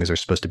Virgo and things are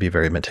supposed to be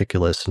very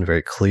meticulous and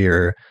very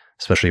clear,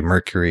 especially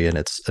Mercury and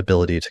its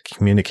ability to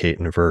communicate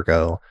in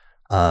Virgo.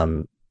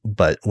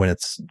 But when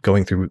it's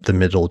going through the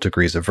middle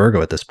degrees of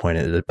Virgo at this point,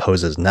 it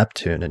opposes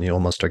Neptune, and you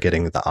almost are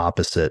getting the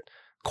opposite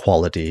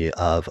quality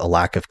of a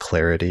lack of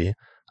clarity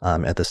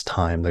at this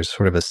time. There's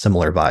sort of a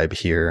similar vibe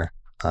here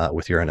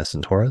with Uranus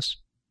and Taurus.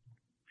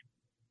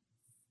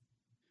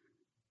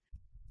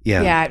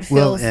 Yeah, it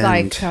feels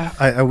like...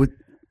 I would...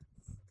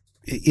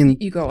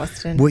 You go,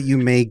 Austin. What you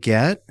may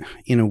get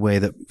in a way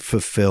that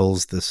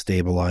fulfills the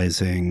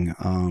stabilizing,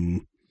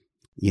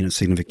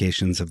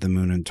 significations of the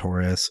moon in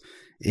Taurus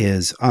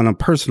is on a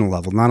personal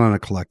level, not on a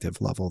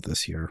collective level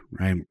this year,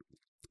 right?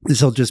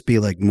 This will just be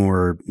like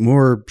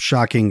more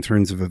shocking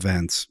turns of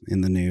events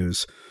in the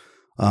news.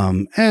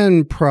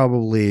 And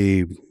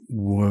probably,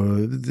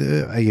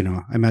 I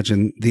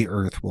imagine the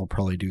Earth will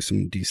probably do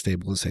some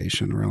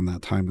destabilization around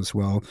that time as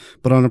well.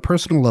 But on a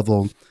personal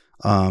level,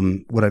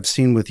 what I've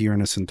seen with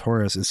Uranus and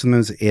Taurus is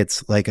sometimes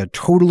it's like a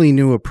totally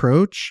new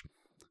approach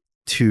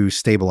to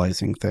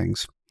stabilizing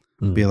things.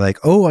 Be like,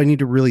 oh, I need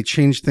to really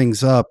change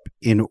things up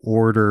in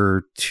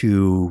order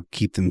to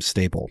keep them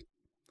stable,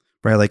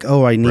 right? Like,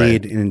 oh, I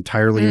need an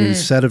entirely new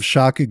set of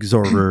shock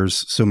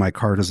absorbers so my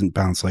car doesn't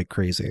bounce like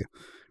crazy,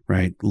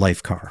 right?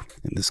 Life car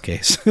in this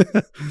case.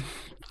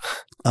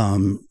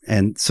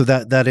 And so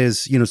that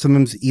is,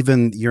 sometimes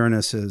even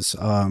Uranus is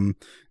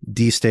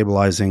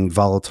destabilizing,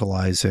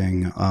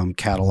 volatilizing,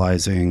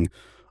 catalyzing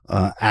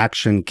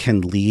action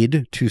can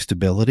lead to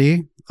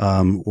stability,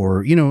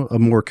 or, a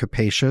more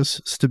capacious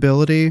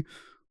stability,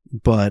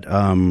 but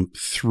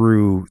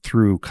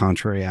through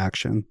contrary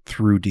action,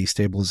 through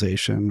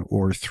destabilization,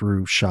 or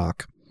through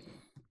shock.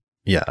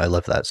 Yeah, I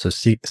love that. So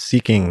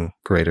seeking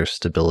greater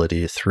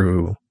stability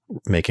through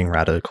making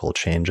radical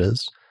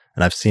changes.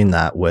 And I've seen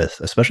that with,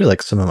 especially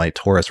like some of my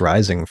Taurus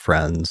rising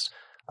friends,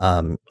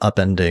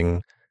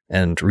 upending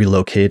and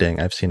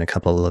relocating. I've seen a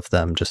couple of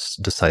them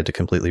just decide to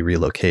completely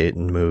relocate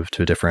and move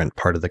to a different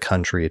part of the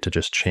country to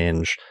just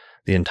change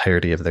the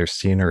entirety of their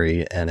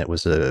scenery. And it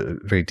was a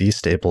very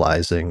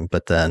destabilizing,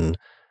 but then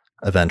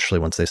eventually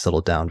once they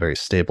settled down, very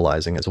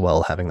stabilizing as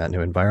well, having that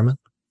new environment.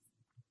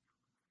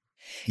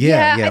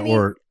 Yeah. I mean,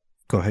 or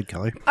go ahead,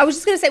 Kelly. I was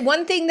just going to say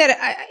one thing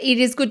that it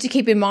is good to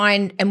keep in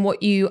mind, and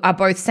what you are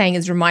both saying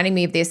is reminding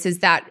me of this, is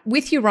that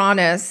with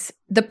Uranus,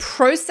 the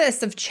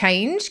process of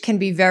change can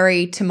be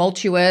very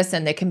tumultuous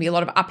and there can be a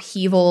lot of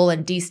upheaval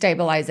and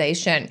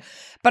destabilization.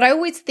 But I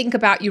always think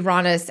about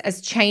Uranus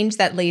as change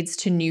that leads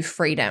to new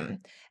freedom.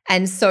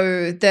 And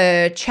so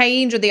the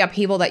change or the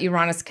upheaval that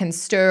Uranus can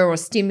stir or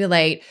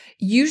stimulate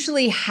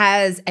usually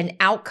has an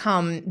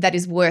outcome that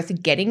is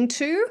worth getting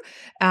to.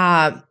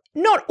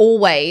 Not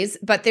always,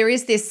 but there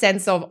is this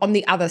sense of, on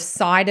the other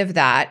side of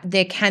that,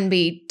 there can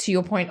be, to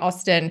your point,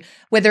 Austin,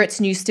 whether it's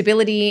new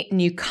stability,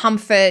 new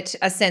comfort,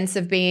 a sense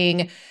of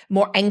being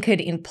more anchored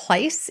in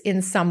place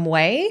in some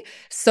way.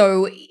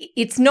 So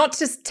it's not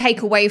to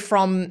take away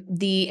from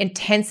the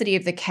intensity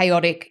of the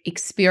chaotic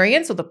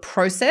experience or the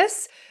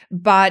process,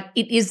 but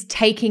it is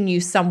taking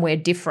you somewhere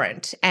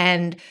different.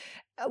 And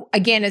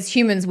again, as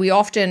humans, we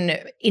often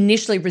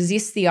initially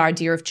resist the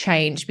idea of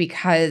change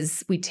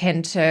because we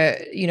tend to,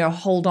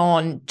 hold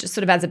on just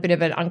sort of as a bit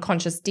of an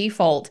unconscious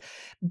default.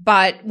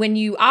 But when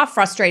you are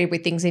frustrated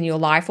with things in your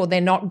life or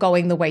they're not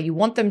going the way you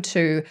want them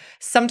to,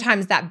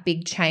 sometimes that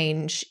big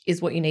change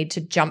is what you need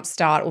to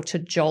jumpstart or to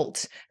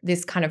jolt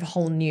this kind of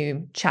whole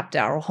new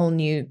chapter or whole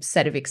new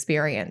set of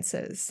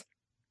experiences.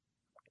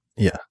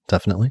 Yeah,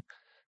 definitely.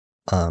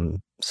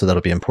 So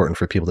that'll be important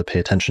for people to pay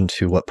attention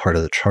to what part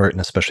of the chart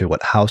and especially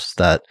what house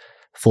that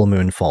full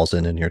moon falls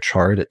in your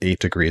chart at 8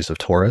 degrees of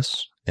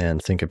Taurus,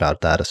 and think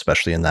about that,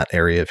 especially in that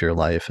area of your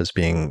life, as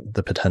being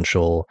the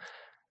potential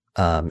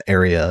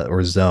area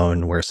or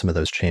zone where some of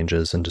those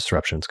changes and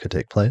disruptions could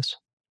take place.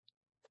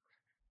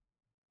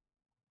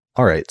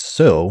 All right,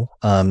 so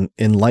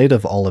in light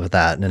of all of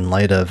that and in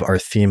light of our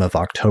theme of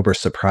October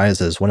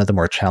surprises, one of the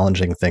more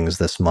challenging things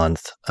this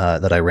month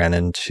that I ran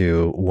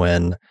into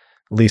when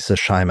Lisa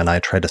Scheim and I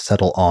tried to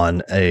settle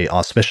on a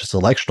auspicious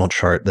electional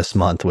chart this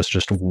month was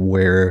just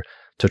where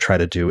to try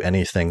to do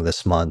anything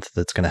this month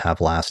that's going to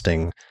have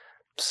lasting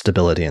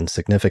stability and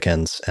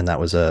significance. And that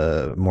was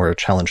a more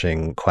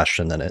challenging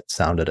question than it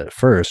sounded at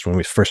first when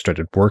we first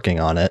started working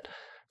on it.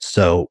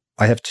 So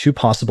I have 2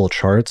 possible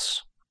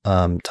charts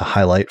to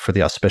highlight for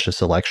the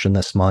auspicious election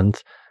this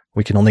month.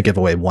 We can only give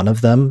away one of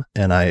them,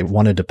 and I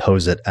wanted to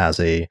pose it as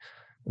a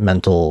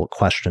mental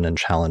question and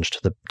challenge to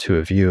the 2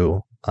 of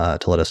you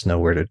to let us know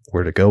where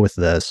to go with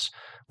this.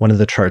 One of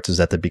the charts is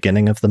at the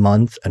beginning of the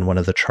month, and one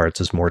of the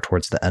charts is more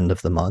towards the end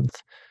of the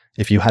month.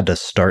 If you had to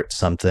start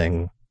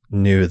something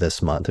new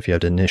this month, if you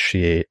had to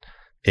initiate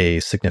a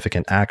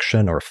significant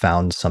action or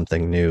found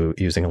something new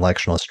using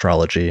electional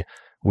astrology,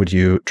 would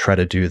you try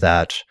to do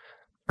that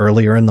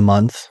earlier in the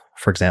month,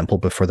 for example,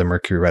 before the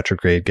Mercury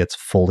retrograde gets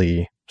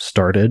fully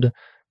started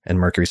and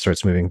Mercury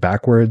starts moving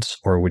backwards,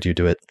 or would you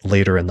do it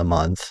later in the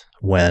month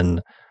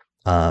when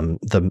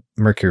the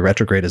Mercury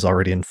retrograde is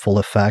already in full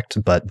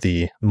effect, but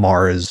the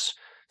Mars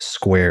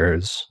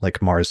squares,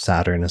 like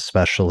Mars-Saturn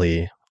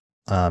especially,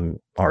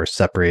 are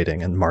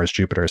separating, and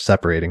Mars-Jupiter are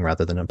separating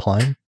rather than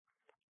applying?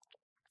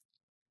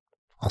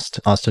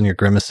 Austin, you're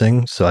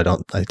grimacing, so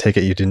I take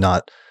it you do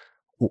not,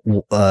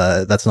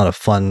 that's not a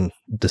fun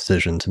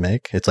decision to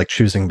make. It's like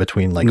choosing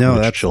between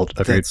which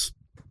children.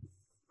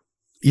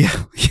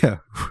 Yeah.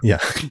 Yeah.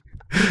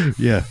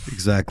 Yeah,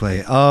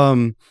 exactly.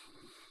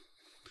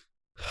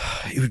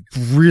 It would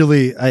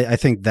really, I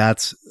think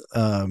that's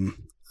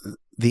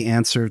the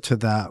answer to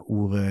that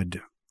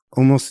would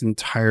almost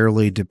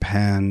entirely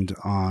depend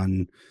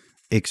on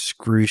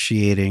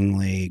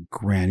excruciatingly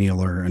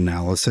granular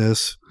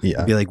analysis. Yeah.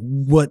 It'd be like,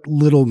 what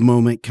little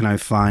moment can I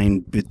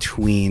find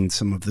between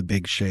some of the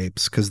big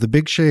shapes? Because the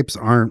big shapes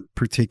aren't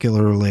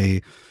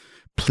particularly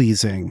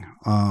pleasing,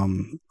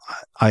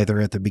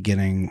 either at the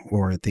beginning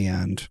or at the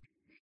end.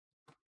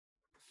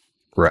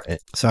 Right.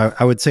 So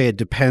I would say it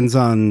depends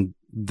on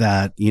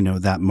that,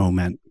 that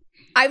moment.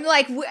 I'm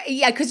like,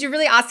 yeah, because you're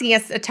really asking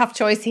us a tough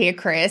choice here,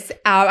 Chris.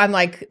 I'm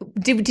like,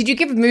 did you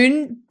give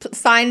moon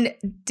sign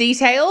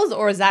details,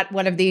 or is that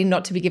one of the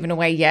not to be given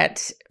away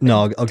yet?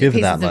 No, I'll give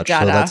it that much.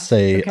 So let's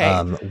say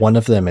one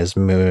of them is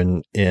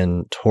moon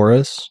in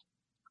Taurus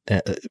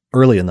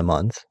early in the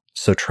month,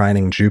 so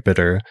trining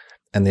Jupiter,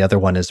 and the other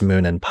one is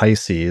moon in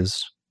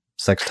Pisces,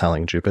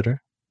 sextiling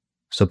Jupiter.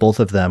 So both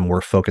of them were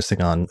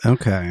focusing on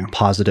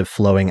positive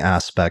flowing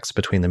aspects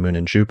between the moon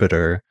and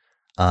Jupiter.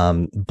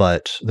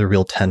 But the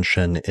real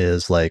tension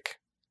is like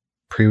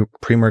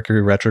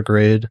pre-Mercury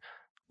retrograde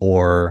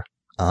or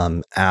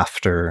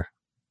after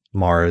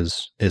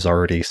Mars is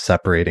already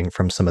separating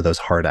from some of those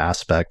hard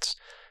aspects.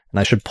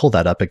 And I should pull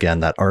that up again,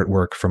 that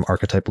artwork from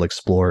Archetypal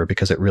Explorer,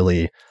 because it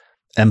really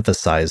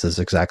emphasizes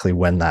exactly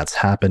when that's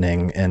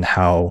happening and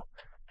how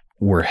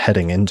we're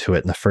heading into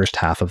it in the first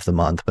half of the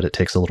month, but it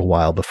takes a little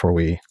while before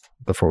we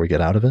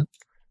get out of it.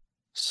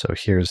 So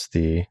here's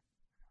the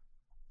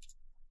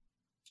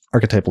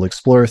Archetypal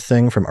Explorer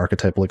thing from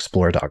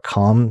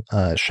archetypalexplorer.com.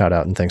 Shout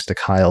out and thanks to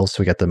Kyle.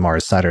 So we get the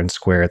Mars-Saturn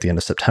square at the end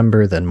of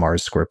September, then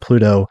Mars square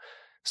Pluto,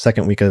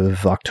 second week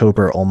of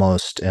October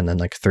almost, and then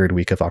like third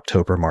week of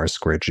October, Mars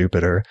square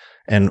Jupiter.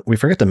 And we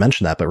forget to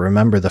mention that, but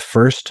remember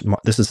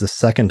this is the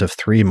second of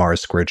 3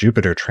 Mars square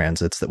Jupiter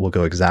transits that will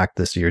go exact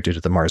this year due to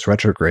the Mars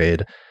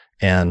retrograde.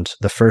 And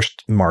the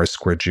first Mars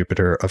square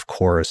Jupiter, of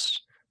course,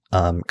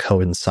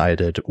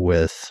 coincided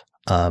with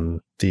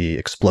the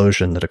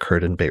explosion that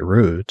occurred in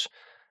Beirut,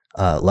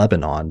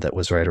 Lebanon, that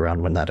was right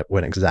around when that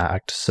went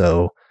exact.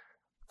 So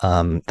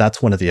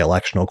that's one of the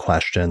electional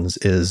questions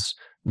is,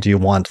 do you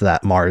want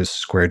that Mars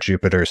square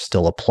Jupiter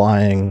still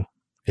applying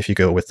if you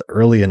go with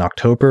early in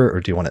October, or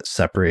do you want it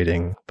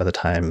separating by the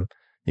time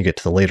you get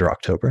to the later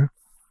October?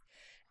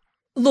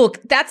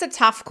 Look, that's a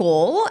tough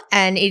call,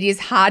 and it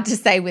is hard to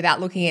say without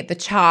looking at the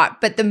chart,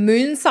 but the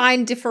moon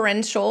sign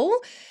differential,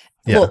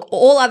 look,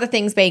 all other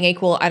things being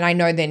equal, and I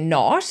know they're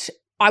not,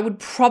 I would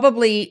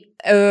probably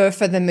err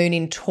for the moon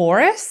in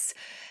Taurus.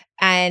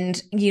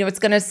 And, it's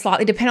going to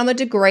slightly depend on the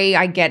degree,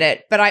 I get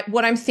it. But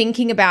what I'm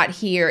thinking about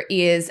here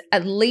is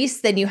at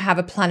least then you have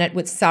a planet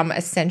with some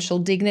essential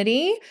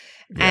dignity.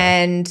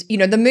 Yeah. And,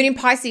 the moon in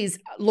Pisces,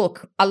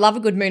 look, I love a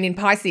good moon in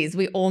Pisces.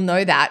 We all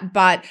know that.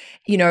 But,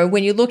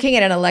 when you're looking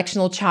at an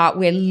electional chart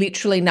where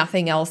literally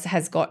nothing else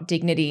has got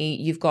dignity,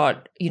 you've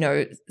got,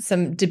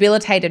 some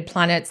debilitated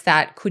planets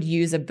that could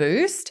use a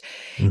boost.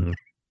 Mm-hmm.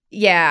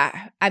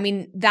 Yeah. I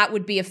mean, that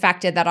would be a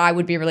factor that I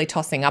would be really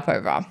tossing up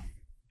over.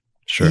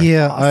 Sure.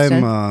 Yeah,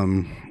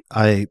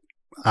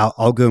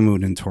 I'll go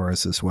moon in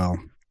Taurus as well.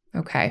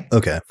 Okay,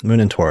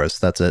 moon in Taurus,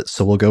 that's it.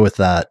 So we'll go with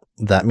that.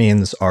 That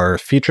means our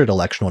featured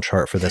electional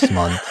chart for this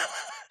month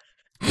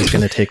is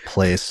going to take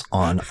place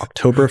on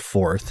October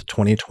 4th,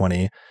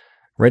 2020,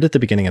 right at the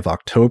beginning of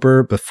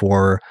October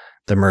before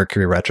the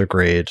Mercury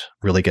retrograde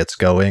really gets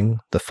going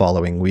the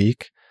following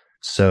week.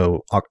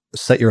 So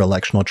set your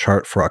electional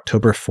chart for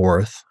October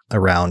 4th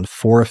around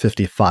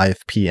 4:55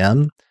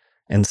 p.m.,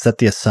 and set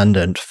the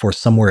ascendant for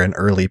somewhere in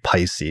early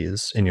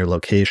Pisces in your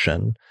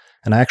location.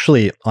 And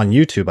actually, on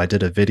YouTube, I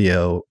did a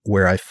video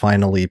where I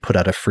finally put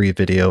out a free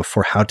video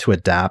for how to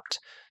adapt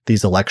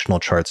these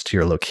electional charts to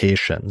your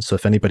location. So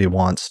if anybody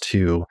wants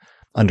to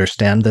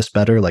understand this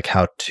better, like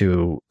how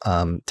to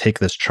take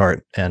this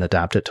chart and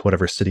adapt it to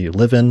whatever city you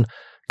live in,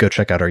 go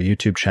check out our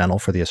YouTube channel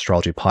for the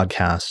Astrology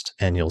podcast,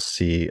 and you'll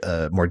see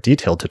a more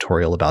detailed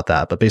tutorial about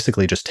that. But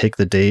basically, just take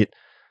the date,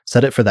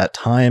 set it for that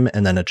time,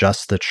 and then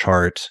adjust the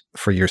chart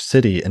for your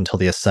city until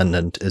the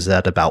ascendant is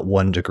at about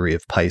 1 degree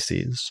of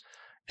Pisces.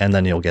 And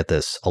then you'll get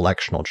this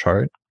electional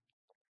chart.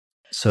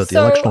 So the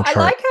electional chart,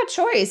 I like our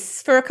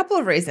choice for a couple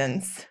of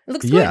reasons. It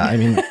looks good. Yeah, I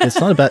mean, it's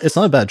not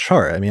a bad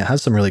chart. I mean, it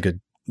has some really good,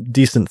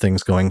 decent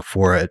things going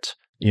for it,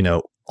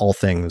 all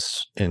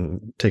things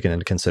taken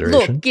into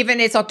consideration. Look, given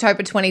it's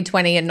October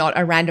 2020 and not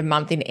a random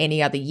month in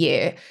any other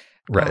year.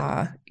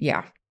 Right.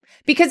 Yeah.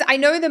 Because I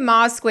know the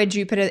Mars square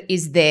Jupiter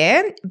is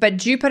there, but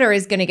Jupiter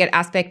is going to get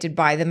aspected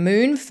by the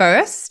moon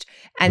first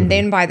and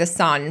then by the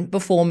sun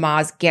before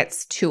Mars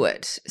gets to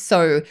it.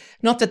 So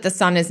not that the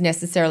sun is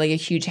necessarily a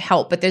huge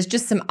help, but there's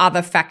just some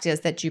other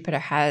factors that Jupiter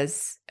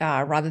has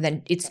rather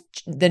than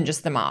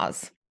just the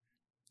Mars.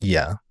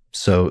 Yeah.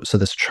 So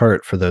this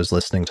chart, for those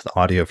listening to the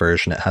audio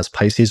version, it has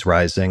Pisces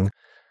rising,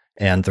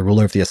 and the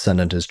ruler of the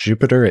ascendant is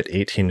Jupiter at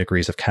 18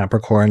 degrees of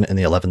Capricorn in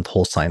the 11th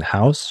whole sign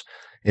house.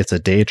 It's a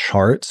day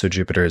chart, so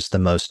Jupiter is the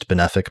most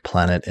benefic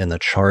planet in the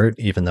chart,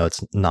 even though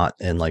it's not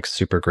in like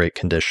super great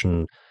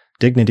condition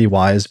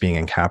dignity-wise, being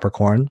in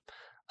Capricorn.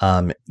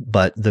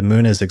 But the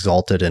moon is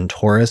exalted in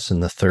Taurus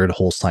in the 3rd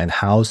whole sign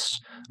house,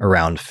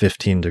 around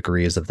 15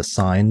 degrees of the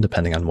sign,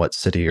 depending on what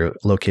city you're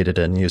located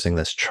in using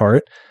this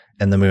chart.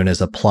 And the moon is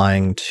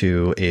applying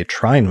to a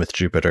trine with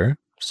Jupiter.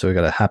 So we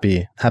got a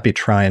happy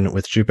trine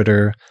with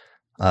Jupiter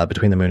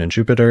between the moon and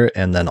Jupiter.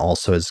 And then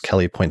also, as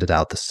Kelly pointed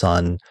out, the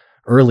sun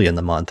early in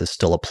the month is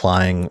still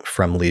applying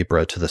from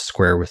Libra to the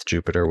square with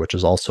Jupiter, which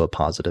is also a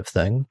positive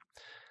thing.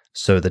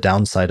 So the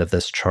downside of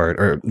this chart,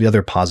 or the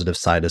other positive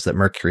side, is that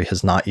Mercury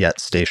has not yet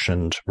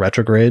stationed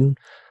retrograde.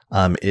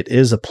 It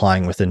is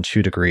applying within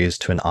 2 degrees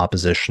to an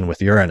opposition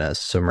with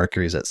Uranus. So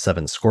Mercury's at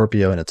 7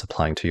 Scorpio and it's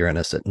applying to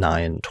Uranus at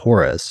 9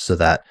 Taurus. So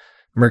that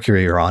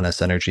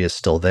Mercury-Uranus energy is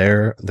still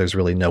there. There's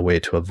really no way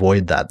to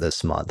avoid that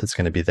this month. It's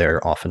going to be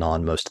there off and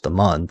on most of the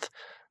month.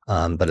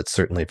 But it's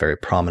certainly very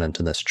prominent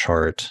in this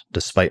chart,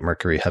 despite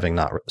Mercury having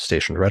not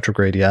stationed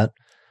retrograde yet.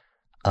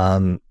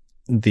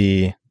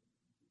 The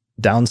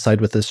downside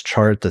with this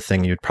chart, the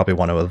thing you'd probably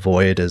want to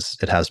avoid, is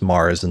it has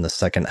Mars in the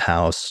 2nd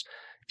house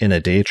in a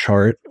day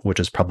chart, which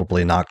is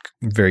probably not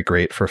very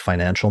great for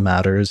financial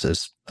matters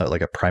as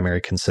like a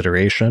primary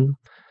consideration.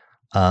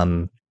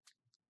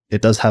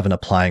 It does have an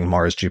applying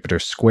Mars-Jupiter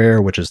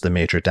square, which is the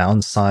major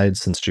downside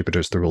since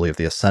Jupiter's the ruler of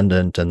the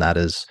ascendant, and that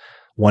is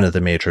one of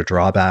the major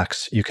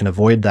drawbacks. You can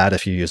avoid that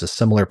if you use a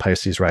similar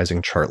Pisces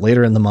rising chart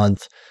later in the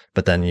month,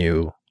 but then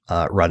you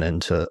run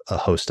into a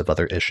host of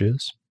other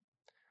issues.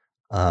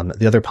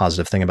 The other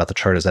positive thing about the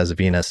chart is as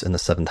Venus in the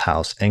 7th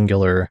house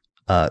angular,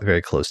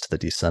 very close to the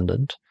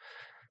descendant.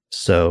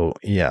 So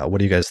yeah, what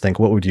do you guys think?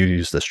 What would you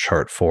use this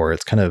chart for?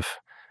 It's kind of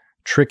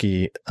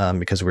tricky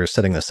because we're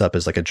setting this up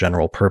as like a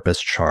general purpose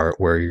chart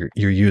where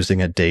you're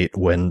using a date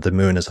when the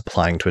moon is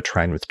applying to a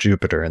trine with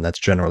Jupiter, and that's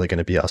generally going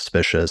to be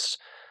auspicious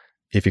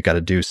if you've got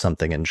to do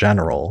something in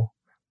general.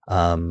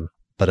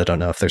 But I don't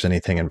know if there's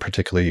anything in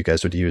particular you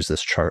guys would use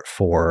this chart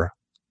for.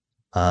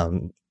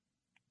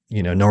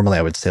 Normally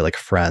I would say like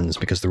friends,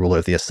 because the ruler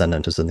of the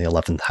ascendant is in the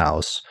 11th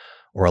house,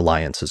 or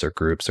alliances or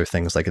groups or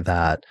things like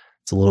that.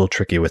 It's a little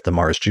tricky with the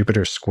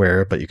Mars-Jupiter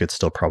square, but you could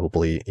still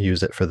probably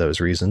use it for those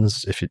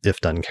reasons if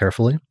done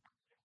carefully.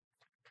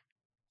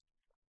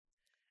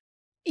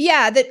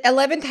 Yeah, the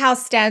 11th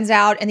house stands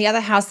out, and the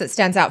other house that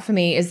stands out for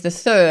me is the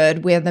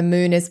third, where the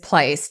moon is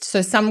placed.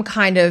 So some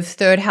kind of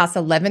third house,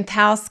 11th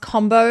house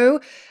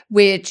combo,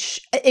 which,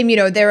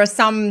 there are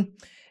some,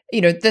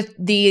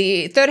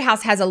 the third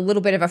house has a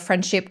little bit of a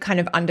friendship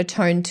kind of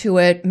undertone to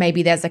it.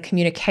 Maybe there's a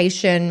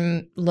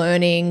communication,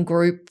 learning,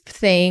 group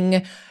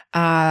thing.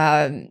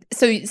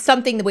 So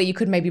something where you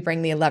could maybe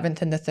bring the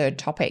 11th and the third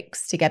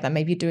topics together.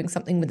 Maybe you're doing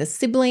something with a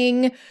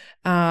sibling.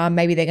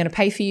 Maybe they're going to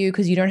pay for you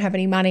because you don't have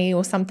any money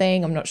or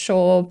something. I'm not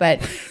sure,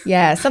 but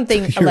yeah,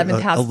 something 11th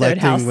house, third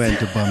house. When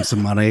to bum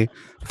some money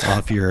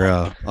off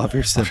your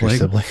sibling.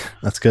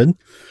 That's good.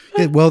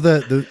 Yeah, well,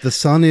 the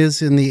sun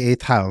is in the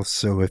 8th house,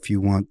 so if you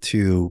want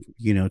to,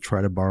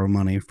 try to borrow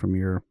money from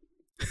your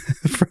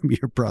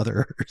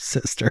brother or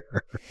sister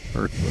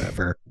or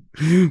whoever.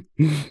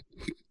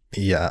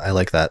 Yeah, I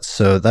like that.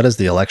 So that is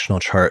the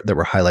electional chart that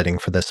we're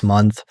highlighting for this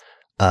month.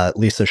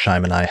 Lisa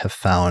Scheim and I have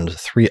found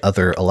 3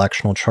 other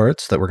electional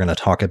charts that we're going to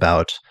talk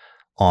about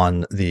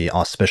on the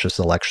Auspicious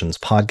Elections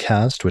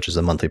podcast, which is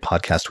a monthly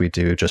podcast we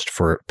do just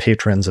for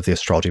patrons of the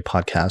Astrology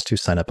podcast who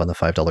sign up on the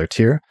 $5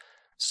 tier.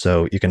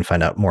 So you can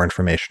find out more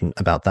information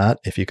about that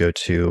if you go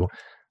to,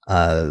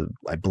 I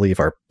believe,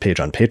 our page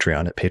on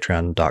Patreon at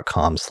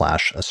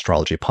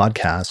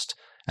patreon.com/astrologypodcast.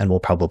 And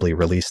we'll probably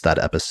release that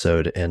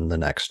episode in the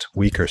next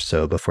week or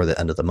so before the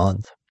end of the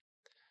month.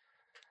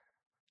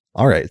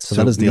 All right, so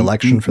that is the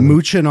election for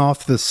mooching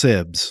off the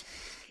Sibs.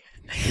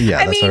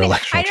 Yeah, that's our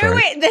electional chart.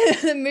 I know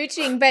the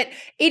mooching, but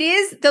it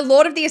is the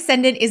Lord of the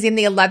Ascendant is in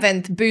the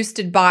 11th,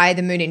 boosted by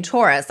the moon in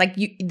Taurus. Like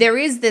there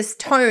is this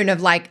tone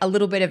of like a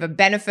little bit of a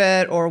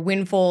benefit or a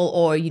windfall,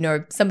 or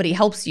somebody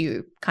helps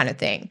you kind of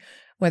thing,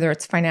 whether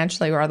it's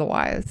financially or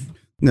otherwise.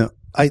 No.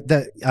 I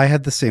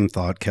had the same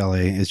thought,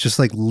 Kelly. It's just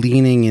like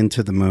leaning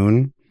into the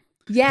moon.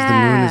 Yeah. The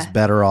moon is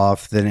better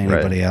off than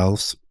anybody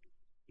else.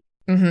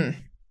 Mm-hmm.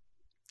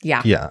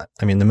 Yeah. Yeah.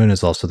 I mean, the moon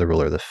is also the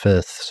ruler of the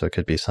 5th, so it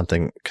could be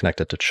something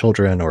connected to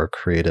children or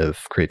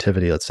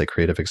creativity, let's say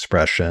creative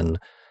expression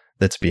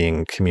that's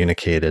being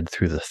communicated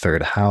through the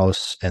 3rd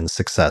house, and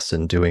success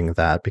in doing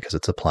that because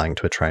it's applying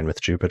to a trine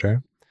with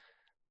Jupiter.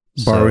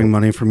 Borrowing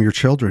money from your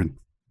children.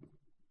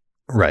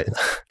 Right.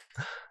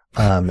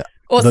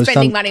 Or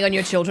spending money on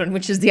your children,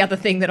 which is the other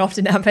thing that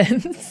often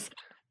happens.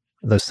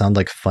 Those sound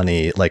like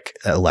funny, like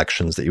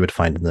elections that you would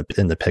find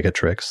in the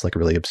Pigatrix, like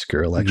really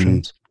obscure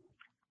elections. Mm-hmm.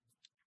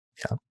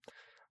 Yeah.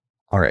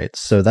 All right.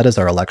 So that is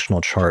our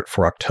electional chart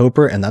for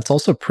October, and that's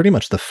also pretty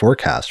much the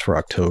forecast for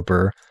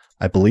October,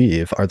 I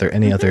believe. Are there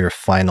any other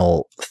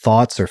final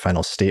thoughts or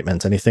final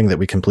statements? Anything that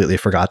we completely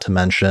forgot to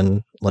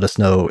mention? Let us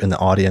know in the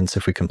audience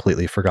if we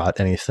completely forgot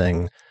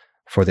anything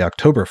for the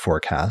October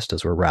forecast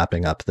as we're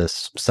wrapping up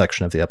this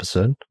section of the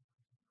episode.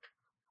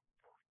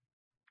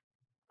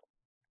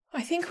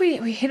 I think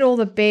we hit all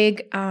the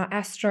big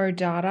astro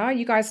data.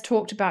 You guys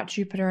talked about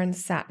Jupiter and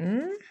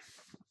Saturn.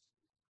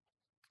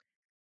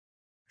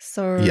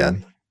 So yeah,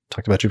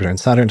 talked about Jupiter and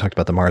Saturn, talked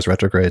about the Mars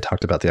retrograde,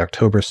 talked about the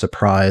October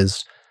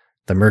surprise,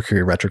 the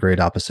Mercury retrograde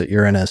opposite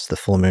Uranus, the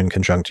full moon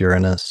conjunct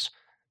Uranus.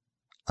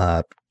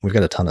 We've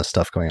got a ton of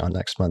stuff going on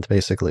next month,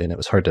 basically, and it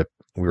was hard to.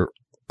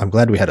 I'm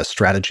glad we had a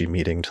strategy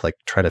meeting to like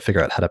try to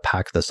figure out how to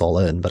pack this all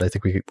in, but I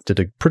think we did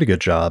a pretty good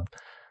job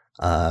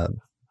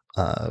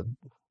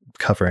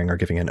covering or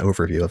giving an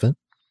overview of it.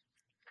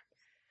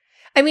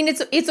 I mean,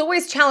 it's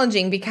always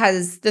challenging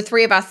because the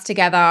 3 of us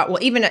together, or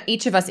even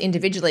each of us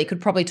individually,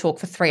 could probably talk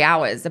for 3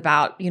 hours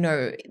about,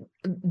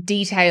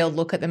 detailed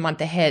look at the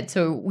month ahead.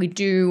 So we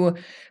do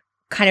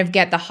kind of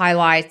get the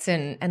highlights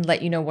and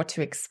let you know what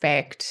to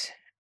expect.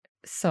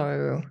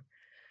 So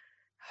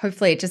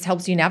hopefully it just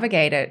helps you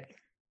navigate it.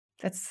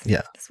 That's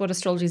what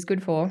astrology is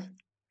good for.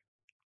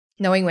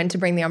 Knowing when to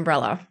bring the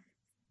umbrella.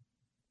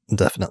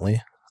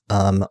 Definitely.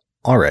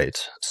 All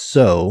right.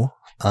 So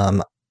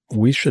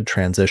we should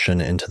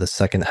transition into the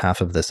second half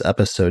of this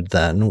episode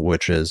then,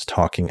 which is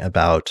talking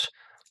about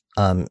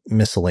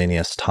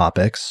miscellaneous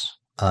topics.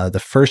 The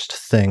first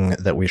thing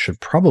that we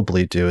should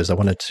probably do is I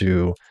wanted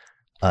to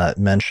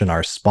mention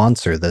our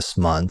sponsor this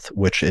month,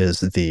 which is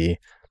the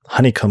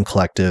Honeycomb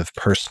Collective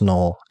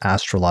Personal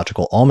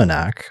Astrological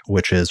Almanac,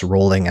 which is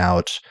rolling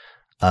out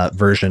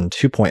version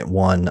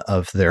 2.1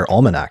 of their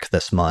almanac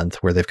this month,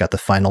 where they've got the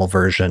final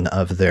version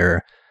of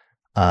their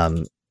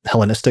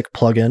Hellenistic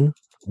plugin,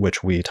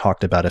 which we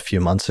talked about a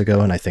few months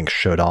ago and I think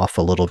showed off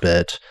a little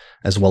bit,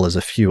 as well as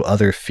a few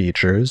other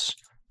features.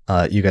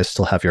 You guys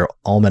still have your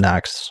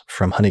almanacs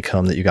from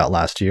Honeycomb that you got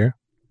last year?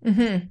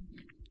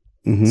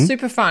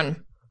 Super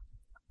fun.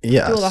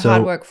 Yeah. Do all the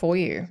hard work for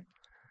you.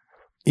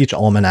 Each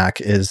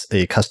almanac is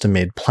a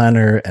custom-made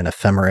planner and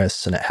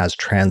ephemeris, and it has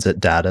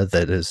transit data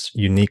that is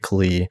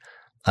uniquely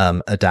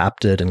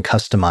adapted and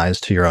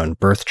customized to your own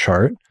birth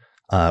chart,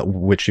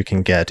 which you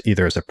can get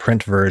either as a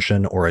print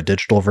version or a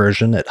digital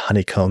version at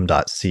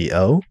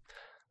honeycomb.co.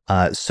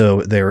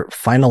 So they're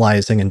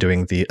finalizing and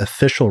doing the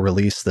official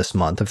release this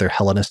month of their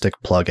Hellenistic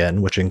plugin,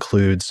 which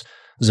includes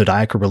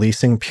zodiacal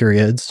releasing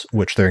periods,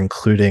 which they're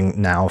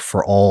including now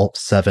for all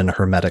 7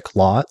 hermetic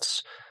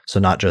lots. So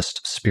not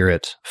just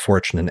Spirit,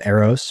 Fortune, and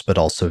Eros, but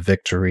also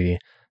Victory,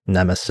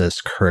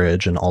 Nemesis,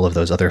 Courage, and all of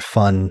those other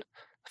fun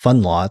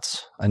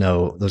lots. I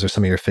know those are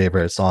some of your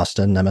favorites,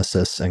 Austin,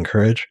 Nemesis, and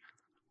Courage.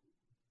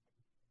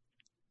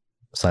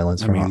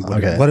 Silence.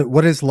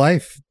 What is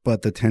life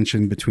but the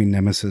tension between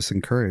Nemesis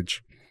and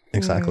Courage?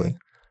 Exactly.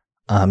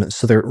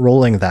 So they're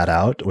rolling that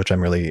out, which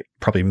I'm really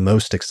probably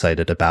most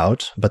excited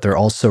about, but they're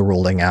also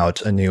rolling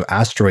out a new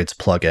asteroids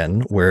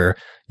plugin where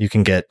you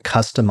can get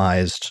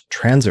customized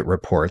transit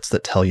reports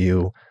that tell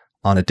you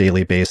on a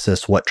daily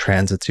basis what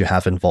transits you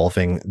have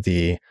involving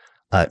the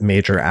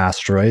major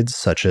asteroids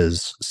such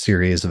as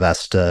Ceres,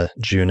 Vesta,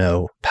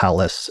 Juno,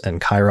 Pallas,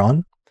 and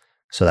Chiron.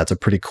 So that's a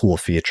pretty cool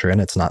feature,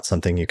 and it's not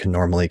something you can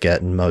normally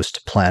get in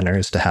most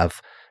planners, to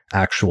have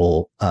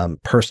actual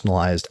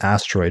personalized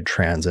asteroid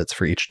transits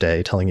for each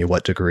day, telling you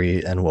what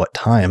degree and what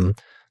time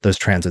those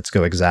transits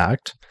go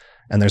exact.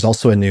 And there's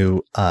also a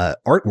new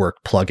artwork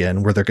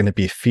plugin where they're going to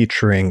be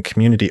featuring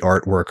community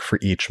artwork for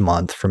each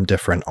month from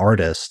different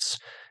artists.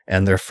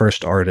 And their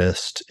first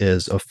artist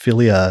is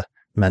Ophelia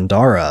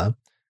Mandara,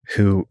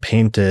 who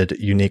painted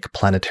unique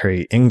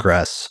planetary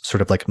ingress,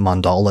 sort of like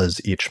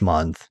mandalas each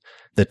month,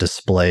 that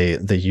display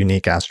the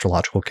unique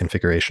astrological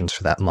configurations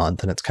for that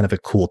month. And it's kind of a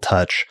cool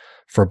touch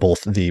for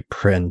both the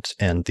print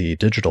and the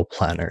digital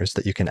planners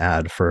that you can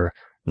add for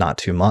not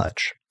too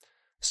much.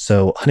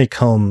 So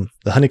the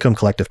Honeycomb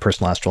Collective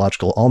Personal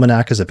Astrological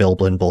Almanac is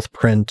available in both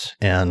print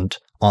and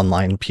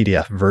online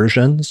PDF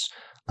versions.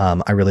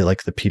 I really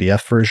like the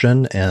PDF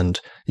version, and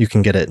you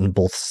can get it in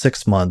both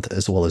 6-month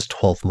as well as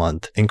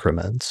 12-month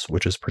increments,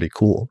 which is pretty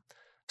cool.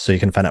 So you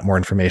can find out more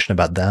information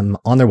about them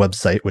on their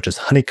website, which is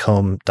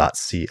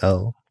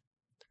honeycomb.co.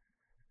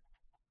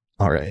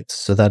 All right,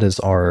 so that is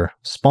our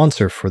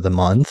sponsor for the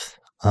month.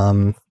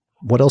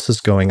 What else is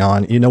going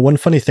on? One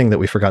funny thing that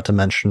we forgot to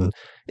mention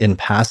in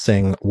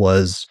passing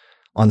was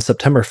on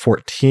September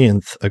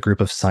 14th, a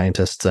group of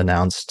scientists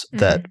announced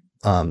that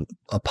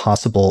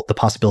the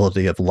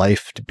possibility of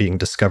life being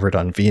discovered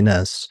on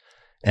Venus.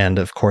 And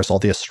of course, all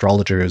the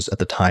astrologers at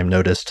the time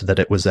noticed that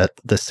it was at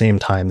the same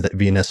time that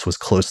Venus was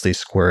closely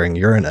squaring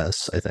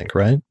Uranus, I think,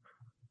 right?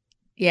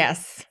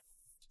 Yes.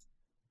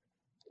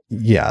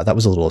 Yeah, that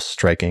was a little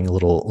striking, a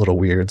little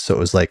weird. So it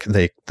was like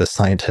the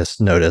scientists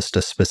noticed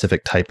a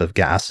specific type of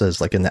gases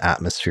like in the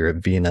atmosphere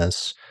of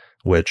Venus,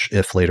 which,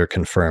 if later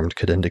confirmed,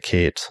 could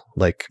indicate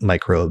like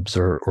microbes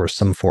or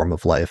some form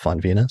of life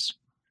on Venus.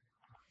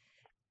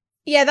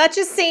 Yeah, that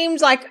just seemed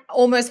like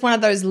almost one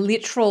of those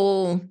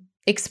literal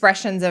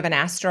expressions of an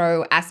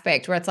astro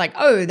aspect where it's like,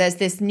 oh, there's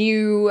this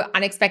new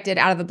unexpected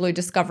out of the blue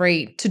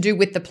discovery to do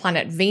with the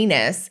planet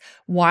Venus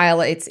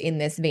while it's in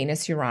this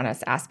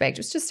Venus-Uranus aspect.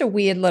 It's just a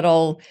weird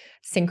little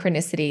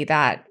synchronicity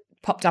that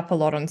popped up a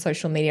lot on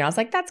social media. I was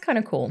like, that's kind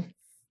of cool.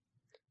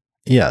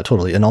 Yeah,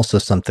 totally. And also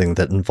something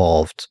that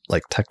involved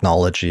like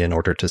technology in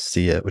order to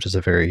see it, which is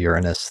a very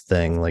Uranus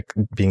thing, like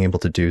being able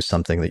to do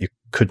something that you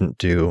couldn't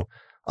do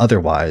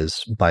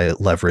otherwise by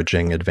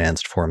leveraging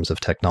advanced forms of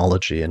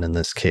technology. And in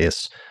this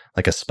case,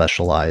 like a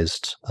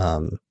specialized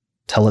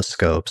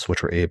telescopes,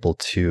 which were able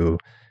to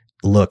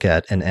look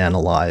at and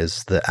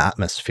analyze the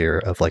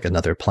atmosphere of like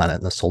another planet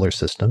in the solar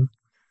system.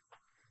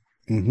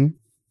 Mm-hmm.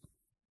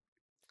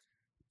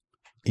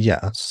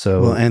 Yeah.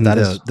 So and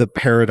the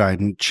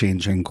paradigm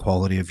changing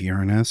quality of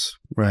Uranus,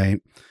 right?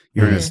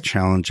 Uranus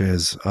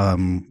challenges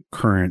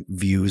current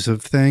views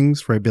of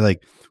things, right? Be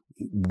like,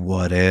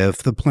 what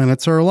if the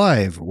planets are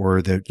alive,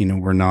 or that,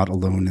 we're not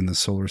alone in the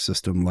solar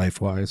system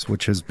life-wise,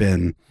 which has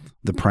been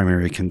the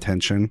primary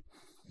contention.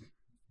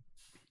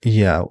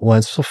 Yeah, well,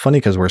 it's so funny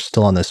because we're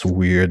still on this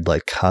weird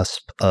like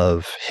cusp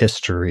of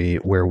history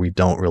where we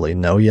don't really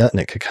know yet,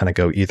 and it could kind of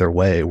go either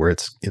way, where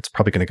it's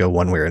probably going to go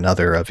one way or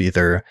another, of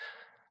either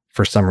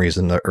for some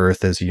reason the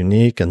Earth is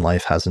unique and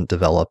life hasn't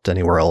developed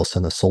anywhere else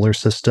in the solar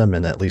system,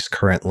 and at least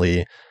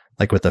currently,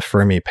 like with the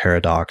Fermi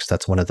paradox,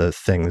 that's one of the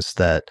things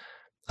that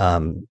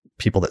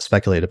people that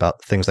speculate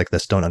about things like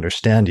this don't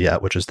understand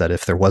yet, which is that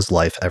if there was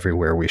life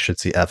everywhere, we should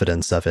see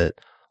evidence of it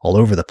all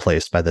over the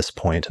place by this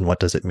point. And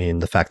what does it mean,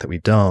 the fact that we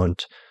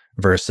don't,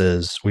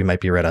 versus we might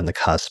be right on the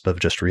cusp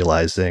of just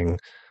realizing,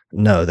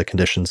 no, the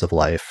conditions of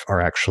life are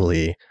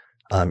actually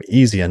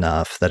easy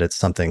enough that it's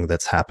something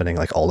that's happening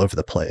like all over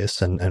the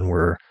place. And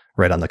we're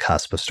right on the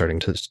cusp of starting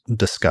to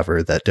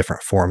discover that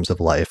different forms of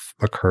life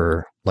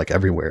occur like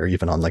everywhere,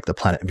 even on like the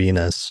planet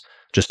Venus,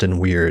 just in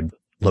weird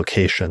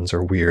locations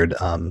or weird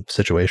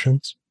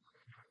situations.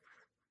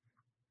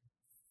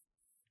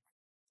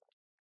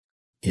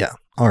 Yeah.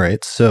 All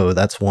right. So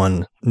that's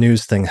one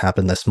news thing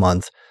happened this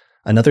month.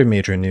 Another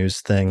major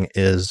news thing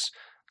is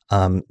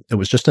it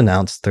was just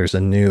announced there's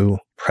a new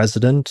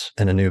president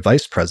and a new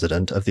vice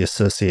president of the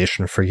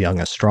Association for Young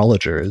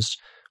Astrologers,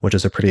 which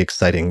is a pretty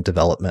exciting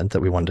development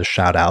that we wanted to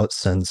shout out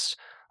since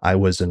I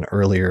was an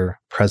earlier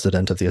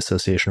president of the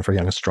Association for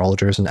Young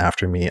Astrologers, and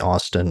after me,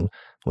 Austin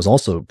was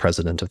also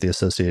president of the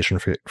Association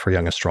for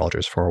Young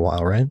Astrologers for a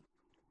while, right?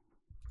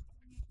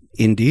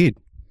 Indeed.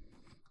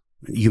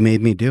 You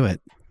made me do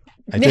it.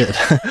 I did.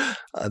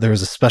 There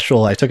was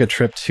I took a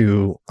trip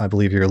to, I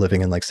believe you were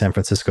living in like San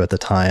Francisco at the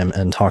time,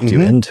 and talked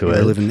you into it.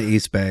 I live in the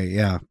East Bay,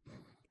 yeah.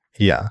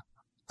 Yeah.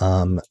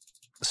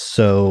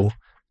 So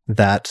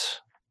that,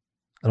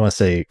 I don't want to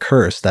say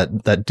curse,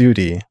 that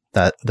duty,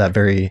 that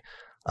very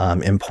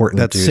important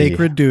that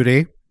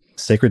duty.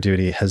 Sacred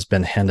duty has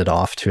been handed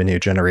off to a new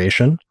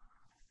generation.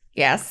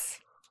 Yes.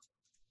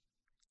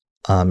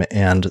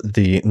 And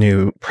the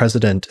new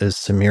president is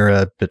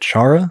Samira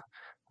Bichara,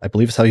 I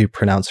believe is how you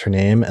pronounce her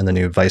name, and the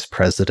new vice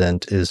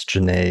president is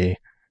Janae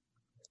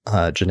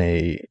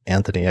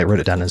Anthony. I wrote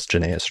it down as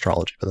Janae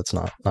Astrology, but that's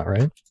not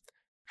right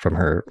from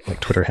her like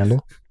Twitter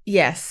handle.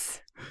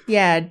 Yes.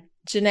 Yeah,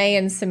 Janae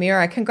and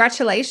Samira,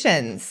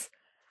 congratulations.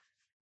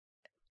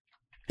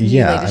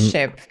 Yeah, new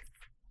leadership.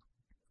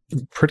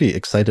 I'm pretty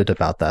excited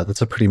about that.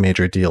 That's a pretty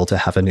major deal to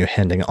have a new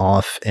handing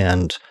off,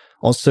 and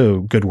also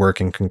good work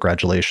and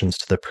congratulations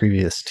to the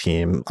previous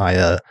team.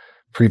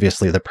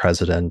 Previously the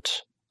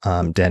president,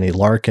 Danny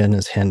Larkin,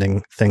 has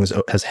handed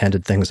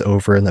things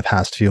over in the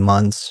past few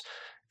months,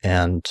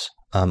 and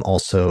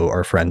also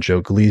our friend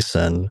Joe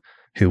Gleason,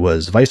 who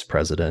was vice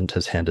president,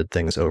 has handed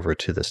things over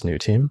to this new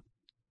team.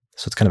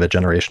 So it's kind of a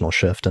generational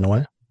shift in a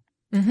way.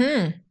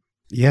 Mm-hmm.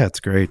 Yeah, it's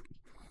great.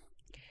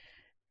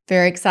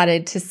 Very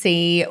excited to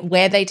see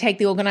where they take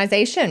the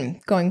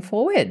organization going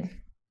forward.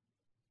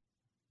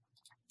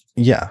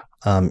 Yeah,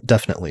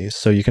 definitely.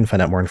 So you can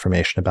find out more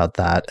information about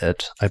that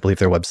at, I believe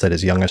their website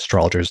is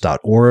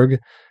youngastrologers.org,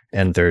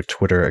 and their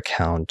Twitter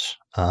account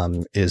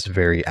is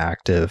very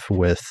active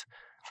with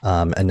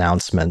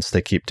announcements.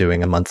 They keep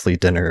doing a monthly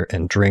dinner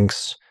and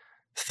drinks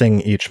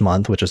thing each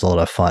month, which is a lot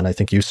of fun. I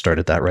think you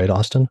started that, right,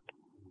 Austin?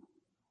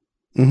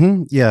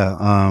 Mm-hmm.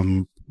 Yeah.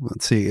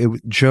 Let's see.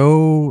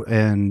 Joe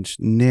and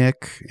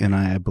Nick and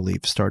I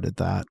believe, started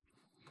that.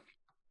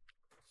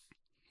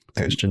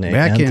 There's Janae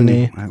back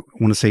Anthony. in, I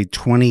want to say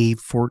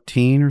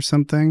 2014 or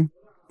something.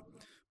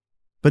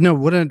 But no,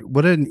 what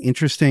an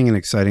interesting and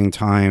exciting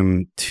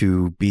time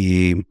to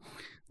be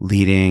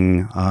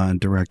leading,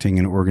 directing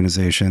an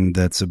organization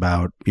that's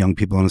about young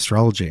people in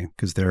astrology,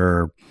 because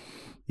there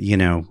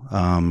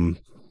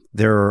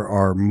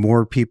are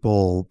more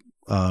people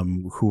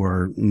who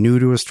are new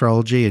to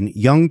astrology and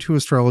young to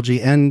astrology,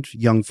 and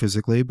young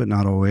physically, but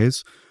not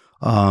always.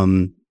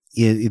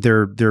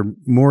 There are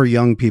more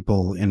young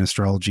people in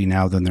astrology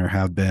now than there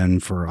have been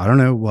for, I don't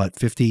know,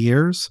 50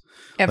 years?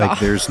 Ever. Like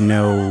there's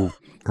no,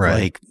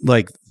 Right.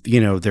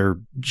 there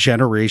are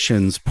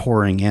generations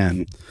pouring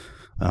in.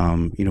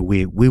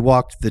 We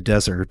walked the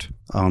desert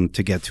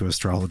to get to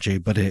astrology,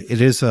 but it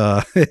is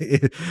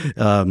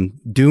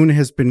Dune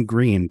has been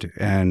greened,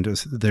 and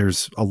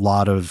there's a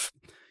lot of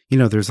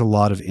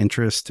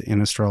interest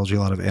in astrology, a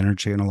lot of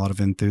energy, and a lot of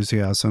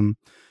enthusiasm.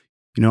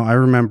 I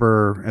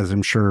remember, as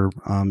I'm sure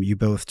you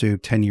both do,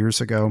 10 years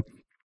ago,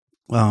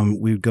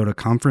 we would go to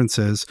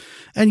conferences,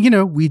 and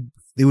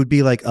it would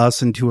be like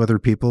us and two other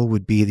people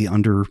would be the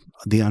under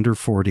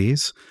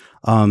 40s.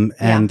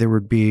 And there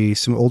would be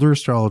some older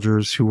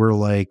astrologers who were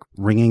like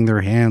wringing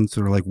their hands.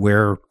 They were like,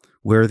 where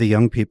are the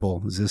young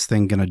people? Is this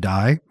thing going to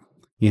die?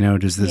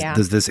 Does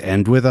this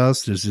end with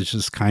us? Does this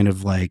just kind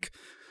of like,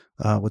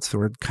 what's the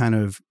word? Kind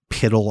of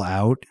piddle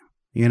out,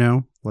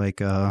 like,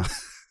 does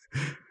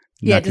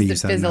it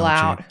fizzle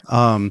out?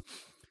 And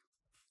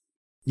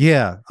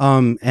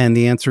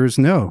the answer is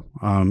no.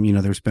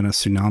 There's been a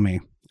tsunami.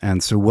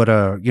 And so what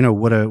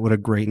a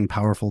great and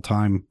powerful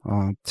time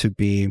to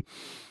be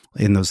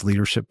in those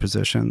leadership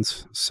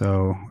positions.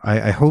 So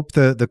I hope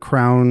the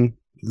crowns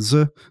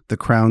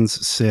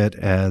sit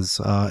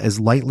as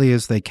lightly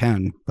as they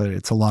can, but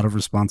it's a lot of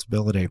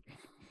responsibility,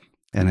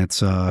 and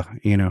it's a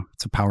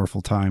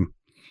powerful time.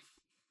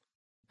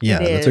 Yeah,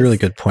 that's a really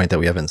good point, that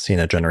we haven't seen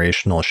a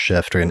generational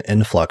shift or an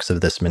influx of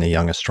this many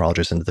young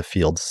astrologers into the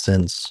field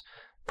since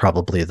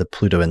probably the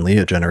Pluto and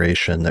Leo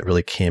generation that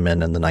really came in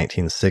the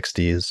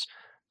 1960s,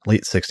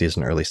 late 60s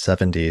and early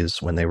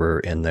 70s, when they were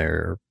in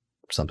their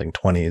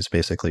 20s,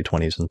 basically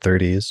 20s and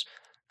 30s.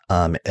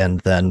 And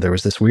then there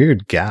was this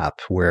weird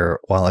gap where,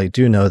 while I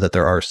do know that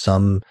there are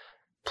some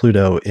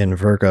Pluto in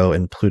Virgo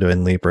and Pluto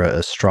in Libra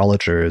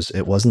astrologers,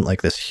 it wasn't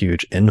like this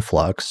huge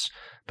influx.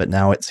 But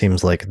now it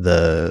seems like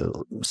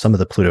some of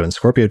the Pluto and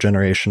Scorpio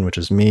generation, which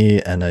is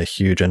me, and a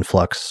huge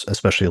influx,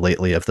 especially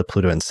lately, of the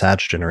Pluto and Sag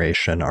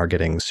generation are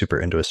getting super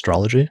into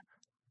astrology.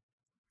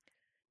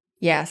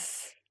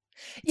 Yes.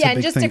 Yeah,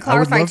 and just to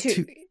clarify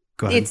too.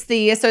 Go ahead. It's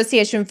the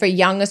Association for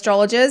Young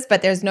Astrologers,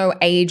 but there's no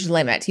age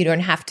limit. You don't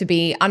have to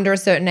be under a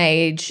certain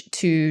age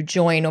to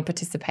join or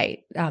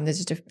participate.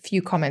 There's just a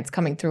few comments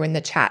coming through in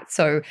the chat.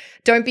 So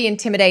don't be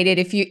intimidated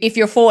if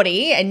you're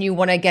 40 and you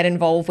want to get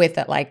involved with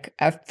it, like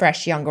a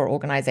fresh, younger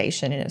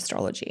organization in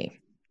astrology.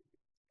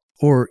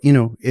 Or,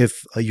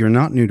 if you're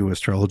not new to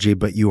astrology,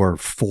 but you are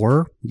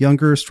for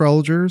younger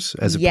astrologers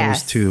as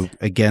opposed to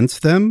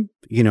against them,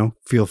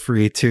 feel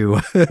free to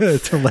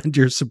to lend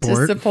your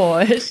support. To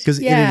support. Because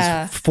it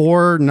is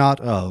for, not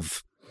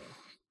of.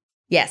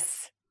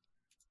 Yes.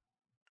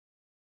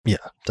 Yeah,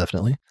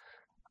 definitely.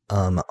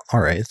 All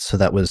right. So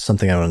that was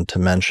something I wanted to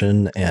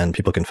mention, and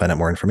people can find out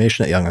more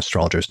information at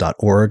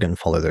youngastrologers.org and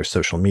follow their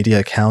social media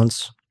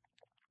accounts.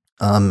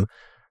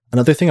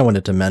 Another thing I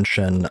wanted to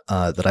mention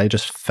that I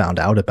just found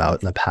out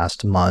about in the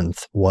past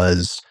month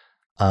was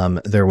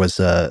there was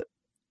a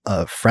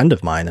friend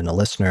of mine and a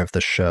listener of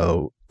the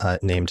show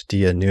named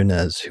Dia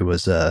Nunez, who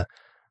was a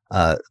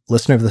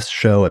listener of the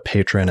show, a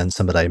patron, and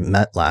somebody I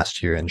met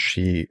last year, and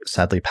she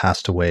sadly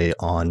passed away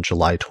on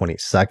July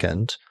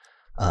 22nd.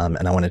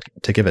 And I wanted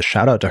to give a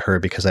shout out to her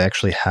because I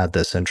actually had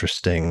this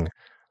interesting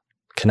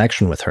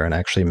connection with her, and I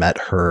actually met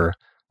her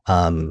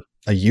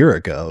a year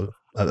ago.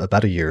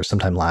 About a year,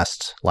 sometime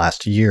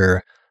last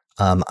year,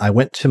 I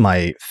went to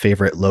my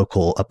favorite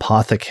local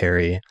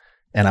apothecary,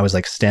 and I was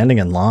like standing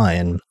in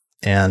line,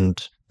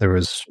 and there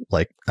was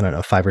like, I don't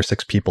know, 5 or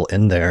 6 people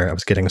in there. I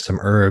was getting some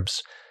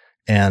herbs,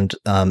 and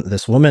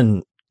this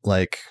woman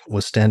like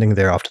was standing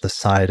there off to the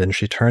side, and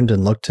she turned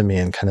and looked at me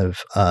and kind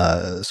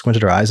of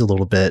squinted her eyes a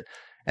little bit,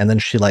 and then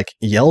she like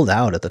yelled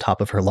out at the top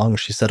of her lungs.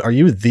 She said, "Are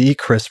you the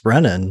Chris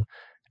Brennan?"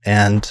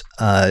 And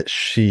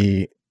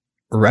she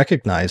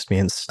recognized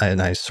me, and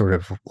I sort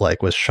of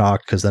like was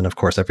shocked, because then of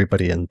course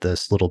everybody in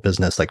this little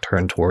business like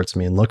turned towards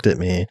me and looked at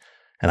me,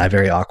 and I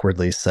very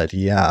awkwardly said,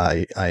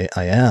 "Yeah, I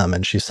am."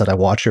 And she said, "I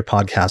watch your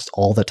podcast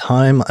all the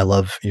time. I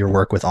love your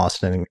work with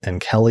Austin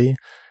and Kelly,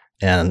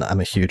 and I'm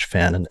a huge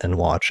fan and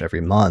watch every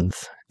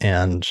month."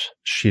 And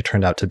she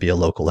turned out to be a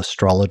local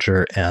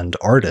astrologer and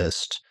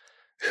artist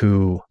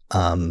who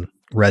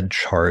read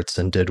charts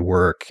and did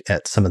work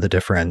at some of the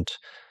different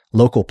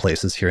local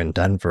places here in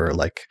Denver,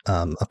 like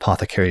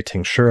Apothecary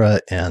Tinctura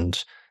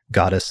and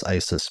Goddess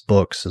Isis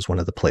Books is one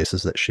of the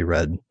places that she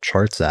read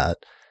charts at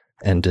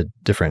and did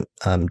different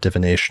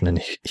divination and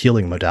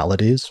healing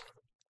modalities.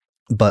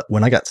 But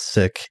when I got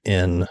sick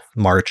in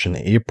March and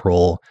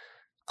April,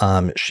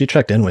 she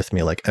checked in with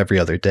me like every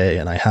other day,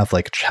 and I have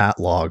like chat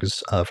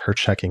logs of her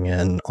checking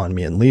in on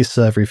me and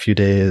Lisa every few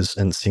days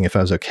and seeing if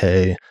I was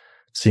okay,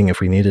 seeing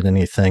if we needed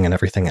anything and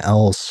everything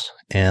else.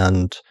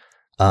 And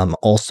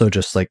also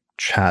just like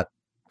chat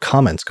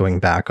comments going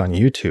back on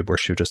YouTube, where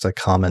she would just like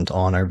comment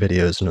on our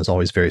videos and was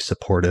always very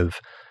supportive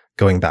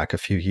going back a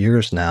few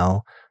years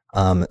now.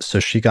 So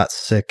she got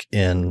sick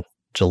in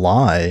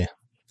July,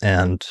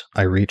 and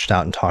I reached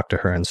out and talked to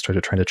her and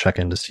started trying to check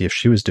in to see if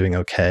she was doing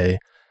okay.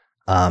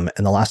 And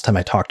the last time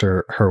I talked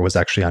to her was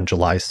actually on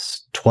July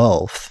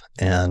 12th,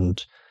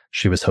 and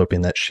she was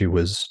hoping that she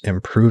was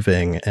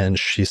improving. And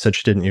she said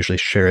she didn't usually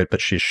share it,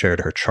 but she shared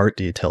her chart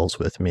details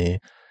with me.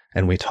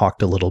 And we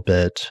talked a little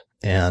bit,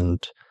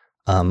 and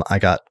I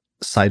got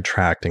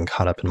sidetracked and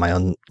caught up in my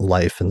own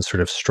life and sort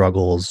of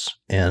struggles,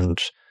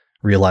 and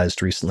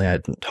realized recently I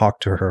hadn't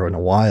talked to her in a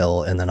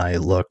while. And then I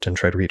looked and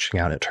tried reaching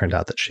out. It turned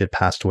out that she had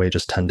passed away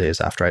just 10 days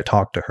after I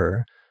talked to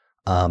her,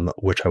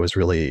 which I was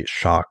really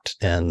shocked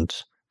and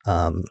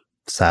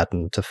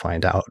saddened to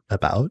find out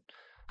about.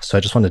 So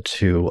I just wanted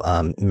to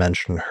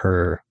mention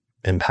her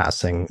in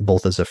passing,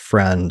 both as a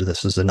friend.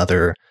 This is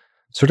another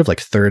sort of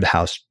like third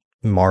house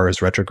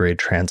Mars retrograde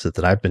transit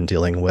that I've been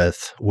dealing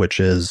with, which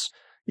is,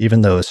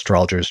 even though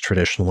astrologers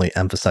traditionally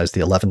emphasize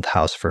the 11th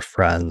house for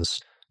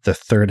friends, the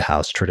third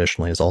house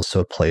traditionally is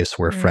also a place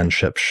where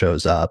friendship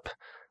shows up.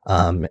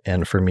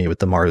 And for me, with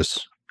the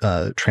Mars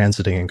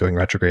transiting and going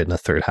retrograde in the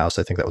third house,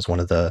 I think that was one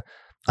of the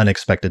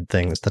unexpected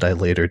things that I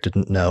later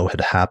didn't know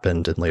had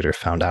happened and later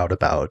found out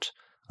about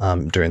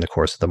during the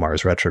course of the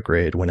Mars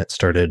retrograde, when it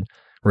started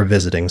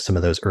revisiting some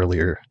of those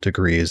earlier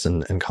degrees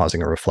and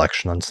causing a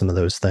reflection on some of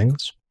those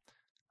things.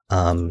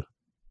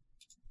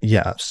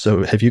 Yeah,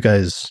 so have you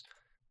guys,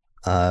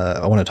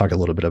 I want to talk a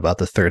little bit about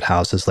the third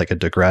house as like a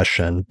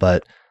digression,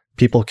 but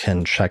people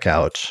can check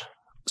out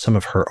some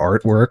of her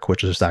artwork,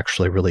 which is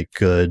actually really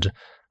good,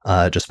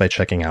 just by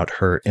checking out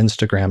her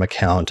Instagram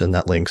account, and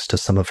that links to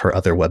some of her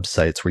other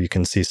websites where you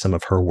can see some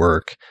of her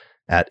work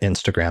at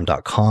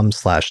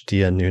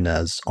instagram.com/Dia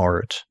Nunez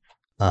Art.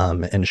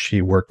 And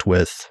she worked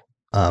with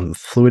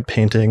fluid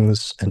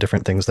paintings and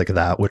different things like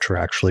that, which were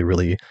actually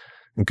really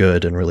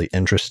good and really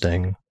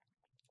interesting.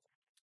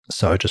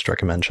 So I just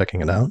recommend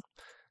checking it out.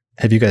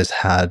 Have you guys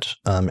had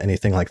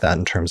anything like that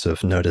in terms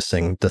of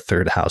noticing the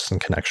third house in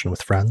connection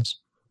with friends?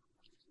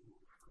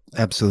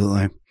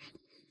 Absolutely.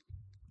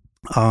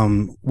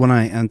 When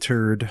I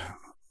entered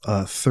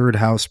third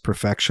house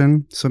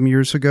perfection some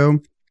years ago,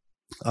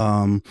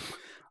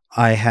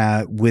 I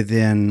had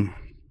within,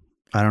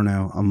 I don't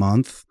know, a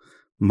month,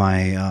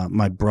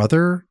 my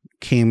brother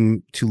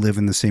came to live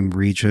in the same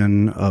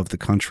region of the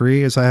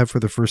country as I have for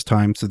the first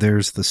time. So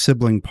there's the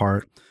sibling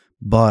part.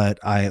 But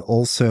I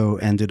also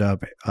ended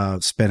up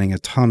spending a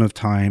ton of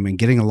time and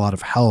getting a lot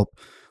of help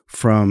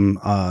from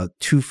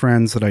 2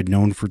 friends that I'd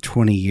known for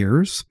 20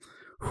 years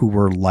who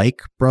were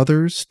like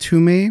brothers to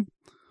me.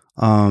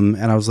 And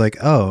I was like,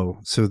 oh,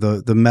 so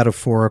the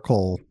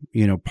metaphorical,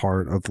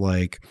 part of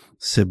like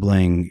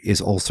sibling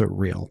is also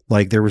real.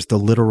 Like there was the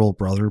literal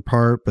brother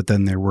part, but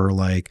then there were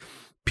like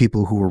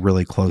people who were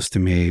really close to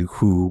me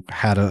who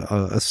had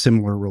a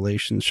similar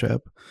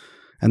relationship.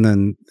 And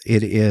then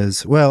it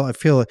is, well, I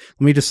feel, let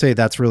me just say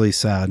that's really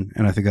sad.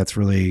 And I think that's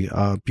really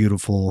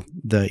beautiful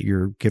that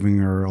you're giving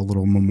her a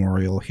little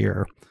memorial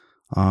here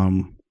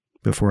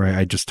before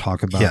I just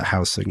talk about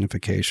house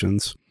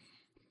significations.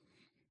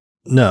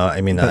 No, I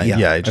mean,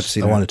 I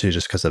wanted to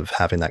just because of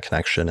having that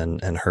connection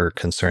and her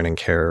concern and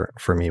care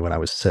for me when I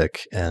was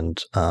sick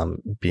and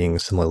being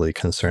similarly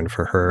concerned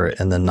for her.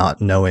 And then not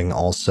knowing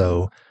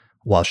also,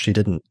 while she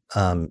didn't,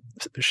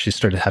 she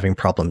started having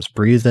problems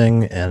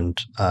breathing. And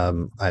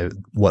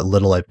what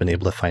little I've been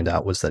able to find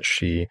out was that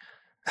she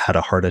had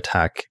a heart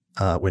attack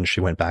when she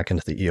went back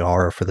into the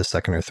ER for the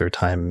second or third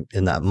time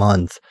in that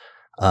month.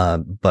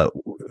 But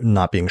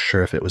not being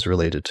sure if it was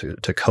related to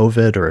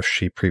COVID or if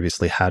she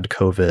previously had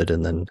COVID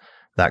and then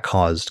that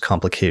caused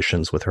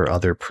complications with her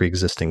other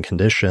pre-existing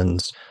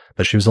conditions.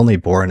 But she was only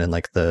born in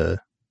like the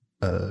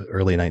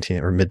early mid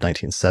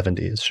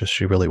 1970s.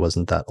 She really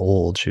wasn't that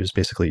old. She was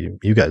basically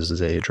you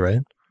guys' age,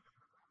 right?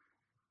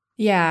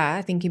 Yeah,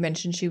 I think you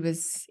mentioned she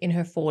was in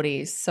her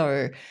 40s.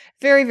 So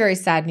very, very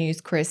sad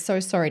news, Chris. So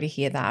sorry to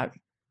hear that.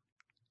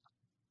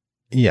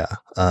 Yeah,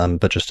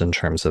 but just in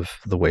terms of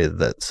the way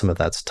that some of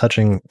that's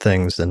touching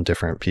things and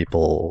different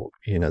people,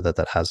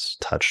 that has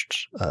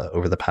touched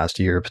over the past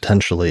year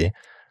potentially,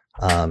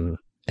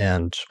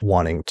 and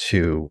wanting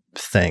to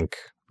thank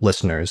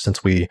listeners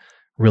since we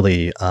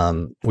really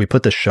we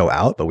put this show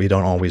out, but we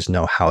don't always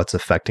know how it's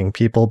affecting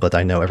people. But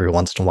I know every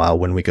once in a while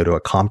when we go to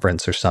a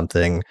conference or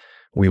something,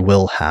 we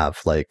will have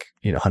like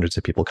hundreds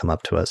of people come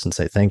up to us and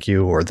say thank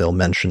you, or they'll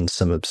mention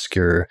some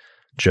obscure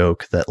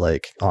joke that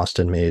like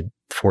Austin made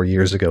 4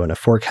 years ago in a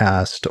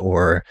forecast,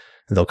 or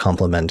they'll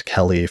compliment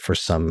Kelly for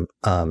some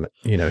shirt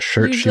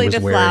Usually she was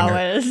the wearing,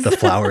 flowers. the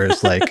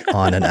flowers like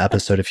on an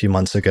episode a few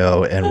months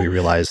ago. And we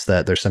realize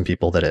that there's some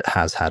people that it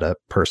has had a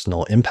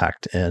personal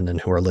impact in and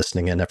who are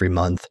listening in every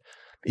month,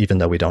 even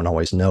though we don't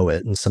always know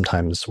it. And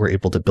sometimes we're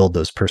able to build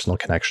those personal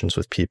connections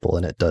with people,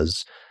 and it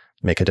does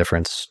make a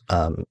difference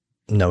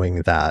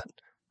knowing that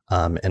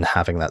and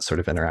having that sort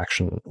of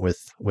interaction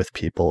with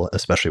people,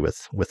 especially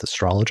with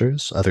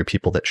astrologers, other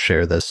people that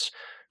share this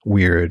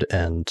weird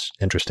and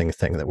interesting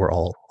thing that we're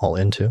all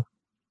into.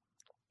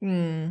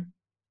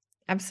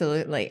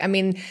 Absolutely. I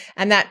mean,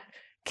 and that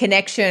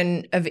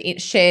connection of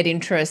shared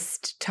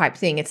interest type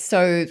thing, it's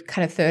so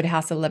kind of 3rd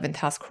house, 11th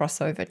house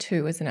crossover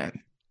too, isn't it?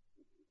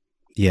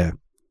 Yeah.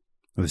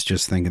 I was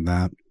just thinking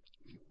that.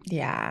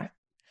 Yeah. Right.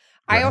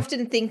 I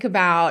often think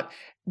about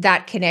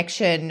that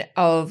connection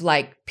of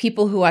like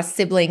people who are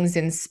siblings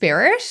in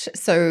spirit.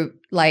 So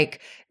like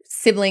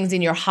siblings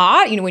in your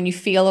heart, when you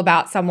feel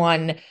about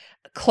someone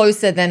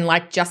closer than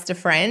like just a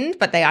friend,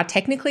 but they are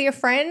technically a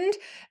friend.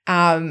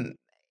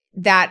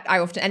 That I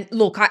often, and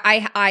look,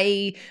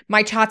 I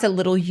my chart's a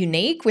little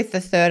unique with the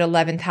 3rd,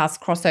 11th house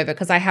crossover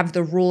because I have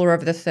the ruler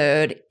of the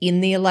 3rd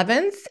in the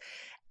 11th.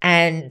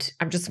 And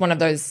I'm just one of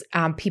those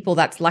people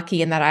that's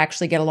lucky in that I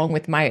actually get along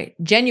with my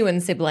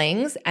genuine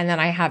siblings. And then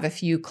I have a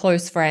few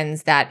close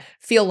friends that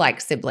feel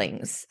like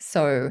siblings.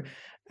 So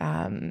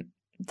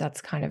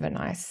that's kind of a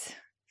nice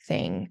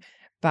thing.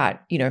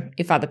 But,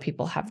 if other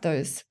people have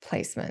those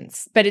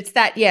placements. But it's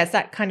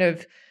that kind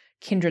of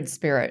kindred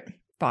spirit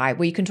vibe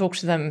where you can talk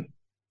to them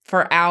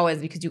for hours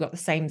because you've got the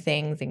same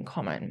things in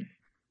common.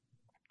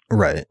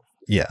 Right.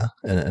 Yeah.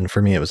 And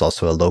for me, it was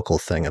also a local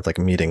thing of like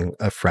meeting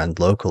a friend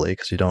locally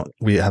because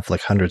we have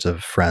like hundreds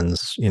of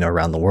friends,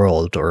 around the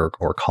world or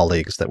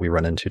colleagues that we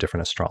run into,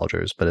 different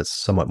astrologers, but it's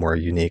somewhat more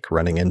unique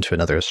running into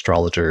another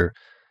astrologer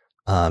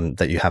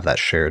that you have that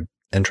shared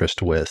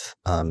interest with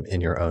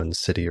in your own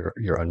city or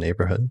your own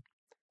neighborhood.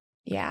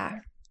 Yeah.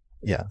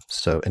 Yeah.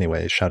 So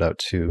anyway, shout out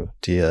to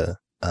Dia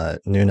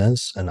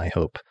Nunes, and I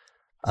hope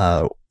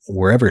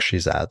wherever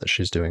she's at that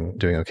she's doing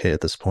okay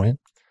at this point.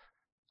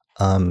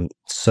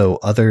 So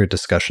other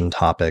discussion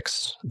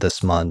topics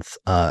this month,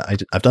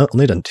 I've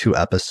only done 2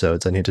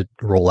 episodes. I need to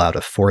roll out a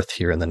 4th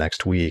here in the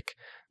next week,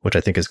 which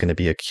I think is going to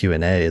be a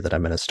Q&A that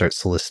I'm going to start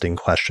soliciting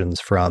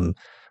questions from,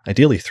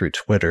 ideally through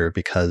Twitter,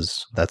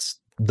 because that's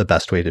the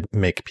best way to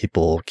make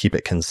people keep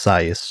it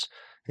concise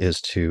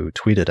is to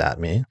tweet it at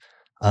me.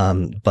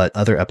 But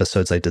other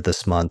episodes I did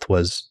this month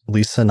was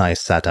Lisa and I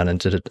sat down and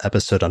did an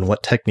episode on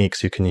what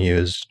techniques you can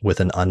use with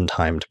an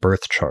untimed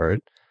birth chart.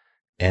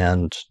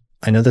 And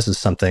I know this is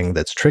something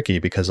that's tricky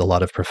because a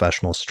lot of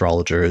professional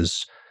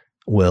astrologers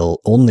will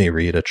only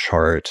read a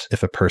chart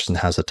if a person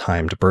has a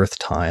timed birth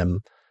time.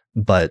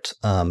 But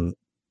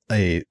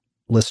a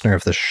listener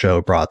of the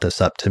show brought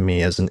this up to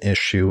me as an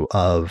issue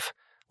of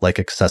like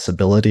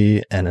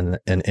accessibility and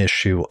an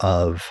issue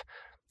of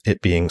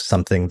it being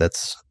something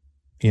that's,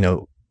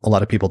 a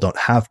lot of people don't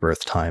have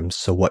birth times.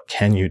 So what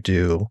can you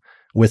do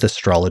with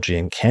astrology,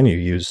 and can you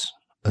use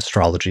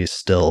astrology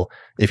still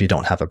if you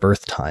don't have a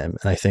birth time?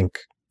 And I think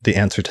the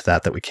answer to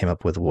that we came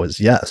up with was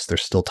yes,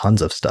 there's still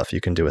tons of stuff you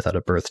can do without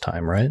a birth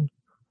time, right?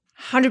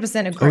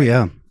 100% agree. Oh,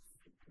 yeah.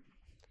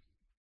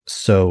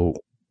 So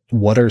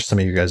what are some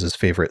of you guys'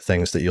 favorite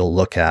things that you'll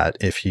look at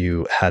if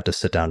you had to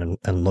sit down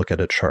and look at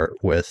a chart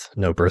with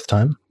no birth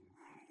time?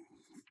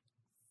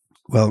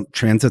 Well,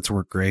 transits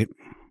work great.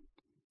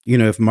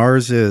 If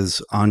Mars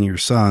is on your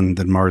sun,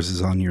 then Mars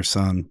is on your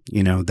sun.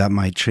 That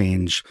might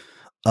change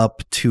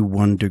up to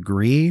 1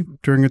 degree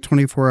during a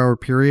 24-hour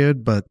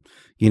period, but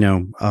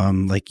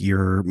like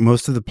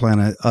most of the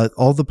planet,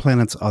 all the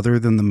planets other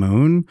than the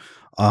moon,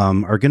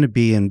 are going to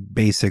be in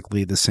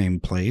basically the same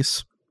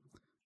place.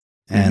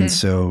 And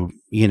so,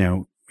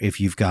 if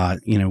you've got,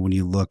 when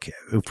you look,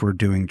 if we're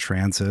doing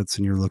transits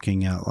and you're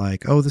looking at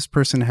like, oh, this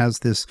person has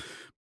this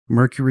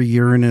Mercury,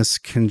 Uranus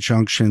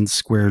conjunction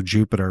square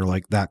Jupiter,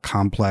 like that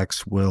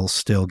complex will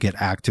still get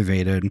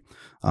activated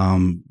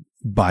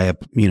by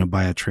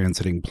a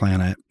transiting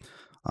planet.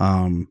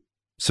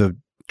 So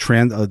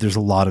there's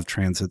a lot of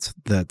transits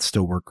that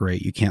still work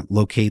great. You can't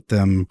locate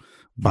them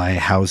by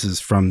houses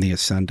from the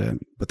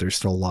ascendant, but there's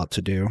still a lot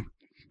to do.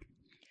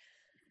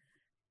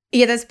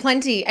 Yeah, there's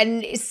plenty.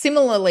 And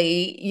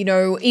similarly,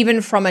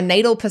 even from a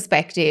natal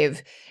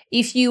perspective,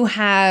 if you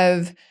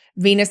have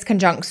Venus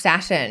conjunct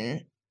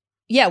Saturn,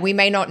 yeah, we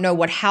may not know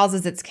what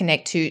houses it's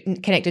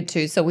connected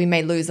to. So we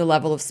may lose a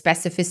level of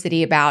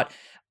specificity about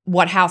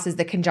what house is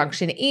the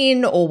conjunction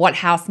in, or what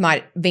house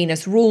might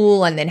Venus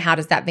rule, and then how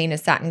does that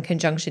Venus-Saturn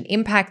conjunction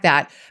impact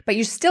that? But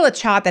you're still a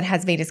chart that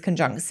has Venus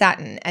conjunct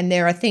Saturn, and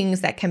there are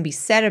things that can be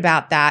said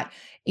about that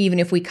even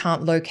if we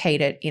can't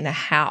locate it in a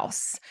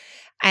house.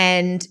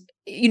 And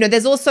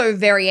there's also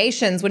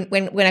variations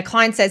when a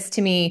client says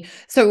to me,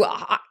 so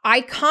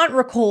I can't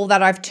recall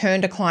that I've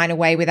turned a client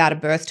away without a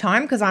birth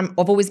time, because I've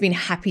always been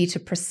happy to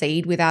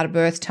proceed without a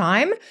birth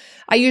time.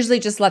 I usually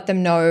just let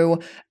them know,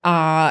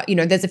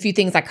 there's a few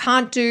things I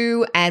can't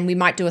do, and we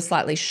might do a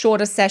slightly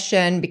shorter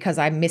session because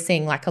I'm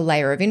missing like a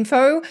layer of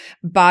info,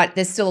 but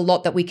there's still a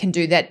lot that we can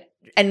do that.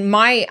 And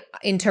my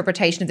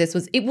interpretation of this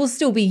was it will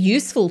still be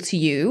useful to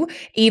you,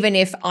 even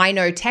if I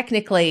know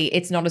technically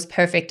it's not as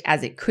perfect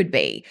as it could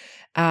be.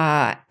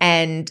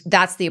 And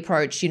that's the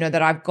approach,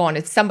 that I've gone.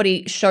 If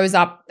somebody shows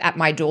up at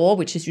my door,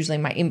 which is usually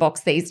my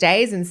inbox these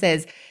days, and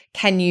says,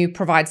 can you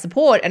provide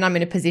support? And I'm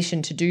in a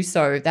position to do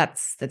so.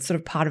 That's sort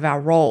of part of our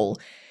role.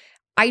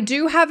 I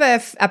do have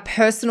a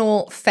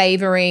personal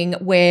favoring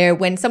where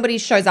when somebody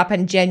shows up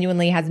and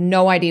genuinely has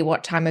no idea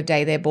what time of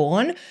day they're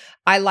born,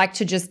 I like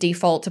to just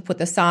default to put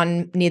the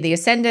sun near the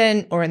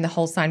ascendant or in the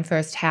whole sign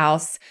first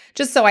house,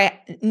 just so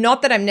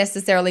not that I'm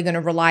necessarily going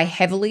to rely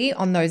heavily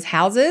on those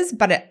houses,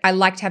 but I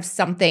like to have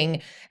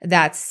something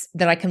that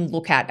I can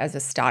look at as a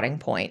starting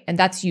point. And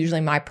that's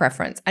usually my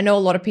preference. I know a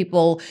lot of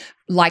people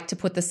like to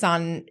put the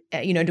sun,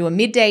 do a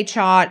midday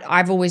chart.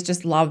 I've always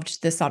just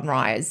loved the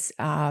sunrise.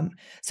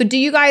 So do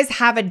you guys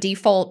have a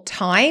default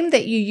time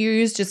that you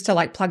use just to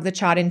like plug the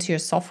chart into your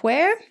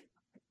software?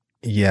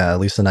 Yeah,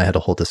 Lisa and I had a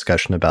whole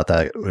discussion about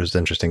that. It was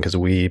interesting because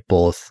we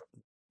both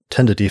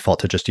tend to default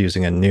to just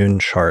using a noon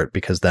chart,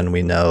 because then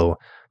we know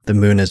the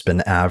moon has been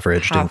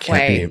averaged and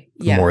can't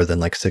be more than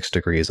like 6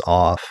 degrees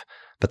off.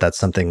 But that's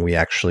something we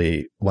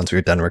actually, once we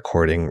were done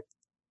recording,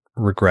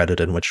 regretted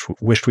and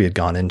wished we had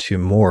gone into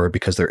more,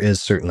 because there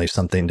is certainly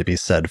something to be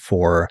said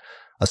for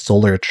a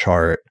solar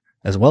chart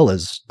as well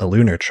as a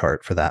lunar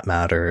chart for that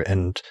matter.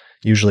 And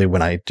usually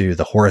when I do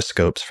the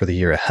horoscopes for the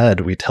year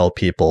ahead, we tell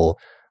people,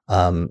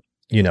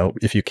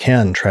 if you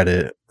can, try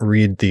to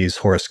read these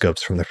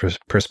horoscopes from the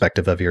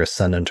perspective of your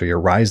ascendant or your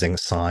rising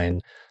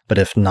sign. But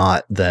if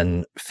not,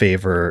 then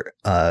favor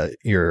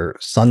your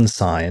sun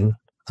sign,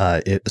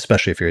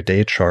 especially if you're a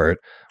day chart,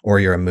 or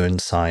you're a moon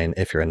sign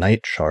if you're a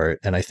night chart.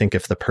 And I think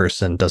if the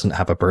person doesn't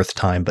have a birth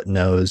time but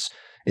knows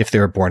if they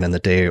were born in the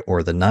day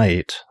or the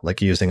night,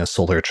 like using a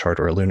solar chart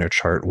or a lunar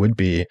chart would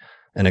be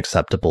an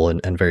acceptable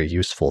and very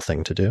useful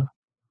thing to do.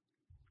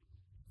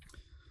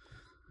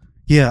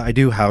 Yeah, I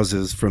do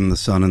houses from the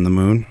sun and the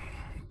moon,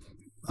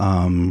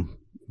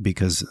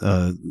 because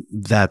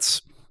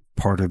that's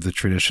part of the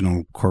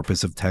traditional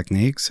corpus of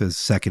techniques is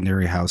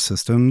secondary house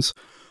systems.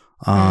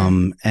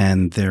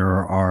 And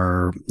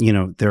there's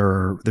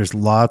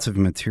lots of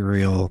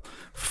material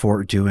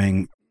for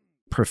doing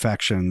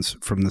perfections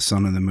from the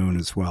sun and the moon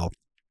as well.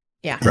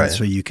 Yeah. And right.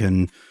 So you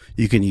can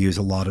use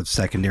a lot of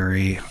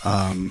secondary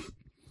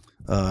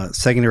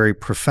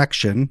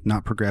perfection,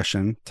 not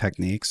progression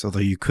techniques, although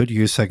you could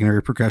use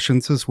secondary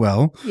progressions as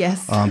well.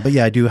 Yes. But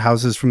yeah, I do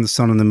houses from the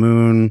sun and the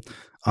moon.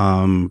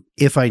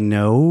 If I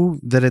know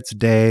that it's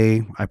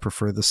day, I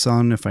prefer the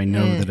sun. If I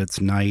know that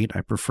it's night, I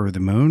prefer the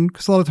moon.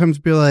 Because a lot of times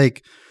be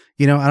like,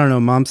 I don't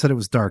know, mom said it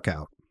was dark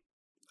out.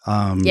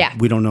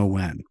 We don't know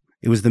when.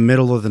 It was the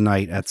middle of the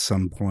night at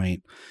some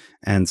point.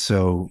 And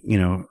so,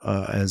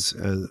 as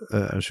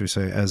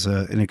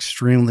an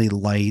extremely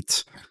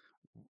light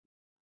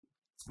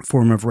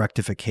form of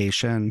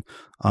rectification.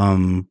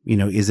 Can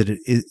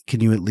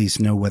you at least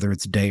know whether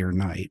it's day or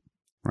night,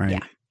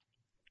 right?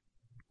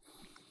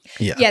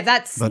 Yeah,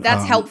 that's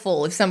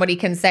helpful if somebody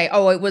can say,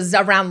 oh, it was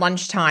around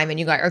lunchtime, and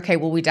you go, okay,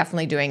 well, we're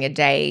definitely doing a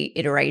day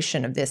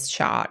iteration of this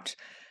chart.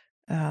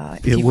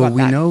 We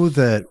know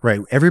that, right,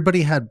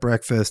 everybody had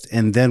breakfast,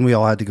 and then we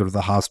all had to go to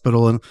the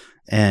hospital, and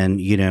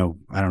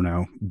I don't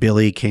know,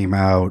 Billy came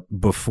out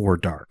before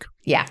dark.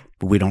 Yeah.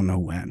 But we don't know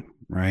when,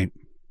 right?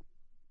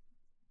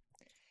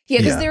 Yeah,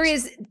 because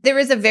there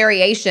is a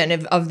variation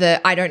of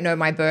the I don't know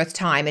my birth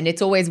time, and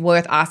it's always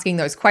worth asking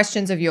those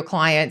questions of your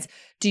clients.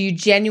 Do you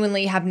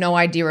genuinely have no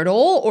idea at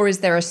all, or is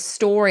there a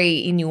story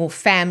in your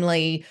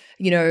family,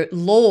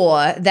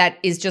 lore that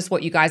is just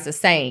what you guys are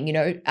saying?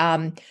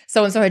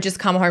 So and so had just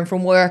come home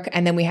from work,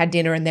 and then we had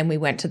dinner, and then we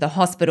went to the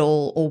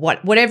hospital, or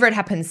whatever it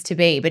happens to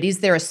be. But is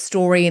there a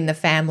story in the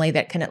family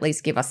that can at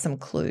least give us some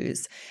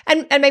clues?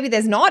 And maybe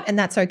there's not, and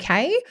that's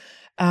okay.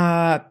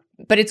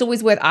 But it's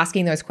always worth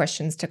asking those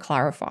questions to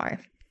clarify.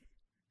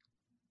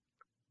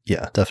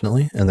 Yeah,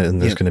 definitely. And then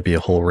there's going to be a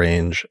whole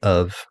range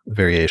of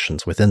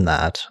variations within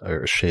that,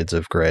 or shades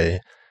of gray.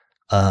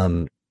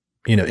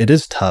 It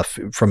is tough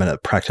from a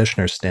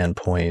practitioner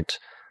standpoint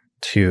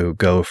to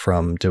go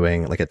from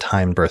doing like a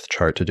timed birth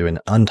chart to doing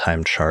an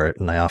untimed chart.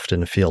 And I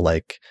often feel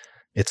like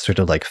it's sort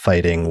of like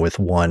fighting with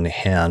one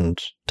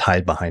hand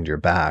tied behind your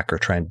back or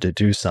trying to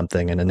do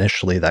something. And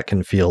initially that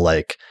can feel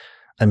like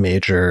a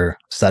major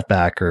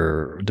setback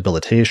or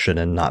debilitation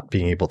and not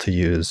being able to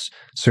use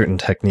certain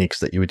techniques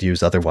that you would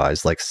use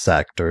otherwise, like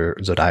sect or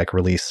zodiac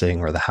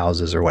releasing or the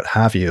houses or what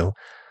have you.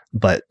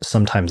 But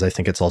sometimes I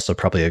think it's also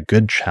probably a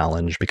good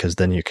challenge, because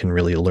then you can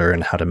really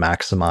learn how to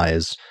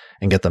maximize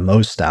and get the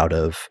most out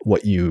of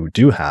what you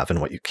do have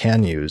and what you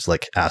can use,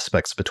 like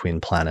aspects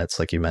between planets,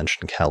 like you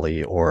mentioned,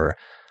 Kelly, or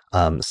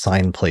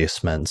sign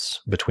placements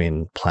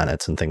between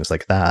planets and things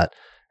like that.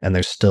 And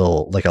there's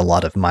still like a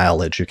lot of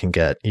mileage you can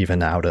get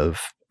even out of,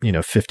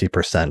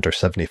 50% or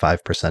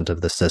 75%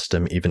 of the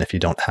system, even if you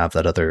don't have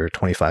that other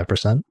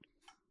 25%.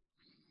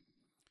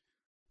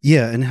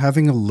 Yeah. And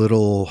having a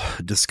little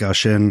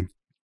discussion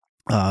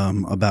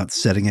about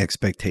setting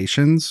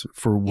expectations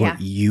for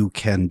what you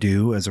can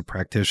do as a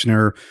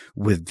practitioner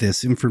with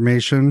this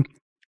information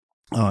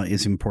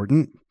is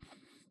important.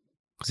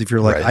 Because if you're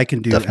like, right, I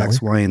can do definitely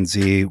X, Y, and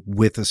Z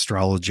with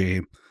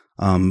astrology,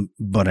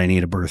 but I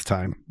need a birth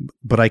time.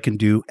 But I can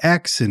do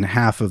X and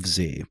half of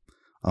Z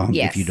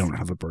if you don't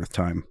have a birth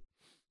time.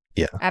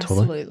 Yeah,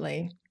 absolutely.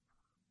 Totally.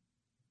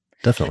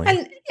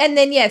 Definitely. And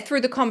then,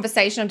 through the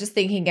conversation, I'm just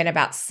thinking again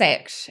about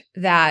sect,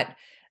 that,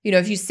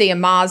 if you see a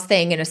Mars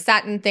thing and a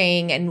Saturn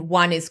thing, and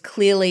one is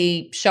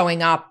clearly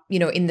showing up,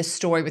 in the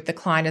story with the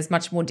client as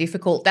much more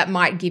difficult, that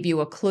might give you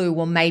a clue.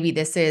 Well, maybe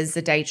this is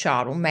a day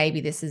chart, or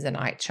maybe this is a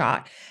night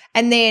chart.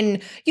 And then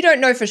you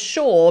don't know for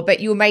sure, but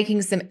you're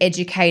making some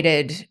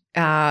educated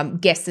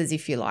guesses,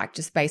 if you like,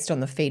 just based on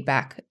the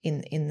feedback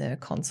in the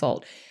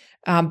consult.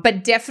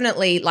 But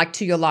definitely, like,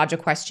 to your larger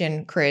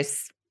question,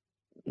 Chris,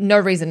 no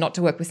reason not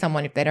to work with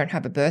someone if they don't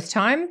have a birth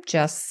time.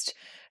 Just,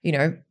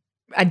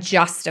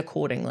 adjust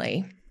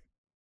accordingly.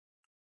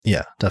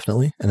 Yeah,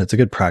 definitely. And it's a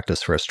good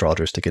practice for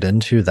astrologers to get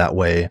into. That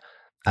way,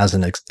 as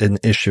an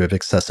issue of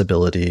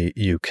accessibility,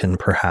 you can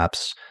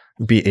perhaps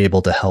be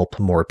able to help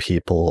more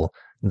people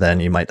than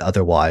you might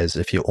otherwise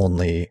if you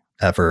only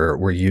ever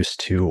were used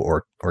to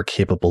or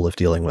capable of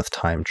dealing with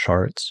time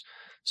charts.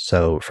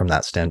 So from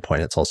that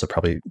standpoint, it's also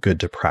probably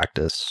good to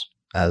practice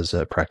as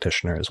a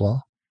practitioner as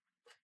well.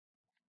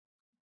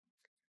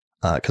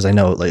 Because I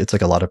know it's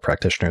like a lot of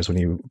practitioners, when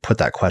you put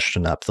that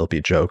question up, there'll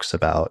be jokes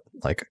about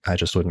like, I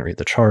just wouldn't read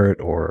the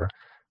chart, or,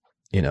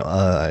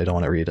 I don't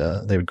want to read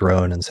they would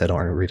groan and say, I don't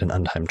want to read an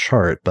untimed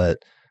chart. But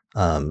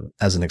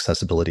as an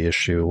accessibility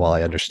issue, while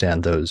I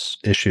understand those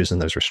issues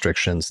and those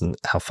restrictions and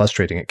how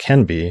frustrating it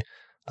can be,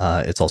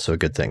 it's also a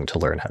good thing to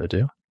learn how to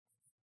do.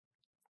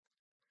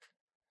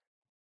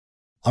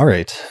 All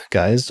right,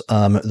 guys,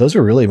 those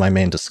are really my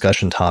main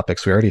discussion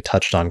topics. We already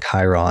touched on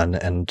Chiron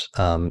and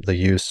the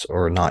use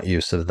or not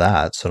use of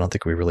that, so I don't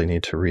think we really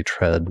need to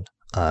retread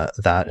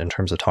that in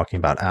terms of talking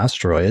about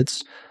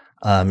asteroids.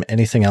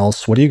 Anything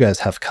else? What do you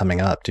guys have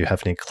coming up? Do you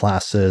have any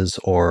classes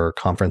or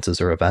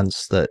conferences or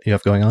events that you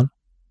have going on?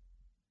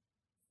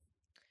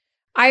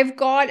 I've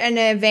got an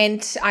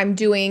event I'm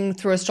doing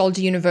through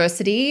Astrology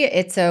University.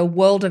 It's a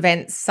World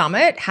Events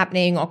Summit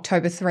happening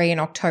October 3 and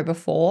October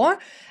 4.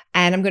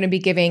 And I'm going to be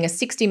giving a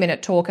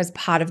 60-minute talk as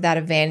part of that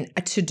event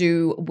to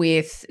do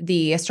with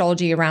the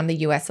astrology around the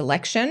US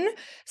election.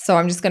 So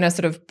I'm just going to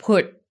sort of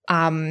put,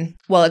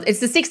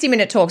 it's a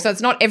 60-minute talk. So it's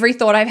not every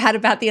thought I've had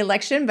about the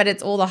election, but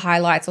it's all the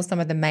highlights or some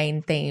of the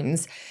main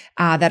themes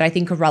that I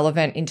think are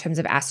relevant in terms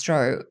of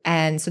astro.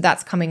 And so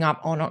that's coming up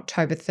on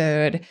October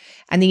 3rd.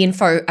 And the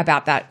info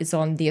about that is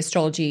on the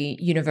Astrology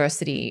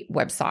University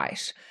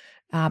website.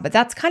 But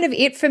that's kind of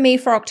it for me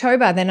for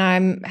October. Then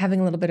I'm having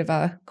a little bit of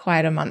a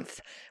quieter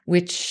month,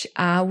 which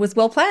was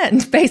well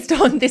planned based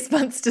on this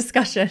month's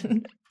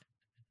discussion.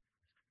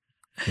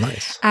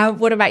 Nice.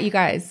 What about you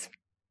guys?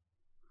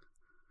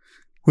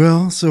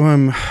 Well, so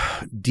I'm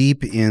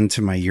deep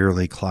into my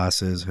yearly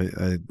classes.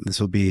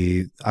 This will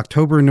be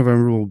October and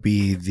November will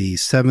be the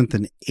 7th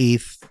and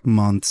 8th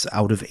months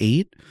out of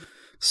 8.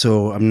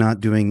 So I'm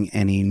not doing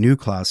any new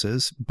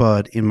classes,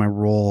 but in my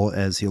role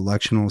as the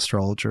electional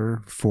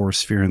astrologer for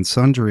Sphere and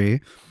Sundry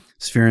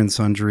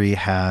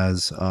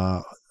has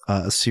a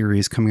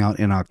series coming out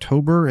in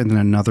October and then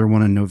another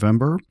one in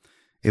November.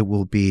 It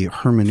will be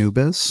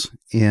Hermanubis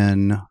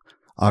in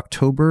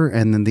October,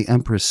 and then the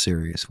Empress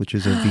series, which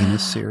is a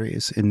Venus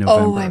series in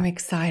November. Oh, I'm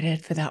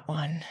excited for that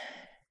one.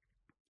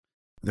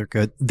 They're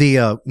good.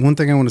 The one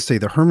thing I want to say,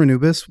 the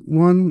Hermanubis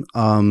one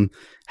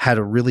had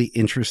a really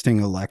interesting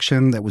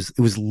election. It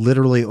was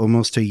literally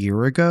almost a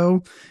year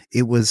ago.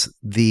 It was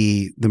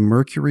the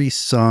Mercury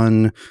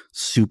Sun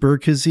super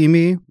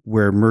Cazimi,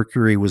 where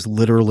Mercury was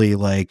literally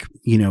like,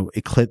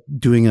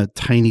 doing a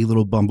tiny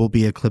little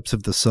bumblebee eclipse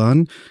of the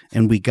sun,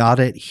 and we got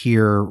it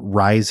here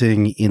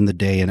rising in the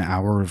day and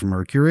hour of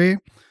Mercury.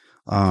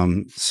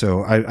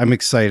 So I'm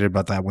excited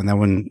about that one. That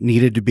one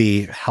needed to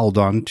be held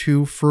on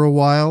to for a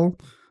while.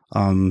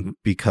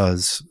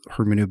 Because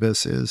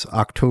Hermanubis is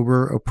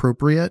October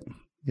appropriate.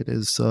 It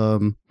is,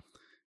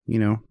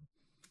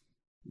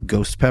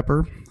 ghost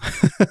pepper.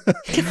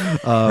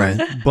 Right.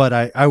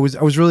 But I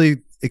was really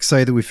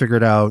excited that we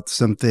figured out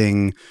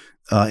something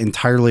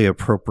entirely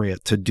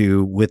appropriate to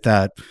do with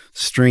that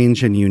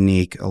strange and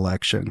unique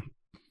election.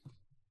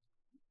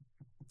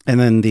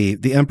 And then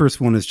the Empress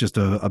one is just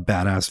a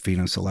badass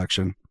Venus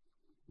election.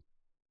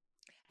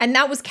 And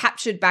that was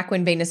captured back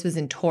when Venus was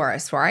in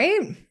Taurus,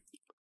 right?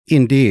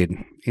 Indeed.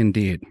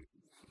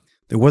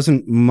 There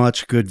wasn't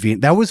much good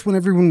Venus. That was when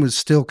everyone was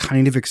still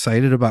kind of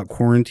excited about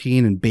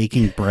quarantine and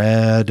baking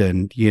bread.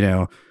 And,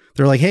 they're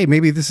like, hey,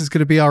 maybe this is going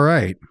to be all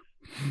right.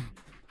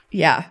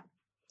 Yeah.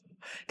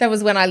 That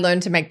was when I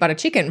learned to make butter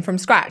chicken from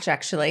scratch,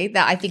 actually.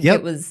 That I think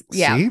it was,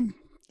 yeah. See?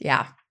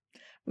 Yeah.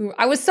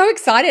 I was so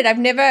excited. I've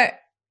never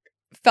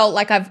felt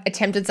like I've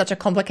attempted such a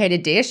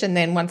complicated dish. And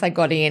then once I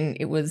got in,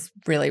 it was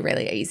really,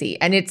 really easy.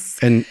 And it's...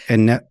 And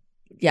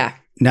yeah.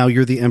 Now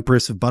you're the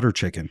Empress of butter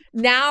chicken.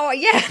 Now,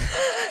 yeah.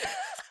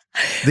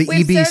 The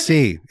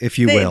EBC, if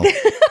you will.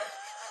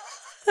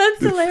 That's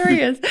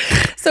hilarious.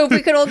 So if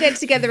we could all get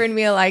together in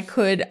meal, I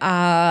could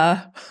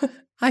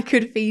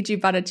feed you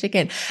butter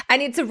chicken.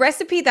 And it's a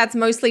recipe that's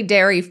mostly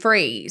dairy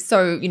free.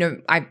 So,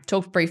 I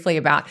talked briefly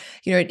about,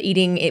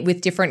 eating it with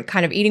different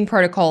kind of eating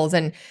protocols.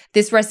 And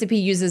this recipe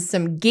uses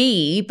some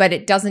ghee, but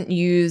it doesn't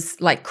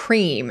use like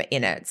cream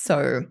in it.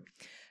 So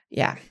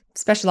yeah,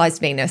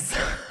 specialized Venus.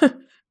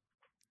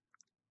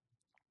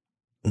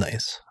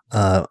 Nice.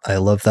 I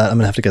love that. I'm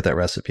going to have to get that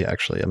recipe,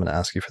 actually. I'm going to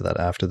ask you for that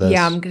after this.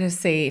 Yeah, I'm going to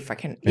see if I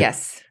can,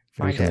 yes.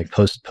 We can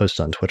post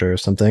on Twitter or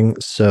something.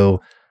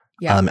 So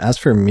yeah. As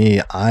for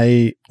me,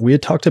 we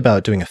had talked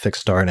about doing a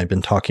fixed star, and I've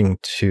been talking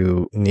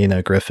to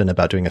Nina Griffin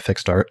about doing a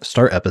fixed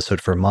star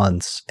episode for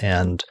months.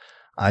 And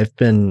I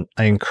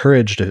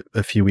encouraged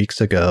a few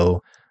weeks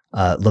ago,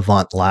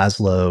 Levant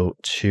Laszlo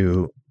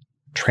to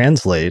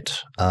translate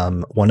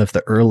one of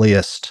the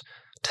earliest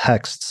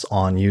texts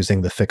on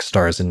using the fixed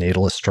stars in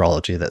natal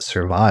astrology that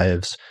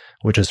survives,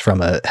 which is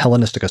from a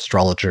Hellenistic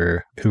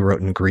astrologer who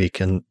wrote in Greek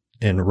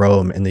in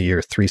Rome in the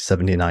year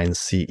 379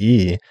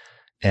 CE.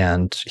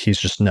 And he's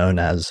just known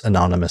as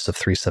Anonymous of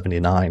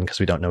 379 because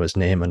we don't know his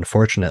name,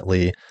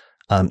 unfortunately.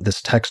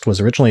 This text was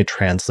originally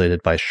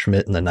translated by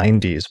Schmidt in the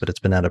 90s, but it's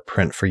been out of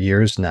print for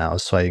years now.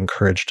 So I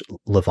encouraged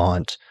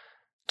Levant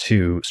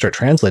to start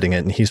translating it,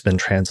 and he's been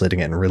translating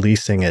it and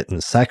releasing it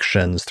in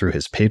sections through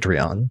his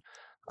Patreon.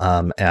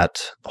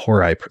 At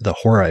the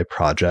Horai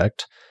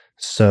Project.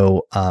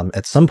 So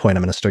at some point,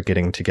 I'm going to start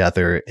getting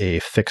together a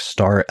fixed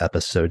star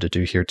episode to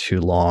do here too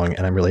long.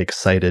 And I'm really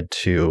excited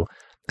to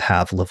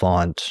have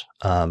Levant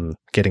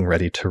getting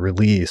ready to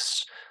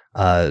release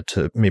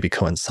to maybe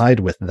coincide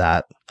with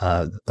that,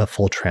 a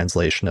full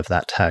translation of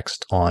that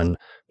text on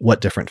what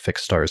different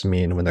fixed stars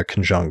mean when they're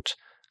conjunct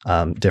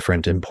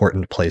different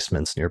important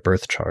placements in your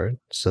birth chart.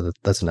 So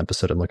that's an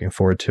episode I'm looking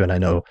forward to. And I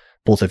know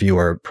both of you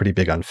are pretty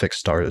big on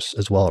fixed stars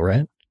as well,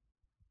 right?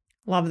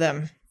 Love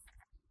them.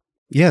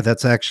 Yeah,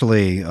 that's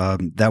actually so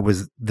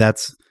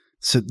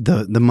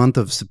the month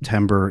of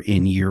September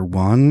in year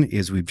one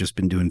is we've just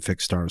been doing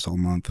fixed stars all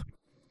month.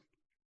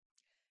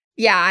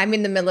 Yeah, I'm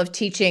in the middle of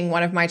teaching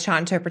one of my chart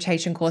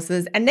interpretation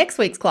courses, and next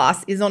week's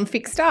class is on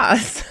fixed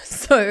stars.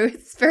 So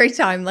it's very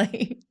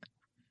timely.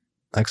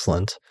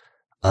 Excellent.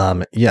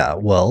 Yeah,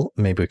 well,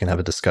 maybe we can have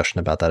a discussion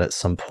about that at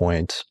some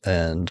point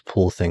and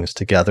pull things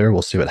together.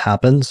 We'll see what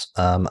happens.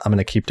 I'm going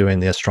to keep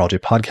doing the astrology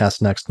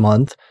podcast next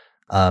month.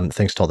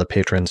 Thanks to all the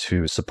patrons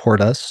who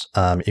support us.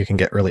 You can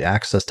get early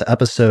access to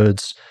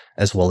episodes,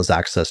 as well as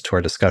access to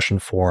our discussion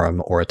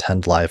forum or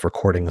attend live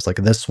recordings like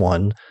this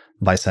one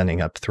by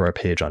signing up through our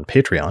page on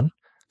Patreon.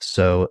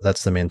 So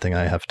that's the main thing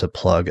I have to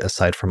plug,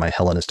 aside from my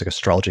Hellenistic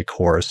astrology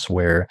course,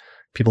 where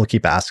people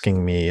keep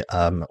asking me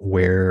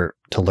where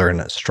to learn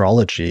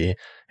astrology.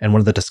 And one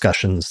of the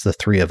discussions the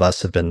three of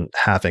us have been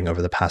having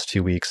over the past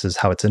few weeks is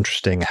how it's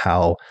interesting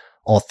how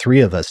all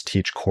three of us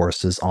teach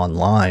courses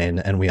online,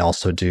 and we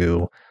also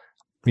do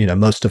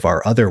most of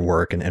our other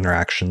work and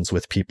interactions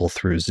with people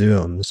through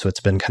Zoom. So it's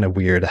been kind of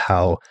weird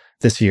how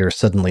this year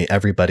suddenly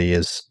everybody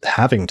is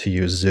having to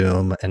use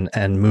Zoom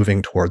and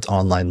moving towards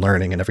online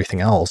learning and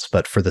everything else.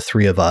 But for the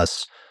three of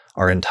us,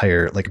 our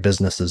entire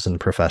businesses and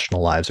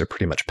professional lives are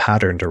pretty much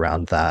patterned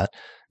around that.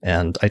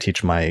 And I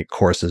teach my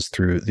courses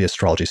through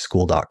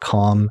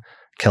theastrologyschool.com.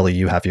 Kelly,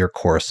 you have your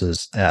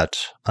courses at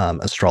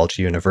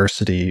Astrology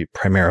University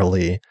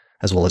primarily,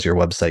 as well as your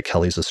website,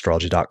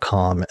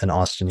 kellysastrology.com. And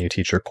Austin, you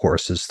teach your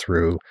courses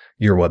through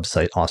your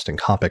website,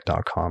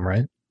 austincoppock.com,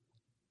 right?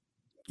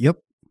 Yep.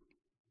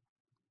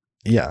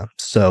 Yeah.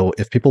 So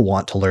if people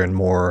want to learn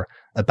more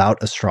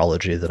about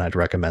astrology, then I'd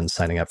recommend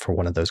signing up for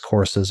one of those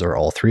courses or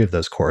all three of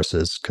those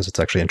courses, because it's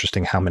actually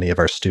interesting how many of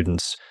our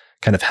students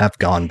kind of have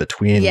gone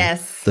between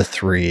the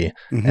three.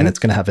 Mm-hmm. And it's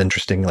going to have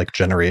interesting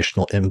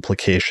generational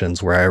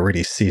implications where I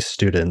already see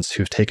students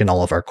who've taken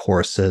all of our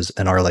courses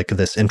and are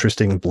this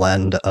interesting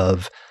blend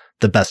of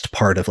the best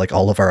part of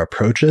all of our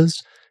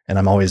approaches. And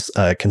I'm always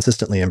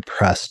consistently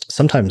impressed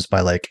sometimes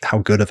by how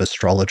good of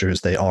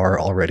astrologers they are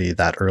already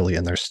that early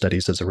in their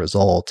studies as a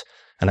result.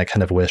 And I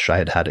kind of wish I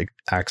had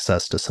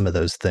access to some of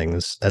those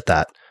things at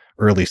that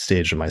early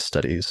stage of my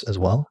studies as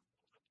well.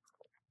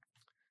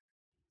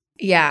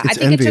 Yeah, It's I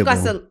think enviable. it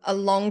took us a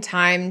long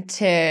time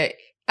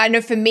I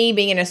know for me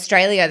being in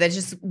Australia, there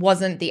just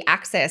wasn't the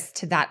access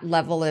to that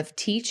level of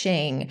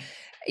teaching.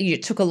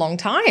 It took a long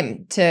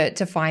time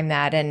to find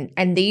that.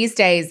 And these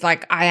days, I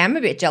am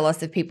a bit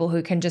jealous of people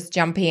who can just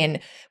jump in,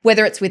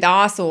 whether it's with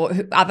us or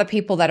other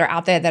people that are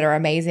out there that are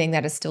amazing,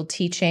 that are still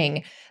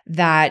teaching,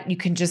 that you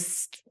can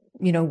just,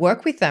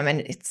 work with them.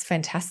 And it's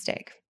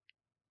fantastic.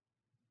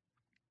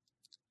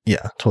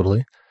 Yeah,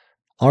 totally.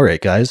 All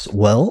right, guys.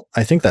 Well,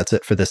 I think that's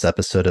it for this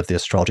episode of the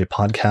Astrology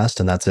Podcast,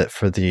 and that's it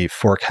for the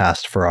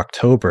forecast for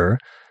October.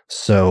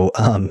 So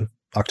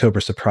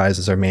October surprise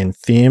is our main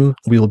theme.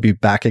 We will be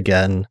back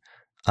again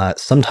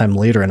sometime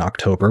later in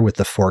October with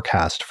the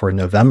forecast for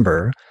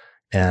November,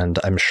 and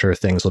I'm sure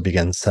things will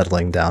begin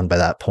settling down by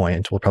that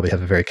point. We'll probably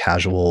have a very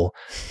casual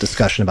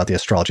discussion about the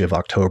astrology of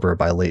October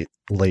by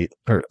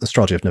or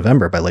astrology of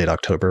November by late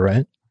October,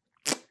 right?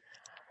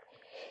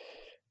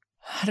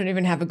 I don't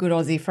even have a good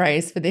Aussie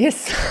phrase for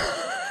this.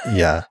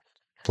 Yeah,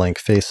 blank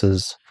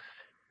faces.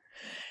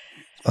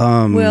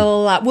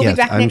 We'll be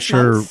back next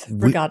month,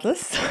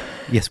 regardless.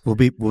 Yes, we'll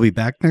be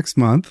back next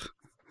month.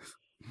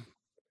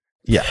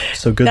 Yeah,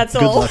 so good That's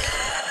all. luck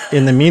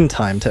in the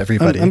meantime to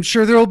everybody. I'm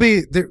sure there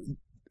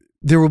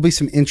will be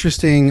some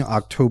interesting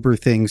October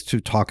things to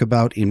talk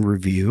about in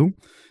review,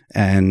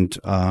 and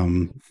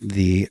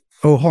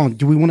hold on.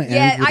 Do we want to end?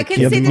 Yeah, with I a can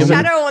kid see the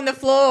moment? shadow on the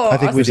floor. I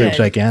think There's a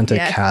gigantic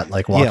cat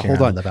walking hold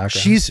around on. in the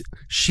background.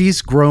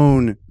 She's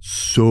grown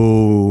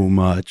so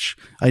much.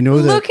 I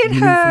know that Look at you knew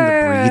from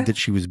her. the breed that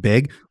she was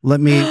big.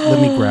 Let me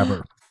grab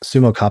her.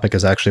 Sumo Coppock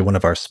is actually one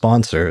of our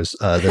sponsors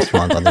this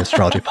month on the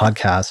Astrology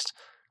Podcast.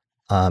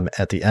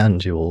 At the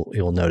end,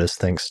 you'll notice,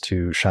 thanks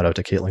to shout out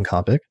to Caitlin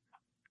Coppock.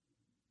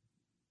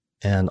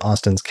 And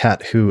Austin's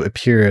cat, who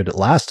appeared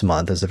last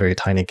month as a very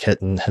tiny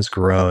kitten, has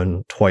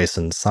grown twice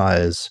in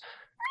size.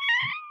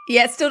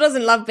 Yeah, it still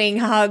doesn't love being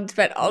hugged,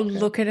 but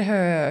look at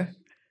her.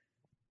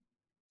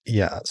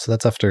 Yeah, so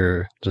that's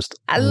after just.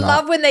 I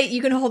love when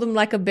you can hold them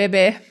like a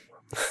baby.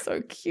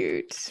 So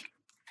cute.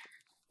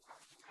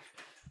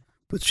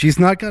 But she's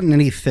not gotten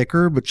any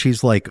thicker, but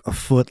she's like a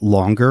foot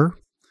longer.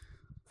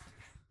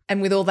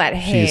 And with all that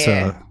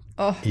hair.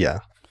 Yeah.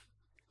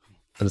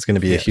 But it's going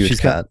to be a huge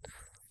cat.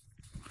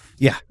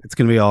 Yeah, it's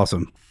going to be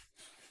awesome.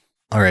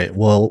 All right.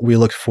 Well, we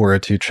look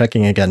forward to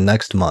checking again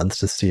next month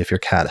to see if your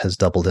cat has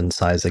doubled in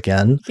size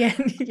again. Yeah,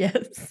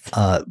 yes.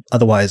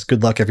 Otherwise,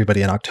 good luck,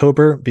 everybody, in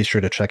October. Be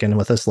sure to check in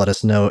with us. Let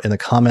us know in the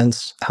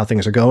comments how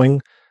things are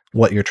going,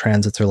 what your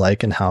transits are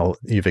like, and how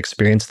you've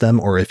experienced them,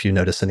 or if you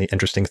notice any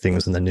interesting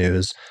things in the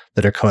news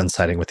that are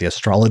coinciding with the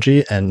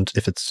astrology. And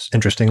if it's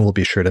interesting, we'll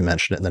be sure to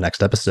mention it in the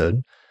next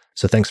episode.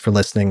 So thanks for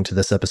listening to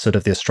this episode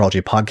of the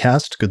Astrology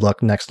Podcast. Good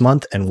luck next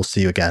month, and we'll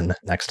see you again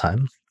next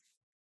time.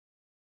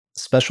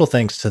 Special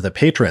thanks to the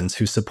patrons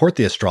who support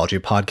the Astrology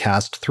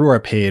Podcast through our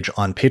page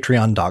on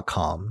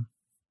patreon.com.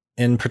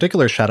 In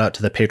particular, shout out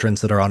to the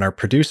patrons that are on our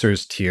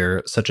producers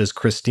tier, such as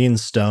Christine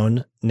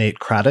Stone, Nate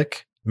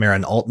Craddock,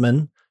 Marin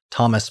Altman,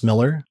 Thomas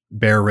Miller,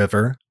 Bear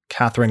River,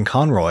 Catherine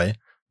Conroy,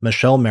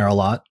 Michelle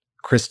Marilot,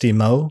 Christy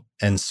Moe,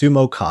 and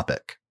Sumo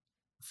Coppock.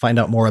 Find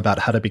out more about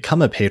how to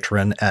become a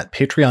patron at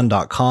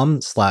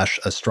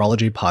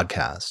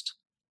patreon.com/astrologypodcast.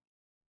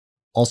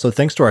 Also,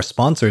 thanks to our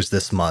sponsors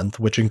this month,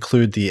 which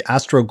include the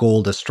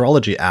AstroGold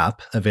Astrology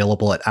app,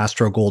 available at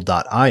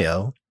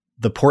astrogold.io,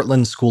 the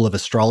Portland School of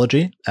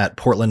Astrology at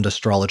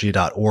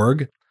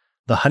portlandastrology.org,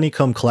 the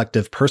Honeycomb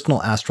Collective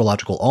Personal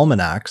Astrological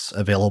Almanacs,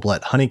 available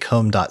at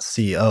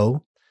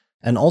honeycomb.co,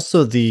 and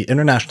also the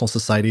International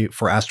Society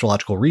for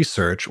Astrological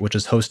Research, which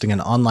is hosting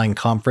an online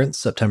conference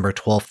September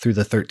 12th through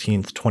the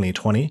 13th,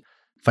 2020.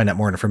 Find out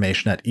more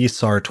information at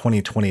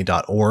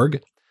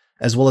esar2020.org.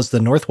 As well as the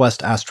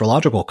Northwest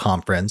Astrological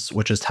Conference,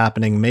 which is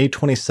happening May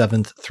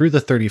 27th through the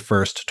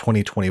 31st,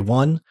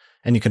 2021,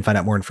 and you can find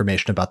out more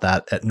information about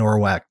that at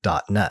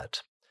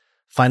norwac.net.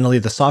 Finally,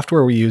 the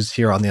software we use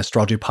here on the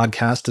Astrology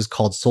Podcast is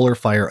called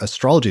SolarFire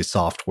Astrology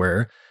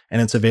Software,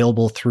 and it's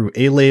available through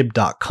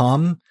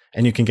alabe.com,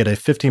 and you can get a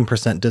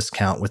 15%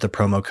 discount with the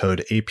promo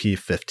code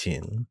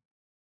AP15.